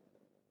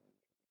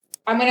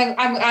 I'm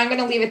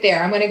gonna leave it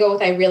there. I'm gonna go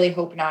with I really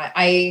hope not.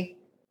 I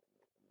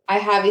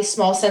have a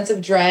small sense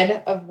of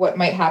dread of what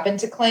might happen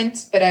to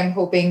Clint, but I'm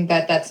hoping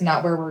that that's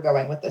not where we're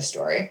going with this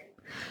story.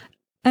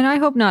 And I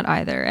hope not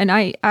either. And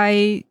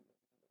I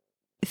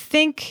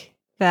think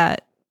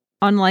that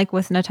unlike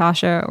with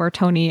Natasha or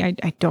Tony,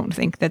 I don't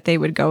think that they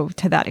would go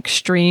to that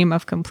extreme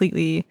of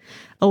completely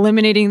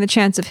eliminating the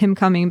chance of him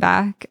coming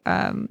back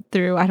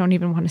through, I don't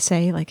even want to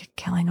say like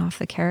killing off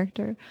the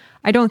character.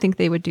 I don't think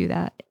they would do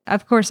that.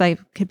 Of course, I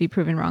could be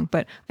proven wrong,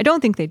 but I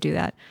don't think they'd do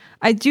that.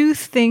 I do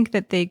think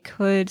that they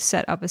could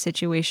set up a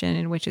situation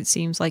in which it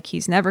seems like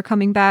he's never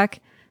coming back.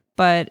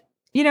 But,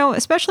 you know,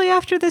 especially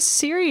after this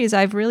series,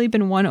 I've really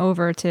been won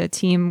over to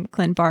Team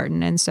Clint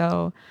Barton. And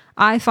so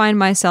I find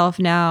myself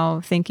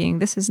now thinking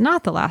this is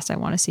not the last I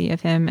want to see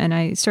of him. And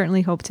I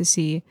certainly hope to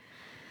see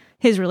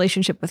his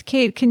relationship with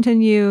Kate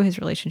continue, his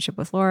relationship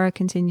with Laura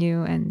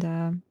continue.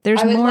 And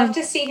there's more. I would love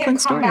to see him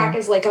come back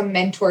as like a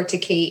mentor to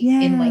Kate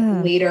in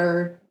like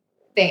later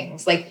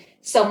things, like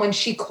someone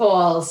she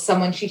calls,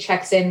 someone she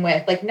checks in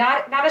with, like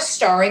not a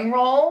starring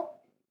role,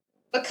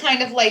 but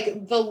kind of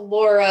like the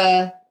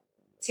Laura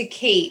to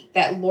Kate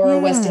that Laura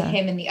was to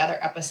him in the other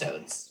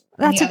episodes.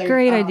 That's a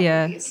great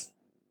idea. Movies.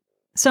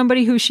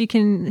 Somebody who she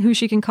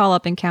can call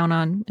up and count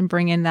on and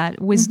bring in that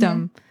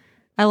wisdom.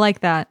 I like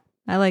that.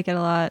 I like it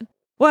a lot.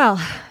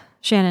 Well,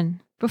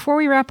 Shannon, before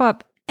we wrap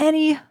up,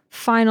 any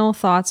final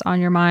thoughts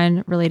on your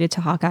mind related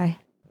to Hawkeye?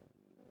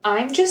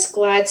 I'm just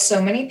glad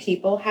so many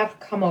people have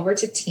come over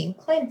to Team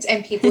Clint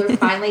and people are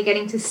finally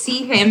getting to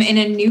see him in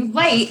a new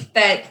light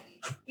that,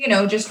 you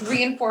know, just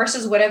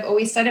reinforces what I've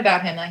always said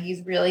about him. That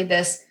he's really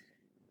this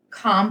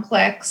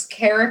complex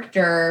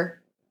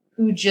character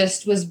who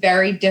just was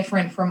very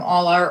different from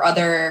all our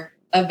other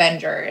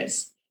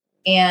Avengers.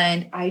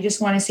 And I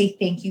just want to say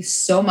thank you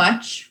so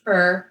much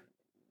for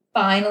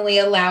finally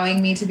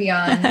allowing me to be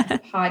on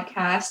the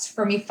podcast,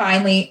 for me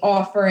finally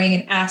offering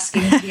and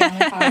asking to be on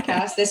the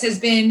podcast. This has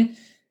been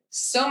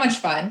so much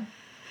fun.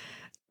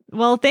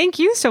 Well, thank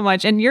you so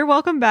much. And you're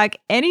welcome back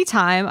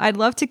anytime. I'd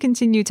love to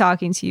continue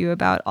talking to you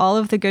about all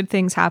of the good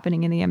things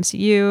happening in the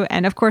MCU.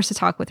 And of course, to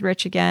talk with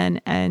Rich again.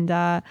 And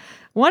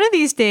one of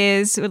these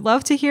days, would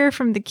love to hear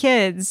from the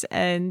kids.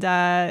 And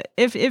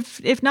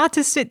if not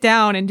to sit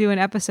down and do an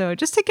episode,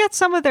 just to get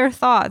some of their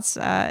thoughts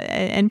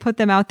and put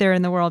them out there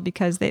in the world,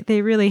 because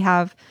they really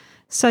have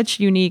such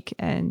unique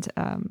and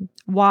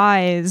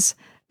wise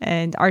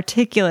and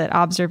articulate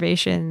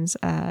observations,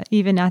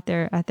 even at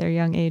their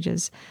young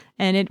ages.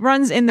 And it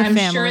runs in the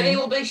family. I'm sure they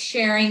will be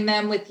sharing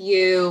them with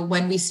you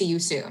when we see you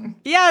soon.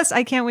 Yes,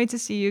 I can't wait to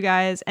see you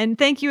guys. And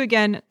thank you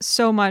again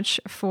so much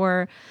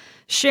for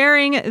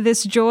sharing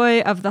this joy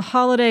of the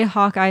holiday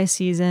Hawkeye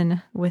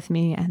season with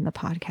me and the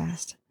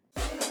podcast.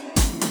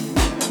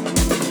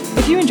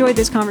 If you enjoyed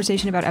this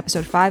conversation about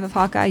episode 5 of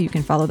Hawkeye, you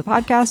can follow the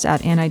podcast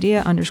at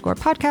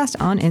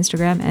anidea_podcast on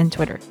Instagram and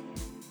Twitter.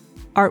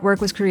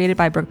 Artwork was created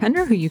by Brooke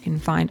Pender, who you can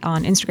find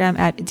on Instagram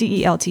at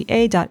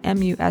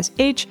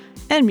delta.mush,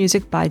 and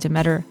music by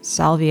Demeter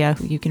Salvia,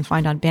 who you can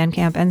find on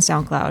Bandcamp and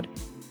SoundCloud.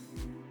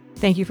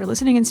 Thank you for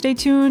listening, and stay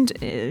tuned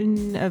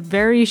in a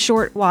very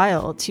short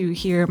while to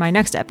hear my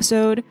next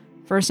episode,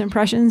 first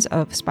impressions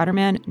of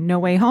Spider-Man No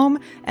Way Home,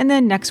 and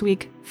then next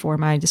week for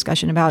my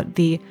discussion about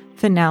the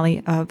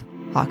finale of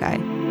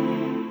Hawkeye.